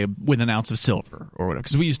want to pay with an ounce of silver or whatever?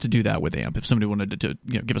 Because we used to do that with AMP. If somebody wanted to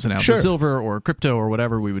give us an ounce of silver or crypto or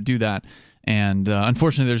whatever, we would do that. And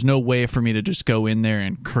unfortunately, there's no way for me to just go in there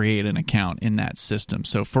and create an account in that system.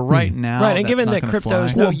 So for right now, and given that crypto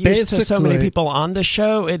is no use to so many people on the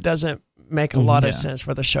show, it doesn't make a lot of sense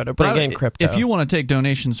for the show to bring in crypto. If you want to take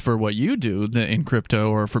donations for what you do in crypto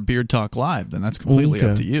or for Beard Talk Live, then that's completely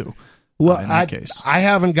up to you. Well, I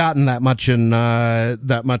haven't gotten that much in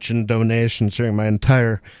donations during my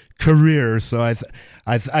entire career, so I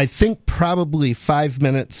think probably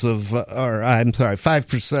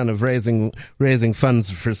 5% of raising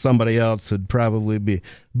funds for somebody else would probably be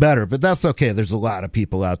better. But that's okay. There's a lot of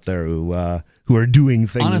people out there who are doing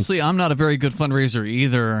things. Honestly, I'm not a very good fundraiser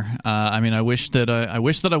either. I mean, I wish that I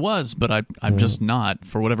was, but I'm just not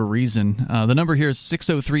for whatever reason. The number here is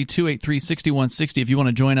 603-283-6160 if you want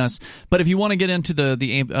to join us. But if you want to get into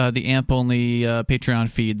the AMP only Patreon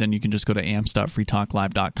feed, then you can just go to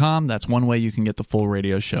amps.freetalklive.com. That's one way you can get the full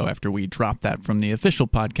radio show after we drop that from the official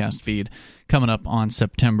podcast feed coming up on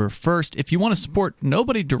September 1st. If you want to support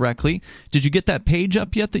Nobody directly, did you get that page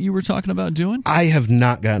up yet that you were talking about doing? I have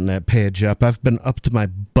not gotten that page up. I've been up to my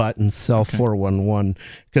butt in Cell 411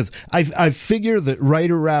 because I figure that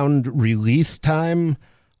right around release time,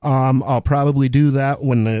 I'll probably do that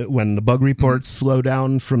when the bug reports slow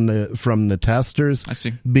down from the testers. I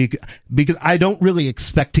see. Because I don't really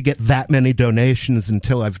expect to get that many donations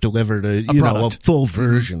until I've delivered a full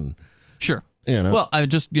version. Sure. Well, I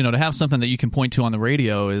just, to have something that you can point to on the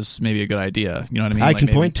radio is maybe a good idea. You know what I mean? I can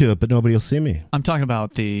point to it, but nobody will see me. I'm talking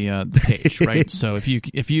about the page, right? So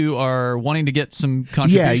if you are wanting to get some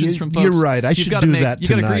contributions from folks, you're right. I should do that. You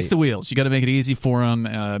got to grease the wheels. You got to make it easy for them.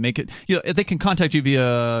 Make it. They can contact you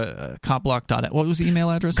via copblock.app. What was the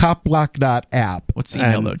email address? Copblock.app. What's the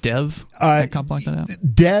email though? Dev at copblock.app.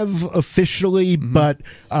 Dev officially, but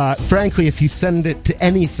frankly, if you send it to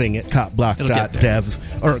anything at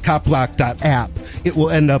copblock.dev or copblock.app, it will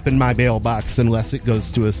end up in my mailbox unless it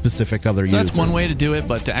goes to a specific other user. That's one way to do it,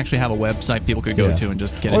 but to actually have a website people could go to and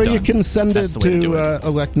just get it done. Or you can send it to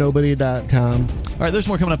electnobody.com. All right, there's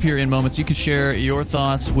more coming up here in moments. You can share your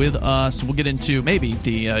thoughts with us. We'll get into maybe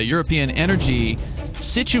the European energy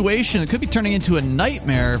situation. It could be turning into a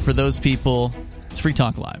nightmare for those people. It's Free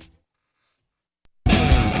Talk Live.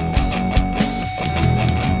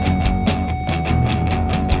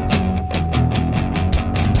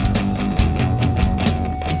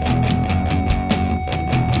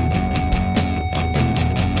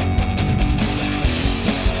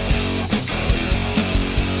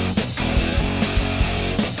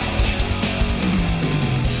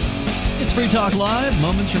 Free Talk Live.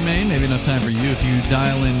 Moments remain. Maybe enough time for you if you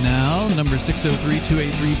dial in now. Number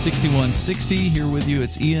 603-283-6160. Here with you,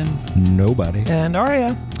 it's Ian. Nobody. And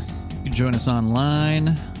Aria. You can join us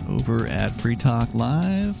online over at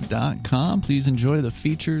freetalklive.com. Please enjoy the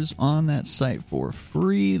features on that site for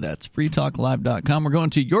free. That's freetalklive.com. We're going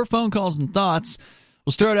to your phone calls and thoughts.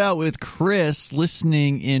 We'll start out with Chris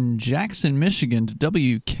listening in Jackson, Michigan to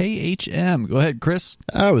WKHM. Go ahead, Chris.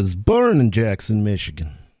 I was born in Jackson,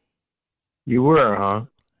 Michigan. You were, huh?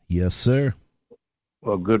 Yes, sir.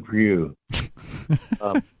 Well, good for you.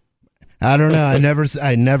 I don't know. I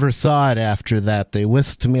never saw it after that. They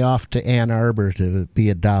whisked me off to Ann Arbor to be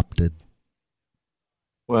adopted.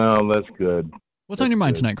 Well, that's good. What's on your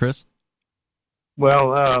mind tonight, Chris?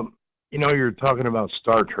 Well, you're talking about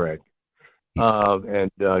Star Trek and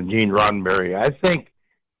Gene Roddenberry. I think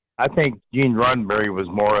Gene Roddenberry was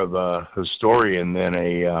more of a historian than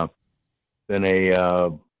a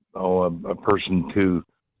person to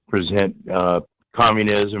present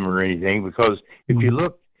communism or anything, because if you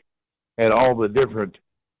look at all the different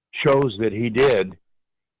shows that he did,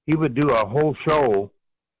 he would do a whole show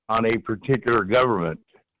on a particular government.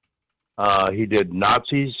 He did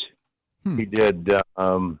Nazis. He did the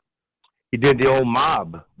old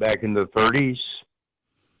mob back in the 30s.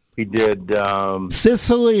 He did.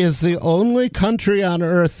 Sicily is the only country on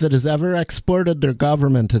earth that has ever exported their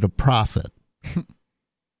government at a profit.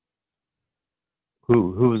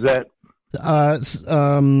 Who was that?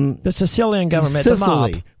 The Sicilian government,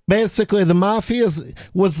 Sicily. the mob. Basically, the mafia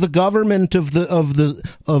was the government of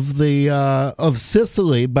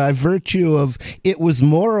Sicily by virtue of it was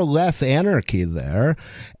more or less anarchy there,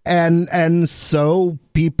 and so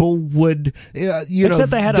people would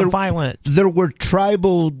except they had a violent. There were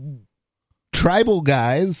tribal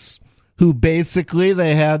guys who basically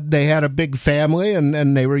they had a big family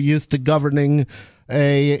and they were used to governing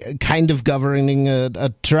a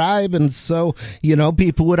tribe, and so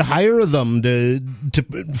people would hire them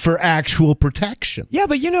for actual protection. Yeah,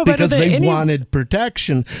 but better because than they wanted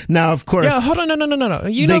protection. Now, of course, hold on, no.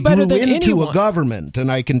 They grew into a government, and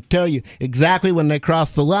I can tell you exactly when they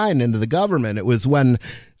crossed the line into the government. It was when.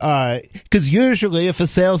 Because usually if a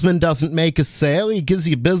salesman doesn't make a sale, he gives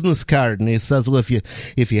you a business card and he says, well,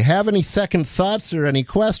 if you have any second thoughts or any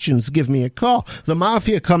questions, give me a call. The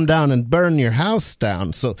mafia come down and burn your house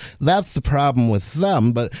down. So that's the problem with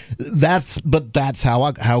them. But that's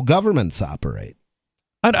how governments operate.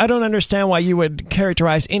 I don't understand why you would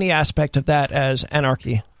characterize any aspect of that as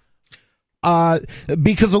anarchy.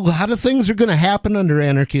 Because a lot of things are going to happen under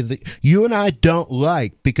anarchy that you and I don't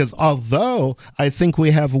like, because although I think we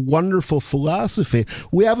have a wonderful philosophy,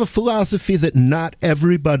 we have a philosophy that not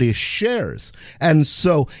everybody shares. And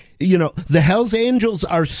so, the Hells Angels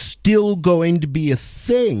are still going to be a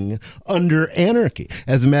thing under anarchy.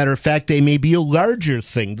 As a matter of fact, they may be a larger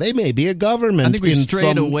thing. They may be a government. I think we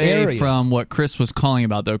strayed away area. from what Chris was calling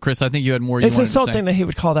about, though. Chris, I think you had more. It's insulting that he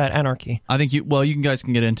would call that anarchy. I think you guys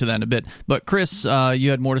can get into that in a bit. But Chris,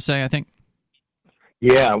 you had more to say, I think.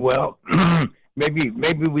 Yeah, well, maybe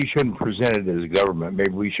we shouldn't present it as government.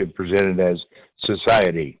 Maybe we should present it as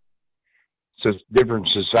society. So different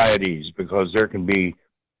societies, because there can be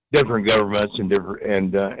different governments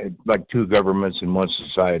and like two governments in one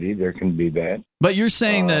society. There can be that. But you're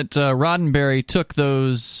saying that Roddenberry took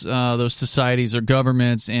those societies or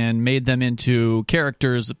governments and made them into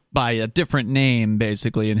characters by a different name,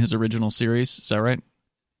 basically, in his original series. Is that right?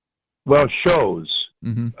 Well, shows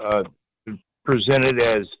presented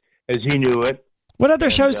as he knew it. What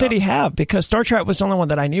other shows did he have? Because Star Trek was the only one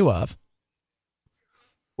that I knew of.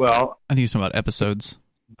 Well, I think he's talking about episodes.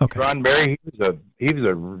 Okay. Ron Berry, he was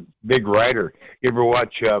a big writer. You ever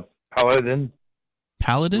watch Paladin?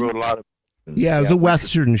 Paladin? He wrote a lot of. Yeah, it was a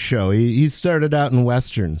Western show. He started out in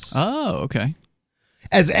Westerns. Oh, okay.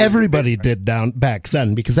 As everybody did back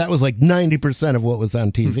then, because that was like 90% of what was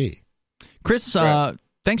on TV. Chris,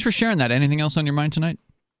 thanks for sharing that. Anything else on your mind tonight?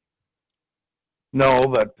 No,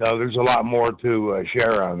 but there's a lot more to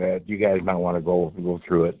share on that. You guys might want to go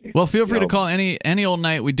through it. Well, feel free to call any old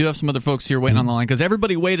night. We do have some other folks here waiting on the line because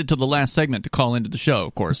everybody waited till the last segment to call into the show,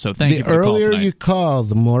 of course. So thank you for the call tonight. The earlier you call,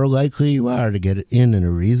 the more likely you are to get it in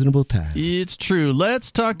a reasonable time. It's true.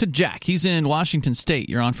 Let's talk to Jack. He's in Washington State.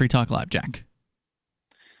 You're on Free Talk Live, Jack.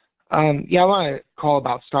 Yeah, I want to call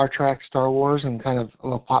about Star Trek, Star Wars, and kind of a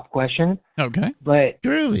little pop question. Okay. But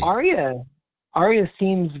Groovy. Arya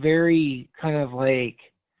seems very kind of like,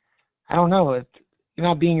 I don't know, you're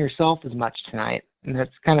not being yourself as much tonight, and that's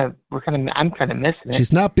I'm kind of missing it.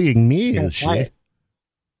 She's not being me, is she?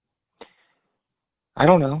 I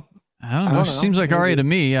don't know. I don't know. She seems like Arya to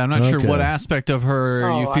me. I'm not sure Okay. what aspect of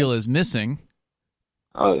her you feel is missing.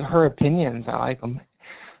 Oh, her opinions, I like them.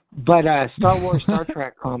 But Star Wars, Star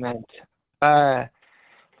Trek comment. Did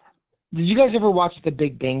you guys ever watch The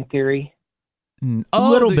Big Bang Theory? A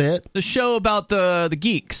little bit. The show about the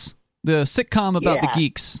geeks. The sitcom about the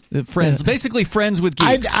geeks. The friends. Basically friends with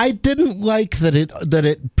geeks. I didn't like that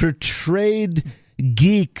it portrayed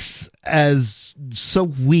geeks as so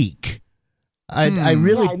weak. I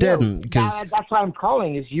really didn't. That's why I'm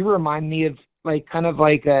calling, is you remind me of kind of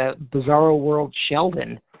like a Bizarro World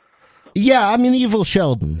Sheldon. Yeah, I mean, evil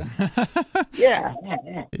Sheldon. Yeah.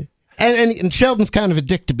 And Sheldon's kind of a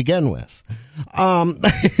dick to begin with.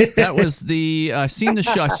 That was I've seen the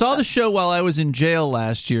show. I saw the show while I was in jail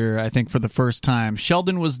last year, I think, for the first time.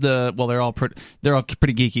 Sheldon was they're all pretty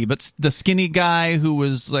geeky, but the skinny guy who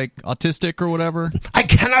was like autistic or whatever. I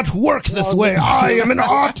cannot work this way. I am an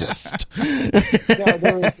artist.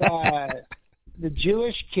 There was the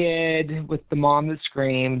Jewish kid with the mom that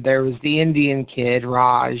screamed. There was the Indian kid,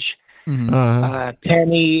 Raj.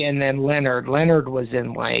 Penny, and then Leonard. Leonard was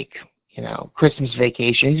in Christmas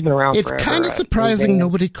Vacation. He's been around It's forever. kind of surprising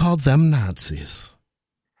nobody called them Nazis.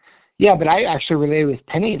 Yeah, but I actually related with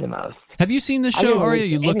Penny the most. Have you seen the show, Arya?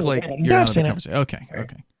 You look like you're out of the seen it. conversation.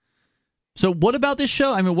 Okay. So what about this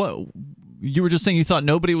show? I mean, what you were just saying you thought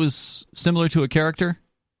nobody was similar to a character?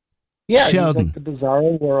 Yeah, Sheldon. he's like the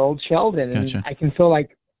Bizarro World Sheldon. Gotcha. And I can feel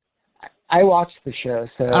like I watched the show,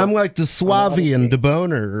 so I'm like the Swavian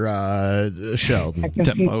DeBoner Sheldon. I can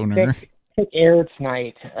see thick air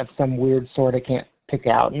tonight of some weird sort I can't pick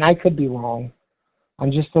out, and I could be wrong.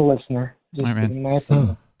 I'm just a listener. Just All right, giving my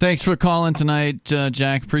opinion. Thanks for calling tonight,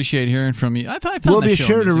 Jack. Appreciate hearing from you. I found We'll that be show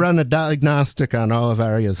sure to amusing. run a diagnostic on all of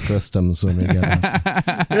Arya's systems when we get on.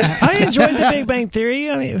 I enjoyed The Big Bang Theory.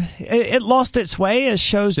 I mean, it lost its way, as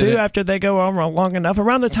shows Did do it? after they go on long enough.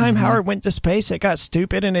 Around the time Howard went to space, it got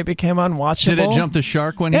stupid and it became unwatchable. Did it jump the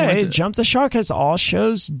shark when he went it jumped the shark, as all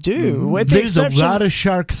shows do. With the There's a exception, lot of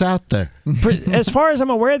sharks out there. as far as I'm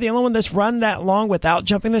aware, the only one that's run that long without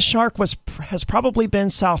jumping the shark has probably been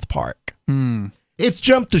South Park. It's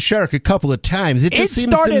jumped the shark a couple of times. It just seems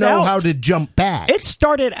to started know out- how to jump back. It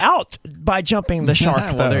started out by jumping the shark,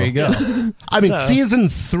 Well, though. there you go. I mean, So- season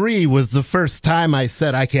 3 was the first time I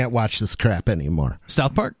said I can't watch this crap anymore.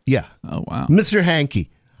 South Park? Yeah. Oh, wow. Mr.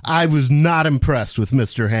 Hankey. I was not impressed with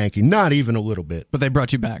Mr. Hankey. Not even a little bit. But they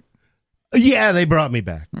brought you back. Yeah, they brought me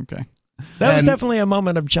back. Okay. That was And- definitely a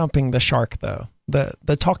moment of jumping the shark, though.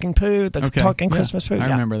 The talking poo, the Okay. talking Yeah. Christmas poo. I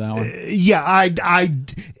yeah. remember that one. Yeah,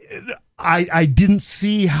 I didn't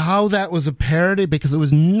see how that was a parody because it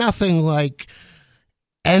was nothing like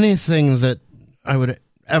anything that I would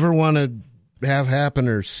ever want to have happen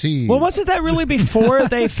or see. Well, wasn't that really before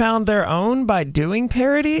they found their own by doing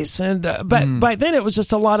parodies? And but by then it was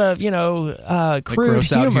just a lot of crude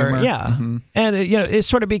gross out humor. Yeah, Mhm. and it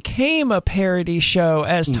sort of became a parody show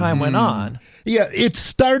as time went on. Yeah, it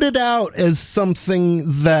started out as something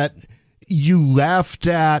that you laughed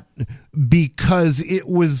at because it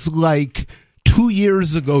was like 2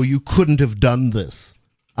 years ago you couldn't have done this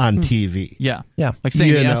on TV. Yeah. Yeah. Like saying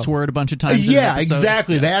You the know. S word a bunch of times. in an Yeah, episode.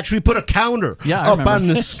 exactly. They actually put a counter Yeah, I up remember on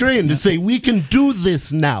the this. screen to say we can do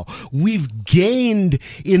this now. We've gained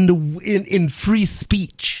in free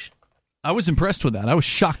speech. I was impressed with that. I was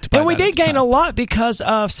shocked by And we that at did the gain time. a lot because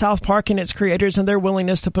of South Park and its creators and their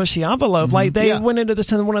willingness to push the envelope. Like they Yeah. went into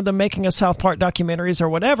this in one of the Making a South Park documentaries or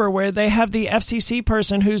whatever, where they have the FCC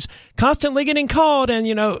person who's constantly getting called. And,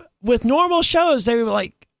 with normal shows, they were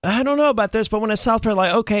like, I don't know about this, but when it's South Park,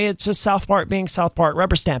 like, okay, it's just South Park being South Park,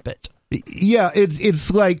 rubber stamp it. Yeah,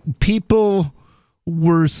 it's like people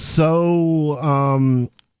were so.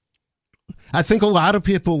 I think a lot of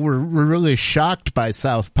people were really shocked by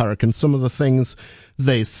South Park and some of the things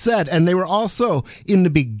they said, and they were also in the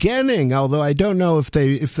beginning. Although I don't know if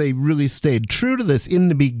they really stayed true to this in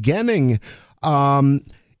the beginning.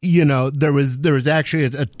 There was actually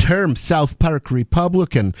a term, South Park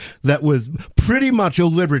Republican, that was pretty much a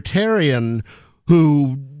libertarian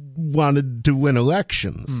who wanted to win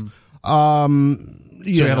elections. So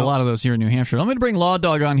you have a lot of those here in New Hampshire. I'm going to bring Law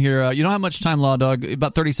Dog on here. You don't have much time, Law Dog.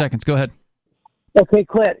 About 30 seconds. Go ahead. Okay,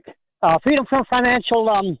 quick. Freedom from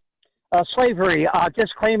financial slavery.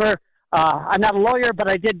 Disclaimer, I'm not a lawyer, but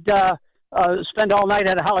I did spend all night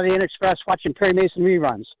at a Holiday Inn Express watching Perry Mason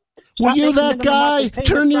reruns. Were you that guy?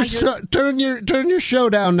 Turn your show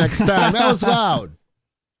down next time. That was loud.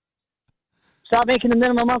 Stop making the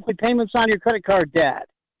minimum monthly payments on your credit card debt.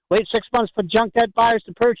 Wait 6 months for junk debt buyers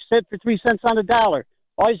to purchase it for 3 cents on the dollar.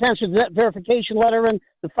 Always answer the debt verification letter in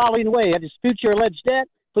the following way. I dispute your alleged debt.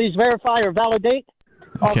 Please verify or validate.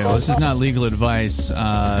 Okay, well, this is not legal advice,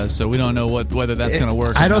 so we don't know whether that's going to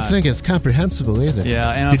work. I don't think it's comprehensible either.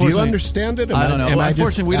 Yeah, and did you understand it? I don't know.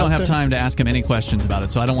 Unfortunately, we don't have time to ask him any questions about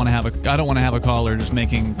it, so I don't want to have a caller just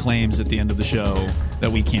making claims at the end of the show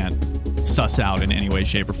that we can't suss out in any way,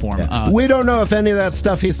 shape, or form. Yeah. We don't know if any of that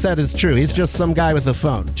stuff he said is true. He's just some guy with a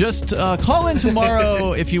phone. Just call in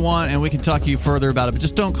tomorrow if you want, and we can talk to you further about it. But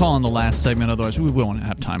just don't call in the last segment, otherwise we won't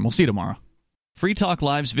have time. We'll see you tomorrow. Free Talk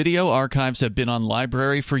Live's video archives have been on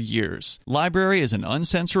LBRY for years. LBRY is an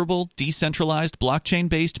uncensorable, decentralized,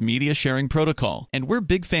 blockchain-based media sharing protocol, and we're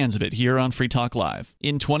big fans of it here on Free Talk Live.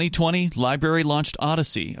 In 2020, LBRY launched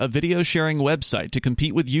Odysee, a video sharing website to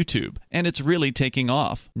compete with YouTube, and it's really taking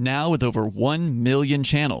off. Now with over 1 million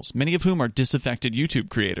channels, many of whom are disaffected YouTube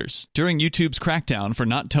creators. During YouTube's crackdown for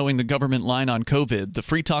not towing the government line on COVID, the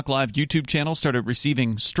Free Talk Live YouTube channel started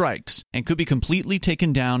receiving strikes and could be completely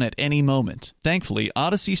taken down at any moment. Thankfully,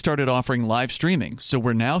 Odysee started offering live streaming, so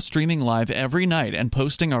we're now streaming live every night and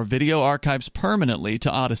posting our video archives permanently to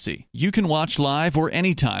Odysee. You can watch live or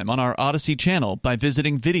anytime on our Odysee channel by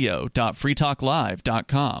visiting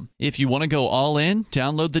video.freetalklive.com. If you want to go all in,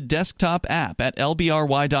 download the desktop app at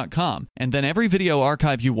lbry.com, and then every video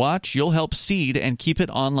archive you watch, you'll help seed and keep it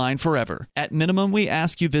online forever. At minimum, we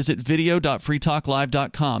ask you visit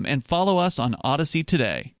video.freetalklive.com and follow us on Odysee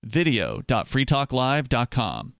today. video.freetalklive.com.